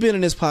 We've been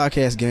in this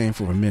podcast game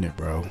for a minute,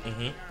 bro.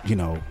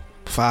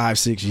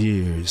 5-6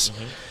 years.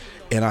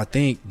 And I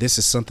think this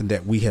is something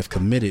that we have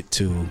committed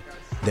to,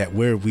 that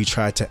where we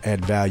try to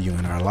add value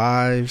in our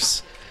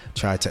lives,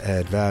 try to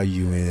add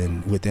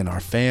value within our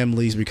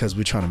families, because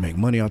we're trying to make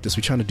money off this.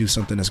 We're trying to do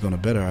something that's going to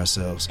better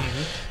ourselves.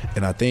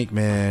 And I think,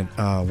 man,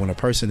 when a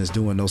person is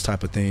doing those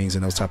type of things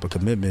and those type of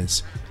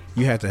commitments,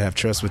 you have to have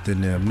trust within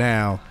them.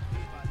 Now,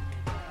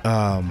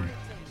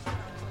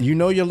 you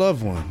know your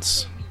loved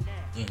ones,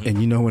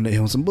 and you know when they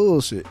on some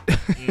bullshit.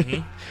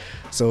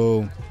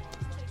 So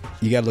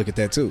you got to look at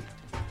that too.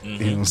 You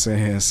know what I'm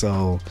saying?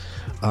 So,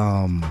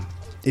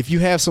 if you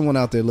have someone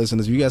out there,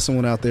 listeners, you got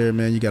someone out there,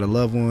 man, you got a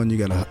loved one, you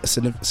got a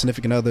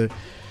significant other,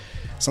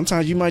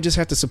 sometimes you might just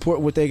have to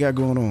support what they got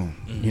going on.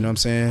 You know what I'm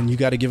saying? You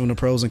got to give them the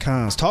pros and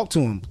cons. Talk to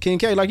them. King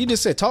K, like you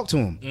just said, talk to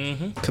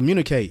them.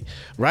 Communicate.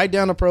 Write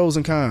down the pros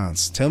and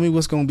cons. Tell me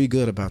what's going to be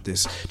good about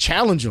this.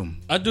 Challenge them.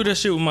 I do that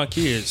shit with my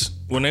kids.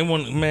 When they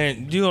want,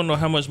 man, you don't know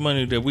how much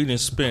money that we done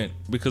spent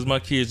because my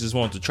kids just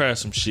want to try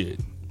some shit.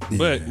 Yeah.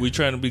 But we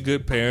trying to be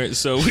good parents,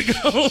 so we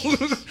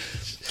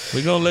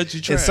gonna let you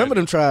try. And some of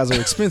them tries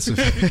are expensive.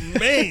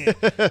 Man,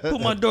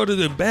 put my daughter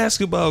in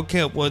basketball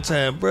camp one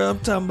time, bro. I'm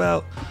talking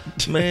about,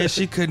 man,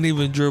 she couldn't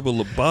even dribble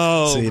a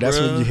ball. See, that's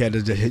when you had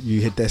to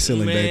hit that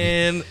ceiling,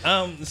 baby.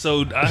 Man,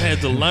 so I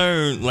had to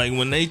learn, like,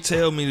 when they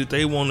tell me that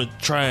they want to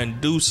try and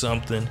do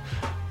something,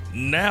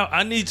 now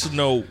I need to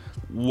know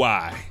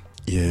why.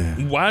 Yeah.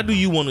 Why do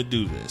you want to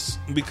do this?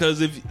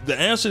 Because if the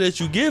answer that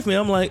you give me,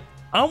 I'm like,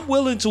 I'm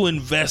willing to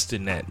invest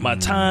in that. My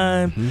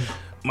time,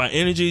 my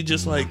energy,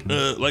 just like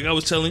I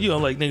was telling you,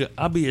 I'm like, nigga,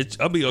 I'll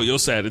be on your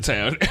side of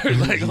town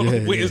like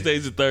on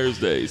Wednesdays and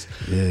Thursdays.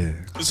 Yeah.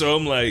 So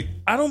I'm like,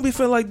 I don't be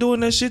feeling like doing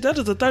that shit. That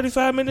is a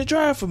 35-minute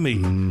drive for me.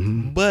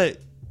 But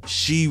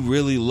she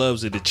really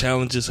loves it. It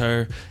challenges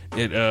her.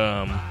 It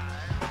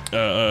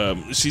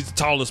she's the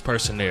tallest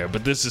person there,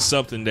 but this is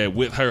something that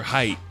with her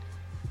height,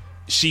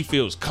 she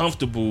feels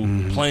comfortable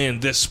playing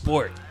this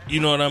sport. You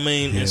know what I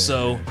mean? And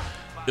so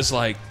it's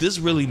like this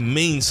really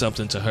means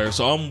something to her,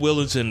 so I'm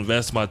willing to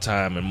invest my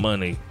time and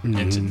money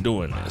into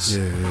doing this.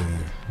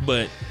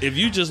 But if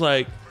you just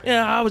like,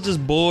 yeah, I was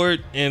just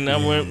bored, and I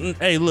went,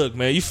 hey, look,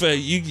 man,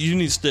 you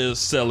need to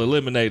sell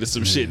Eliminator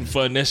some shit and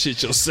fund that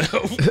shit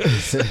yourself.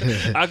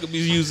 I could be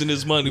using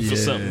this money for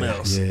something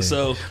else.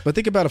 So, but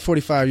think about a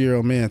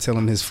 45-year-old man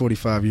telling his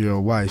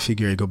 45-year-old wife he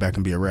gonna go back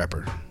and be a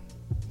rapper.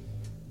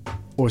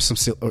 Or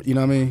you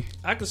know what I mean?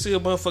 I can see a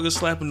motherfucker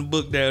slapping the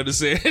book down and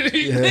saying,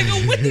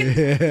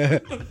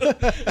 nigga,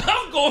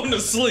 I'm going to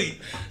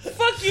sleep.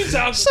 Fuck you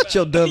talking Shut about.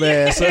 your dumb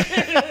ass up.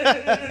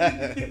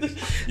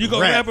 You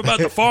gonna rap about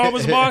the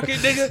farmer's market,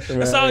 nigga?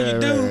 That's all you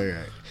do.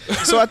 Right.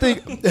 So I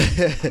think,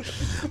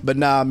 but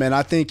nah, man,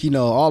 I think,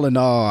 all in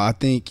all, I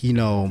think,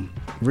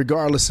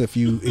 regardless if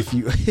you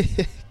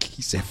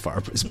he said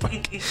farmer's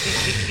market.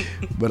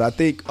 But I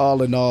think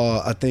all in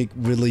all, I think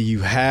really you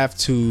have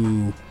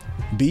to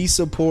be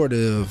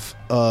supportive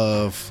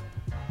of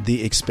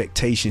the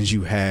expectations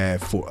you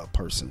have for a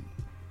person.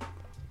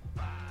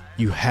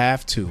 You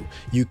have to.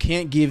 You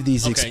can't give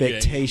these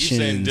expectations. You're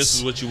saying this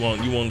is what you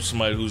want. You want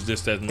somebody who's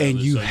this, that, and and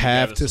you so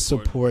have to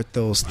support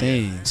those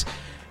things.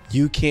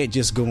 You can't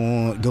just go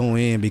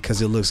in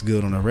because it looks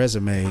good on a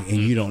resume and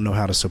you don't know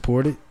how to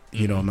support it.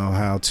 You don't know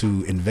how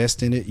to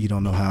invest in it. You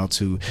don't know how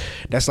to.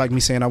 That's like me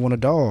saying I want a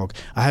dog.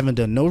 I haven't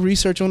done no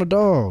research on a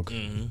dog.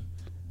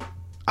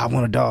 I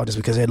want a dog just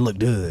because it looked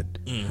good.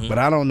 But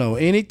I don't know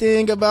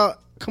anything about.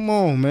 Come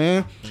on,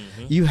 man.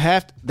 You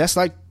have to, that's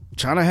like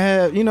trying to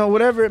have,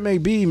 whatever it may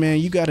be, man.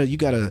 You gotta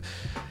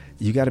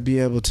be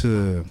able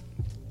to,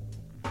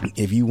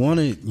 if you want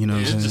it,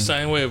 it's the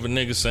same way of a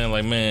nigga saying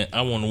like, man,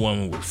 I want a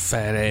woman with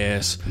fat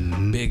ass,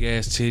 big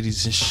ass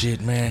titties and shit,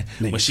 man.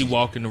 When she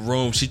walk in the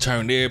room, she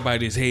turned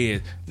everybody's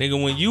head.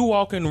 Nigga, when you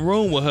walk in the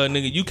room with her,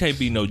 nigga, you can't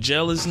be no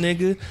jealous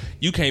nigga.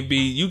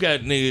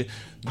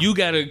 You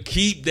gotta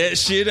keep that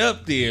shit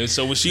up there.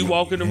 So when she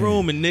walk in the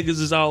room and niggas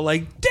is all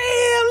like,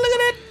 damn, look at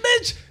that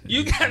bitch.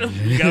 You gotta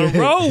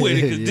roll with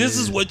it because this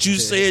is what you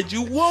said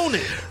you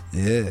wanted.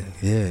 Yeah,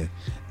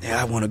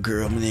 I want a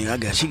girl, man.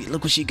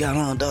 Look what she got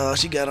on, dog.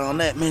 She got on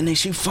that, man.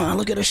 She fine.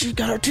 Look at her. She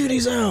got her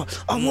titties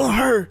out. I want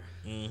her.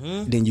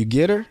 Then you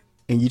get her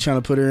and you trying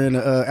to put her in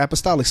an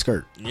apostolic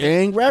skirt.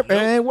 Ain't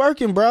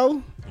working,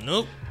 bro.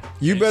 Nope.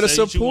 You better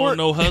support. You want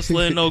no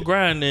hustling, no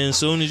grinding. As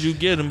soon as you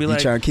get him, be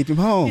like, trying to keep him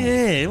home.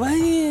 Yeah,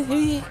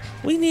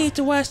 we need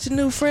to watch the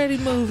new Freddy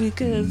movie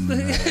because nah,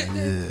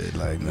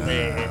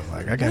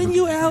 I got. When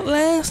you out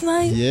last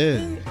night,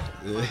 man,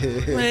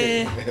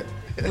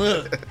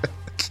 look.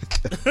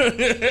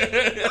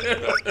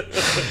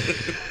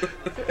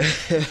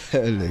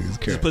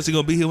 Is pussy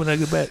gonna be here when I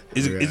get back?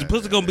 Is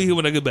pussy gonna be here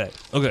when I get back?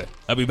 Okay,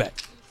 I'll be back.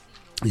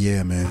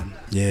 Yeah, man.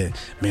 Yeah,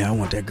 man. I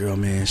want that girl,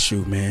 man.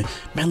 Shoot, man.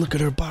 Man, look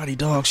at her body,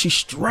 dog. She's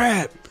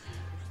strapped.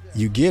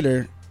 You get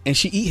her, and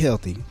she eat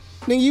healthy.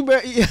 Then you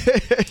better. You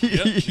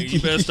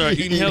better start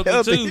eating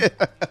healthy too.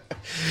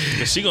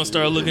 Cause she gonna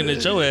start looking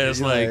at your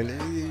ass like,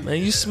 man,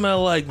 you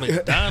smell like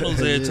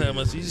McDonald's every time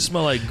I see you.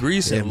 Smell like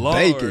grease and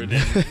lard.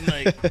 And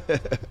like,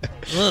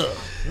 look,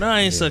 now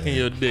I ain't sucking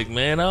your dick,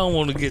 man. I don't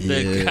want to get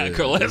that high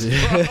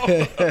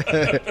cholesterol.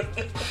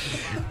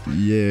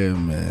 Yeah,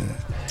 man.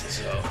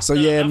 So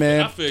yeah,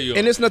 man. I feel you.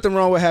 And there's nothing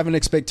wrong with having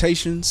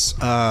expectations,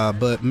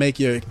 but make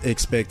your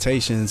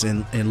expectations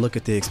and look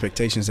at the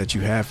expectations that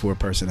you have for a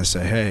person and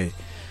say, hey,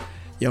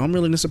 yo, I'm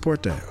willing to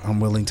support that.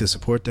 I'm willing to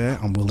support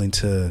that. I'm willing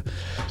to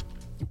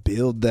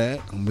build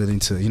that. I'm willing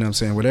to, you know what I'm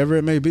saying, whatever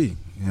it may be.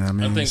 You know what I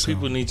mean? I think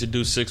people need to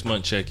do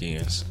 6-month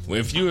check-ins.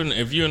 If you're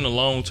in a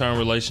long-term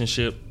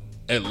relationship,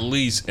 at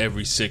least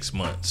every 6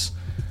 months.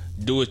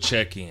 Do a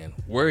check-in.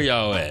 Where are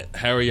y'all at?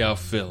 How are y'all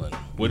feeling?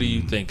 What are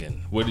you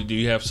thinking? Do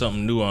you have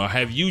something new on?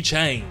 Have you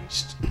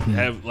changed?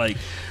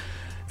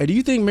 Hey, do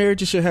you think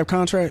marriages should have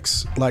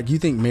contracts? Like, you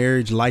think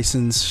marriage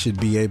license should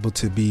be able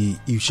to be?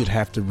 You should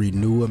have to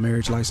renew a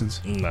marriage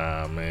license?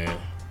 Nah, man.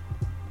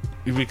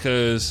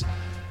 Because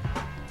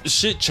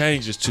shit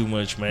changes too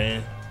much,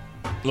 man.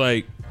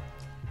 Like,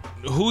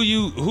 who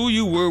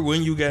you were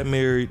when you got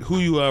married, who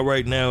you are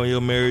right now in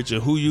your marriage,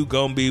 and who you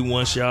gonna be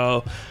once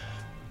y'all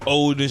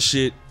old and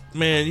shit.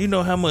 Man, you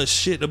know how much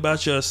shit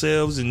about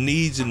yourselves and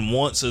needs and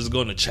wants is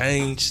going to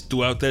change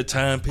throughout that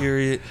time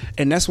period.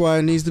 And that's why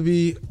it needs to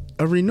be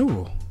a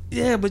renewal.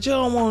 Yeah, but I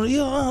don't want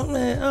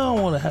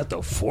to have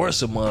to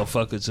force a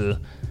motherfucker to.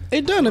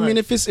 It doesn't. I mean,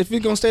 if it's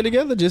gonna stay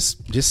together,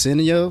 just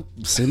send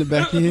it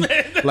back in.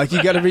 Like,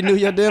 you got to renew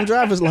your damn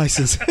driver's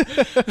license.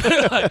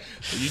 Like,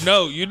 you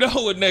know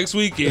what next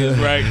week is,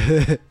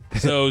 right?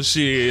 So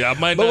shit, I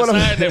might not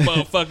sign that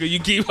motherfucker. You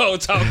keep on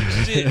talking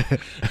shit.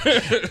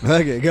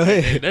 Okay, go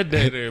ahead. That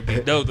day there be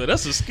dope though.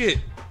 That's a skit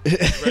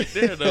right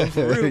there though.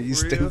 For real, you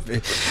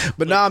stupid.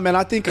 But nah, man,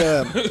 I think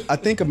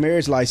a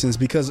marriage license,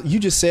 because you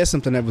just said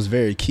something that was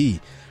very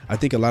key. I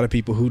think a lot of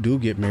people who do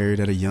get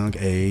married at a young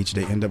age,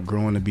 they end up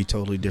growing to be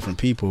totally different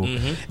people,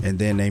 and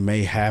then they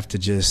may have to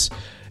just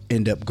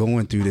end up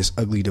going through this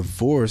ugly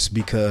divorce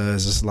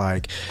because it's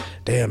like,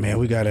 damn, man,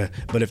 we gotta.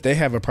 But if they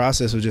have a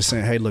process of just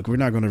saying, hey, look, we're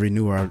not going to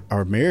renew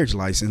our marriage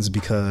license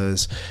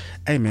because,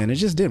 hey, man, it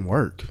just didn't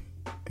work.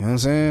 You know what I'm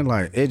saying?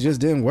 Like, it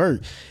just didn't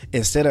work.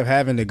 Instead of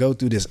having to go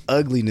through this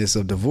ugliness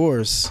of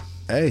divorce,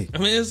 hey. I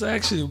mean, it's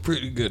actually a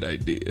pretty good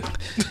idea.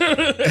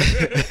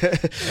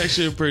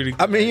 Actually a pretty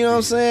good you know what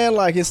I'm saying?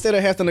 Like, instead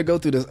of having to go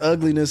through this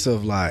ugliness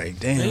of like,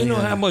 damn. Man, you know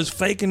how much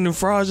faking and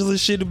fraudulent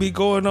shit to be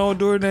going on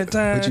during that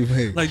time? What you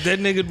mean? Like, that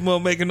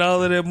nigga making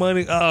all of that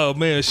money. Oh,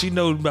 man, she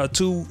knows about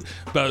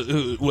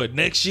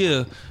next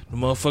year, the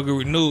motherfucker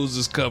renewals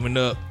is coming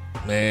up.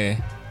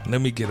 Man, let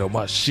me get on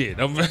my shit.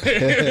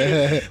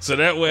 So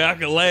that way I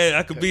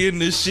can be in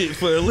this shit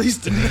for at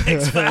least the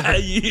next 5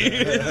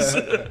 years.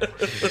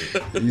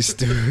 You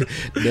stupid.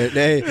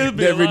 There's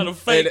been a lot of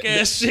fake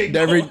ass shit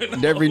going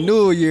on. That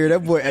renewal year,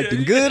 that boy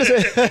acting good.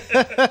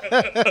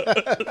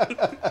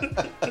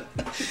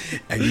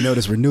 And you know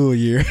this renewal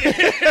year.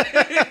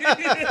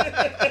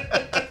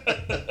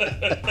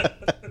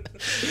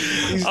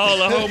 All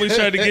the homies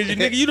trying to get you,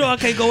 nigga. You know I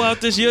can't go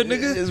out this year,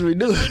 nigga. It's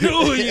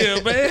renewal year,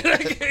 man.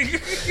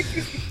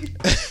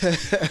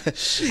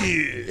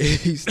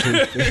 Shit.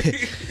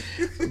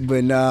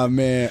 But nah,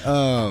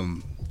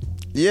 man.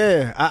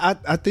 Yeah,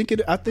 I think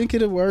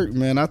it'll work,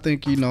 man. I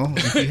think if you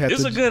have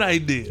it's a good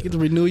idea. You get to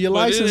renew your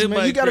license,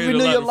 man. You got to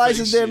renew your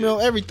license, damn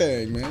on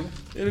everything, man.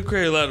 It'll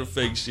create a lot of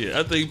fake shit.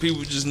 I think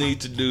people just need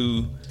to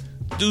do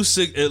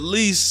at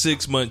least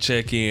 6 month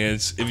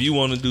check-ins. If you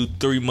want to do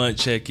 3 month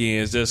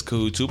check-ins, that's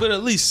cool too. But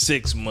at least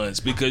 6 months,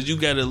 because you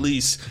got at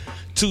least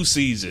 2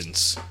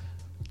 seasons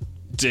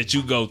that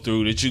you go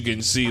through that you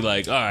can see,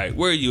 like, all right,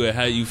 where are you at?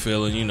 How you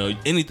feeling?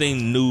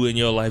 Anything new in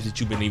your life that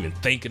you've been even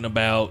thinking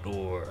about,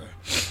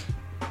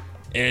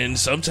 and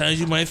sometimes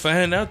you might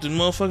find out that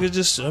motherfuckers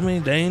just,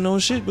 they ain't on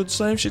shit but the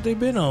same shit they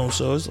been on.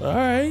 So it's all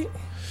right.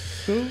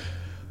 Cool.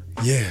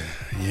 Yeah,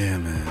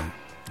 man.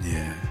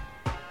 Yeah.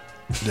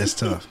 That's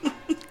tough.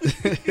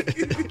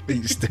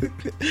 You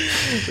stupid.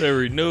 That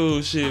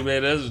renewal shit,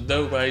 man, that's a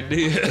dope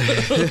idea.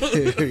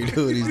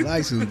 Renew these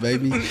licenses,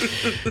 baby.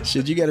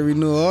 Shit, you gotta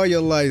renew all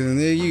your license.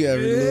 You gotta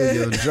renew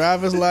your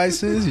driver's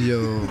license,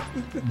 your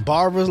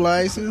barber's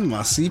license,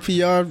 my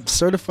CPR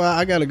certified.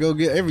 I gotta go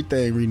get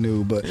everything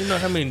renewed. But you know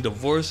how many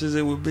divorces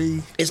it would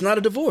be? It's not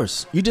a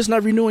divorce. You're just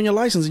not renewing your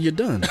license and you're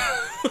done.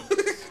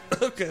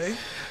 Okay.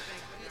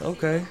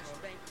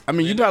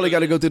 You probably got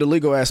to go through the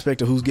legal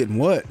aspect of who's getting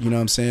what, you know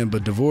what I'm saying?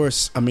 But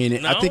divorce, I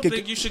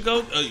think you should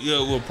go.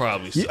 We'll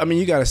probably.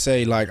 You got to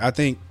say, like, I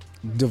think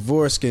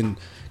divorce can,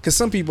 because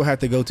some people have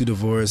to go through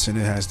divorce and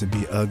it has to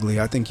be ugly.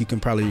 I think it can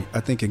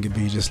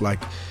be just like,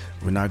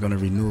 we're not going to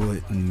renew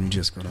it and we're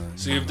just going to.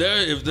 See,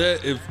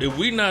 if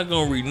we not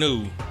going to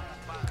renew,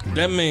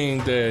 that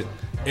means that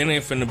it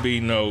ain't finna be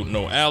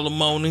no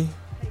alimony.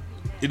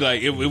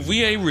 Like, if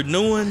we ain't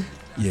renewing,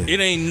 it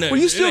ain't nothing.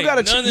 Well, you still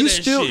got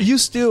to, you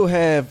still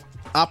have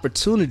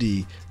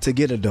opportunity to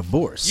get a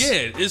divorce.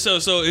 Yeah, so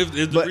if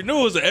the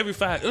renewals are every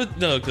 5,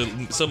 no, because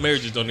some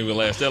marriages don't even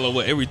last that long.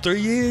 What, every 3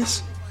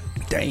 years?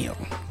 Damn.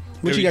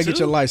 But you gotta get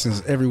your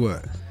license every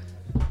what?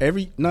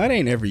 No, it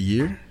ain't every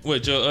year.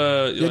 What,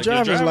 your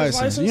driver's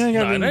license? You ain't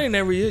got it ain't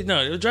every year.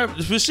 No, your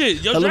driver's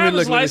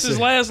license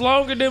lasts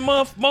longer than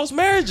most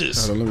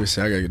marriages. Hold on, let me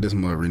see. I gotta get this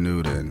more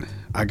renewed, and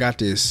I got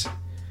this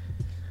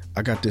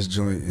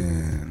joint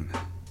in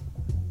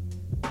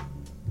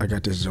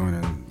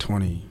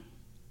 20.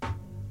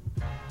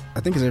 I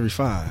think it's every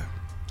 5.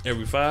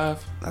 Every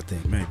 5? I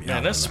think maybe.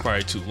 Man, that's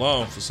probably too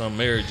long for some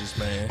marriages,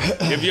 man.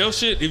 If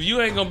you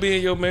ain't gonna be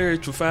in your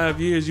marriage for 5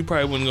 years, you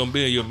probably wasn't gonna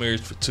be in your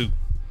marriage for 2.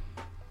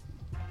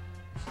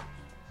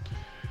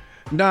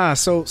 Nah,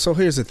 so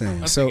here's the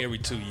thing. I think every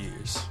 2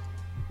 years.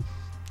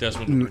 That's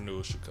when the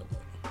renewal should come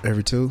up.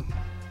 Every 2?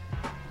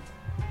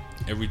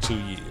 Every 2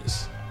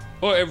 years.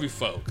 Or every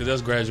 4, because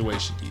that's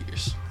graduation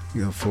years.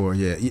 4,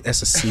 yeah.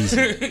 That's a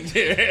season.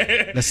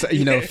 Yeah. That's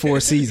 4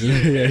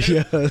 seasons.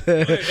 Yeah.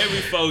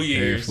 Every 4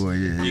 years. Every 4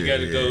 years. You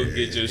gotta go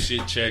get your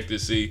shit checked to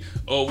see.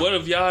 Or what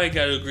if y'all ain't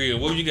gotta agree?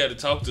 What if you gotta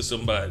talk to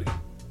somebody?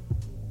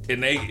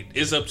 And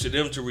it's up to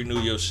them to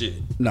renew your shit.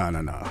 No.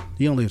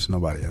 You don't leave it to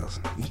nobody else.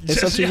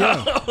 It's up to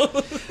y'all.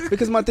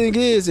 Because my thing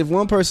is, if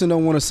one person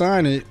don't want to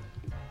sign it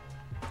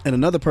and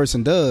another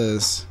person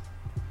does,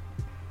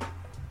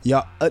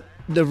 y'all,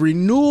 the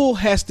renewal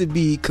has to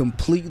be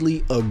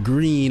completely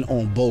agreeing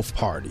on both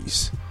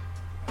parties.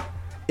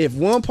 If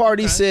one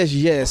party says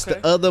yes,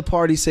 the other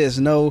party says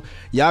no,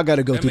 y'all got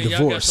to go through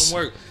divorce.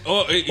 Y'all got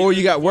some work. Or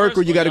you got work,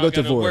 or you got to go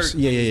through divorce.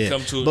 Yeah.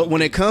 But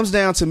when it comes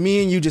down to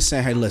me and you just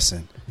saying, hey,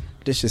 listen,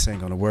 this just ain't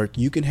going to work.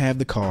 You can have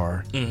the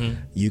car. Mm-hmm.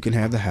 You can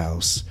have the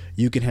house.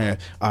 You can have,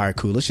 all right,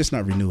 cool. Let's just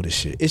not renew this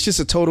shit. It's just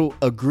a total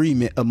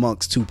agreement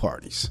amongst 2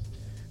 parties.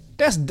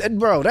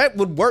 Bro, that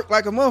would work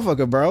like a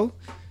motherfucker, bro.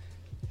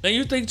 And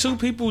you think 2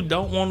 people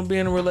don't want to be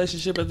in a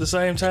relationship at the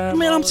same time?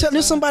 Man, I'm telling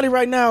you, somebody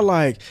right now,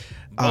 like,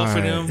 both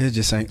of them. It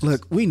just ain't.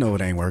 Look, we know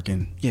it ain't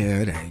working.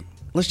 Yeah, it ain't.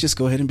 Let's just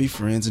go ahead and be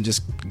friends and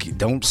just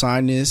don't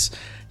sign this.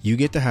 You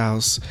get the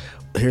house.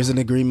 Here's an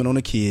agreement on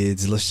the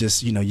kids. Let's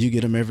just, you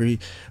get them every.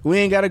 We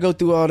ain't got to go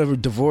through all the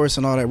divorce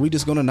and all that. We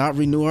just gonna not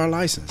renew our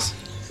license.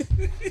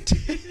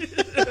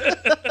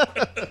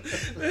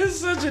 That's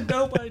such a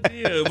dope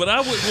idea, but I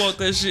wouldn't want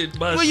that shit.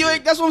 Well, you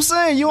ain't. That's what I'm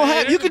saying. You don't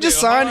have. You could just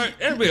sign it.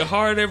 It'll be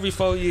hard every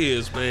 4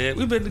 years, man.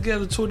 We've been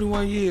together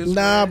 21 years.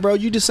 Nah, man. bro.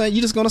 You just saying.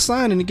 You just gonna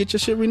sign it and get your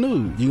shit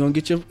renewed. You gonna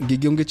get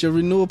your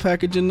renewal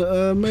package in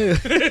the mail.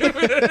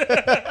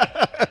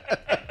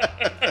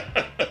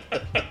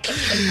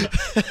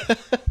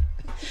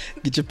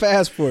 Get your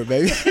passport,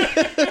 baby.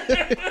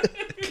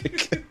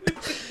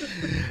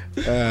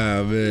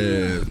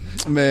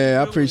 Man,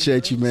 I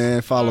appreciate you,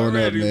 man. Following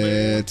up,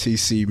 man.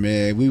 TC,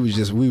 man.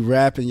 We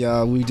rapping,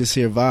 y'all. We just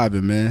here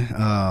vibing,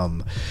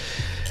 man.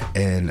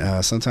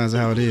 And sometimes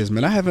how it is,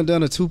 man. I haven't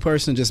done a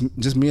 2-person,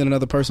 just me and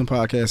another person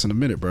podcast in a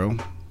minute, bro.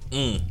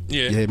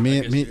 Yeah. Me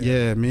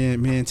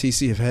and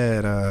TC have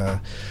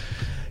had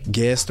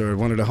guest or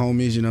one of the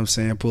homies, you know what I'm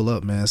saying, pull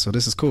up, man. So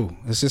this is cool.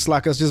 It's just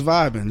like us just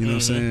vibing, you know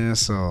what I'm saying?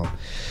 So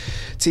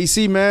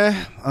TC,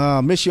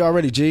 man, miss you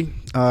already, G.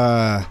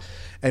 Hey,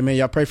 man,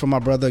 y'all pray for my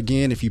brother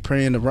again. If you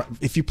praying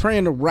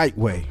the right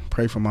way,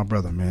 pray for my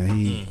brother, man.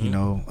 He, you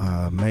know,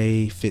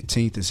 May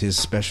 15th is his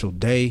special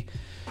day.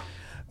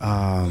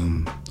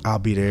 I'll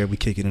be there. We're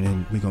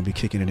gonna be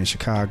kicking it in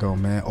Chicago,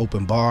 man.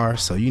 Open bar,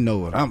 so you know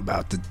what I'm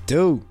about to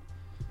do.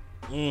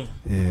 Yeah,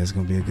 it's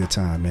gonna be a good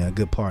time, man. A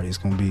good party. It's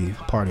gonna be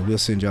a party. We'll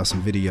send y'all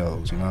some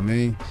videos, you know what I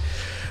mean?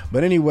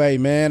 But anyway,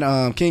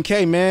 man, King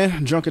K,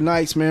 man, Drunken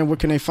Nights, man, where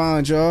can they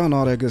find y'all and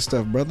all that good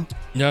stuff, brother?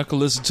 Y'all can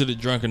listen to the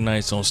Drunken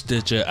Nights on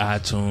Stitcher,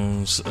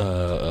 iTunes,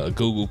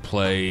 Google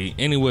Play,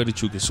 anywhere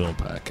that you consume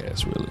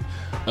podcasts, really.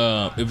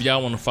 If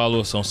y'all want to follow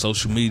us on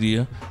social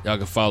media, y'all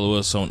can follow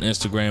us on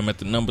Instagram at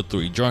the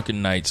 #3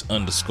 Drunken Nights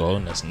 _,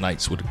 and that's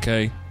Nights with a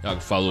K. Y'all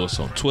can follow us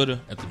on Twitter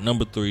at the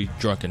 #3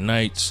 Drunken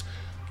Nights.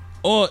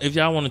 Or if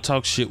y'all want to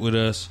talk shit with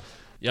us,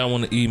 y'all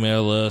want to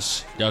email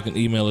us, y'all can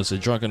email us at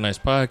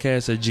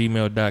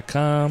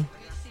drunkennightspodcast@gmail.com.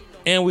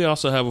 And we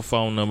also have a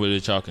phone number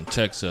that y'all can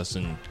text us,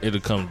 and it'll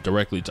come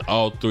directly to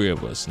all 3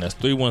 of us. And that's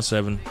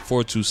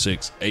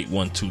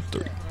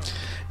 317-426-8123.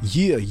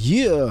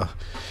 Yeah.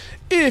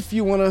 If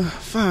you want to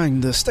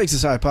find the Stakes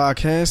Aside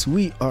podcast,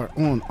 we are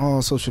on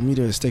all social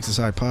media at Stakes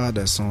Aside Pod.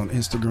 That's on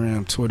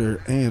Instagram,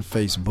 Twitter, and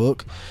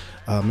Facebook.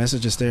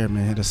 Message us there,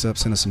 man. Hit us up,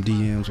 send us some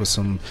DMs with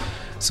some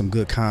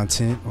good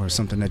content or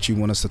something that you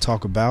want us to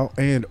talk about,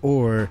 and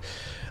or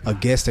a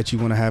guest that you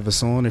want to have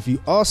us on. If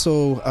you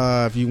also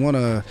if you want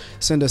to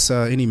send us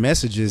any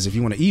messages, if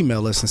you want to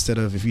email us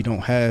if you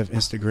don't have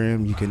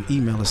Instagram, you can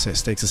email us at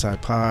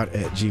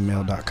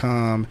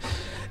stakesasidepod@gmail.com.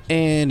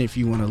 And if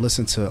you want to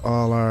listen to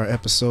all our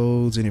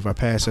episodes, any of our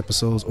past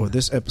episodes, or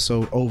this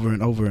episode over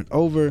and over and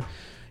over,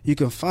 you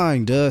can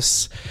find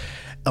us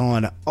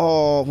on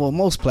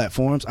most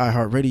platforms: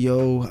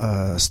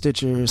 iHeartRadio,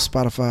 Stitcher,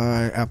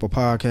 Spotify, Apple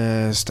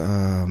Podcast,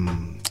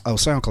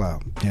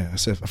 SoundCloud. Yeah, I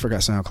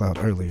forgot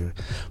SoundCloud earlier.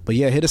 But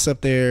yeah, hit us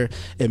up there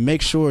and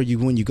make sure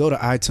when you go to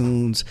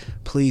iTunes,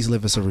 please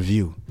leave us a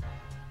review.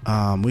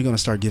 We're gonna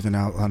start giving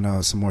out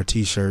some more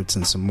T-shirts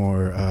and some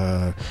more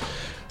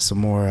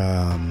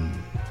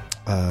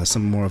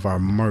of our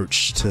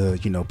merch to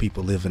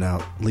people leaving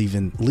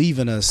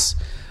us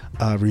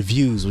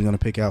reviews. We're gonna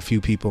pick out a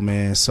few people,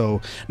 man. So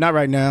not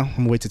right now. I'm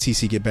gonna wait till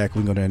TC get back.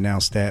 We're gonna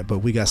announce that, but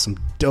we got some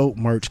dope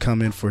merch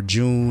coming for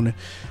June.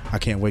 I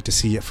can't wait to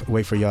see it.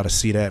 Wait for y'all to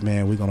see that,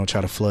 man. We're gonna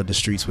try to flood the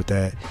streets with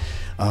that.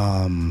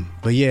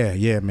 But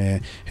yeah,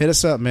 man. Hit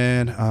us up,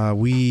 man.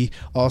 We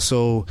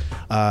also,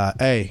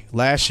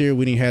 last year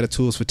we didn't have the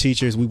tools for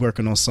teachers. We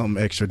working on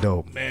something extra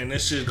dope. Man,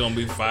 this shit's gonna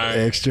be fire.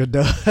 Extra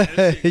dope.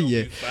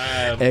 Yeah,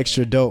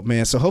 extra dope,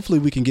 man. So hopefully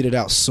we can get it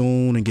out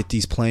soon and get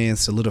these plans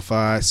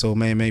solidified. So,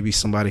 man, maybe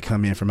somebody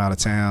come in from out of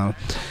town.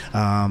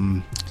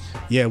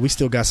 Yeah, we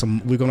still got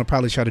some. We're gonna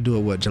probably try to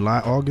do it. July,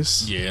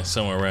 August? Yeah,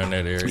 somewhere around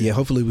that area. Yeah,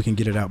 hopefully we can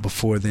get it out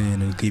before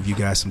then and give you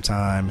guys some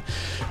time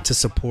to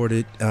support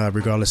it,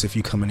 regardless if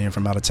you're coming in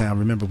from out of town.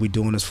 Remember, we're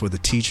doing this for the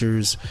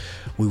teachers.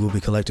 We will be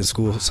collecting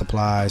school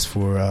supplies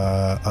for.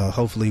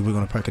 Hopefully, we're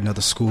gonna pick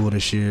another school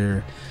this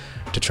year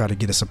to try to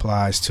get the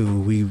supplies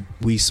to.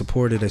 We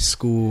supported a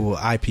school,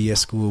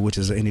 IPS school, which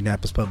is an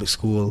Indianapolis public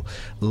school.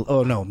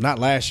 Oh no, not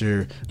last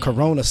year.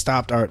 Corona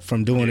stopped art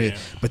from doing it,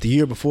 but the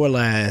year before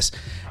last.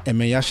 And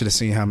man, y'all should have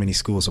seen how many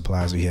school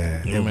supplies we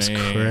had. It was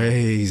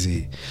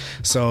crazy.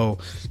 So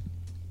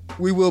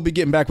we will be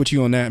getting back with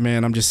you on that,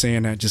 man. I'm just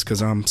saying that just because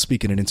I'm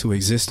speaking it into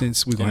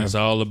existence. It's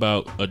all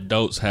about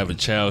adults having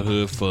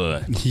childhood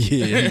fun.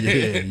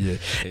 Yeah.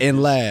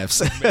 And laughs.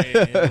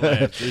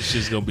 This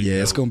shit's gonna be dope.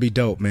 It's gonna be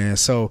dope, man.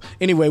 So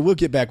anyway, we'll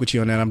get back with you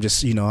on that. I'm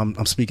just,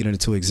 I'm speaking it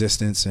into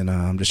existence, and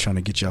I'm just trying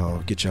to get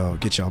y'all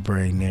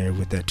brain there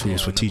with that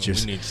tools for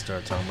teachers. We need to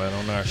start talking about it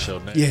on our show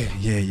now.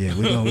 Yeah.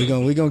 We're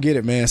gonna get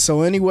it, man.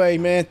 So anyway,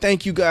 man,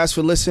 thank you guys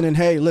for listening.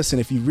 Hey, listen,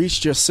 if you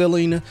reached your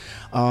ceiling,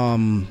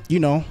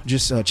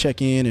 just check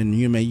in, and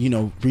you may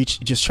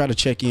just try to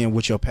check in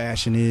what your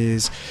passion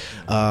is,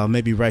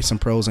 maybe write some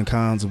pros and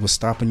cons of what's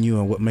stopping you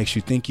and what makes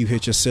you think you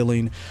hit your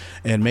ceiling,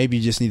 and maybe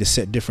you just need to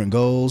set different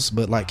goals.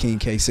 But like King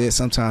K said,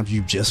 sometimes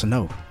you just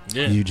know.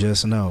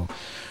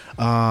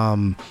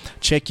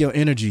 Check your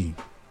energy.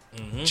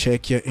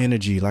 Check your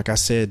energy. Like I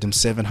said, them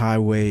 7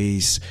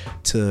 highways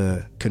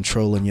to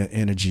controlling your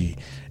energy.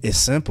 It's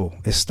simple.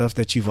 It's stuff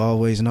that you've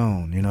always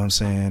known. You know what I'm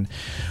saying?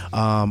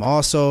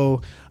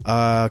 Also,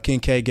 King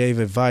K gave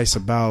advice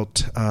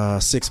about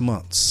 6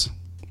 months.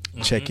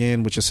 Check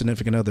in with your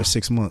significant other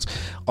 6 months.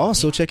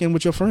 Also, check in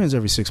with your friends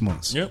every 6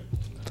 months. Yep.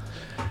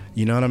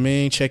 You know what I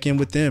mean? Check in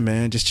with them,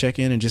 man. Just check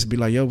in and just be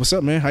like, yo, what's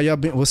up, man? How y'all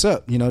been? What's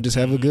up? You know, just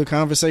have a good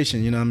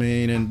conversation. You know what I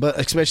mean? But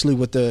especially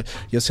with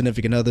your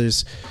significant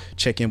others,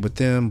 check in with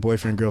them,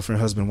 boyfriend, girlfriend,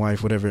 husband,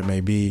 wife, whatever it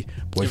may be.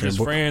 Boyfriend, if it's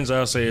friends,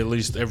 I'll say at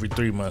least every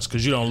 3 months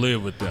because you don't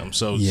live with them.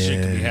 So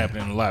shit can be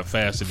happening a lot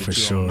faster than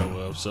you don't know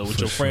of. So with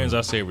your friends,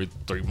 I say every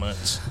 3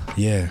 months.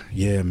 Yeah,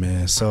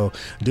 man. So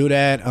do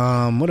that.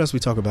 What else we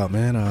talk about,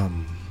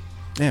 man?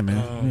 Yeah,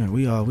 man.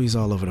 We's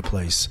all over the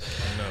place.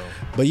 I know.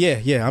 But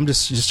yeah, I'm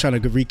just trying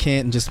to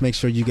recant and just make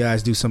sure you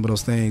guys do some of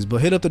those things.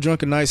 But hit up the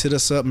Drunken Knights, hit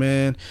us up,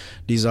 man.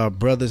 These are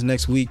brothers.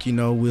 Next week, you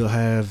know, we'll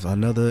have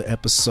another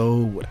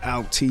episode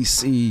without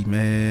TC,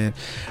 man.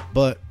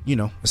 But, you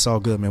know, it's all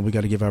good, man. We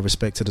got to give our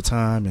respect to the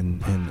time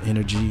and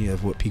energy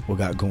of what people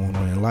got going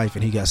on in life.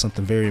 And he got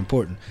something very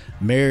important.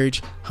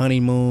 Marriage,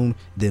 honeymoon,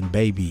 then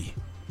baby.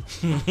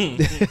 You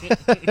did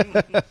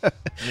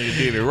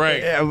it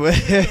right.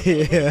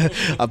 Yeah,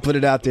 I put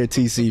it out there,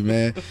 TC,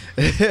 man.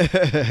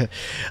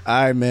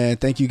 All right, man.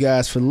 Thank you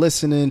guys for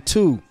listening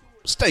to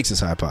Stakes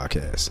is High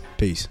Podcast.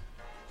 Peace.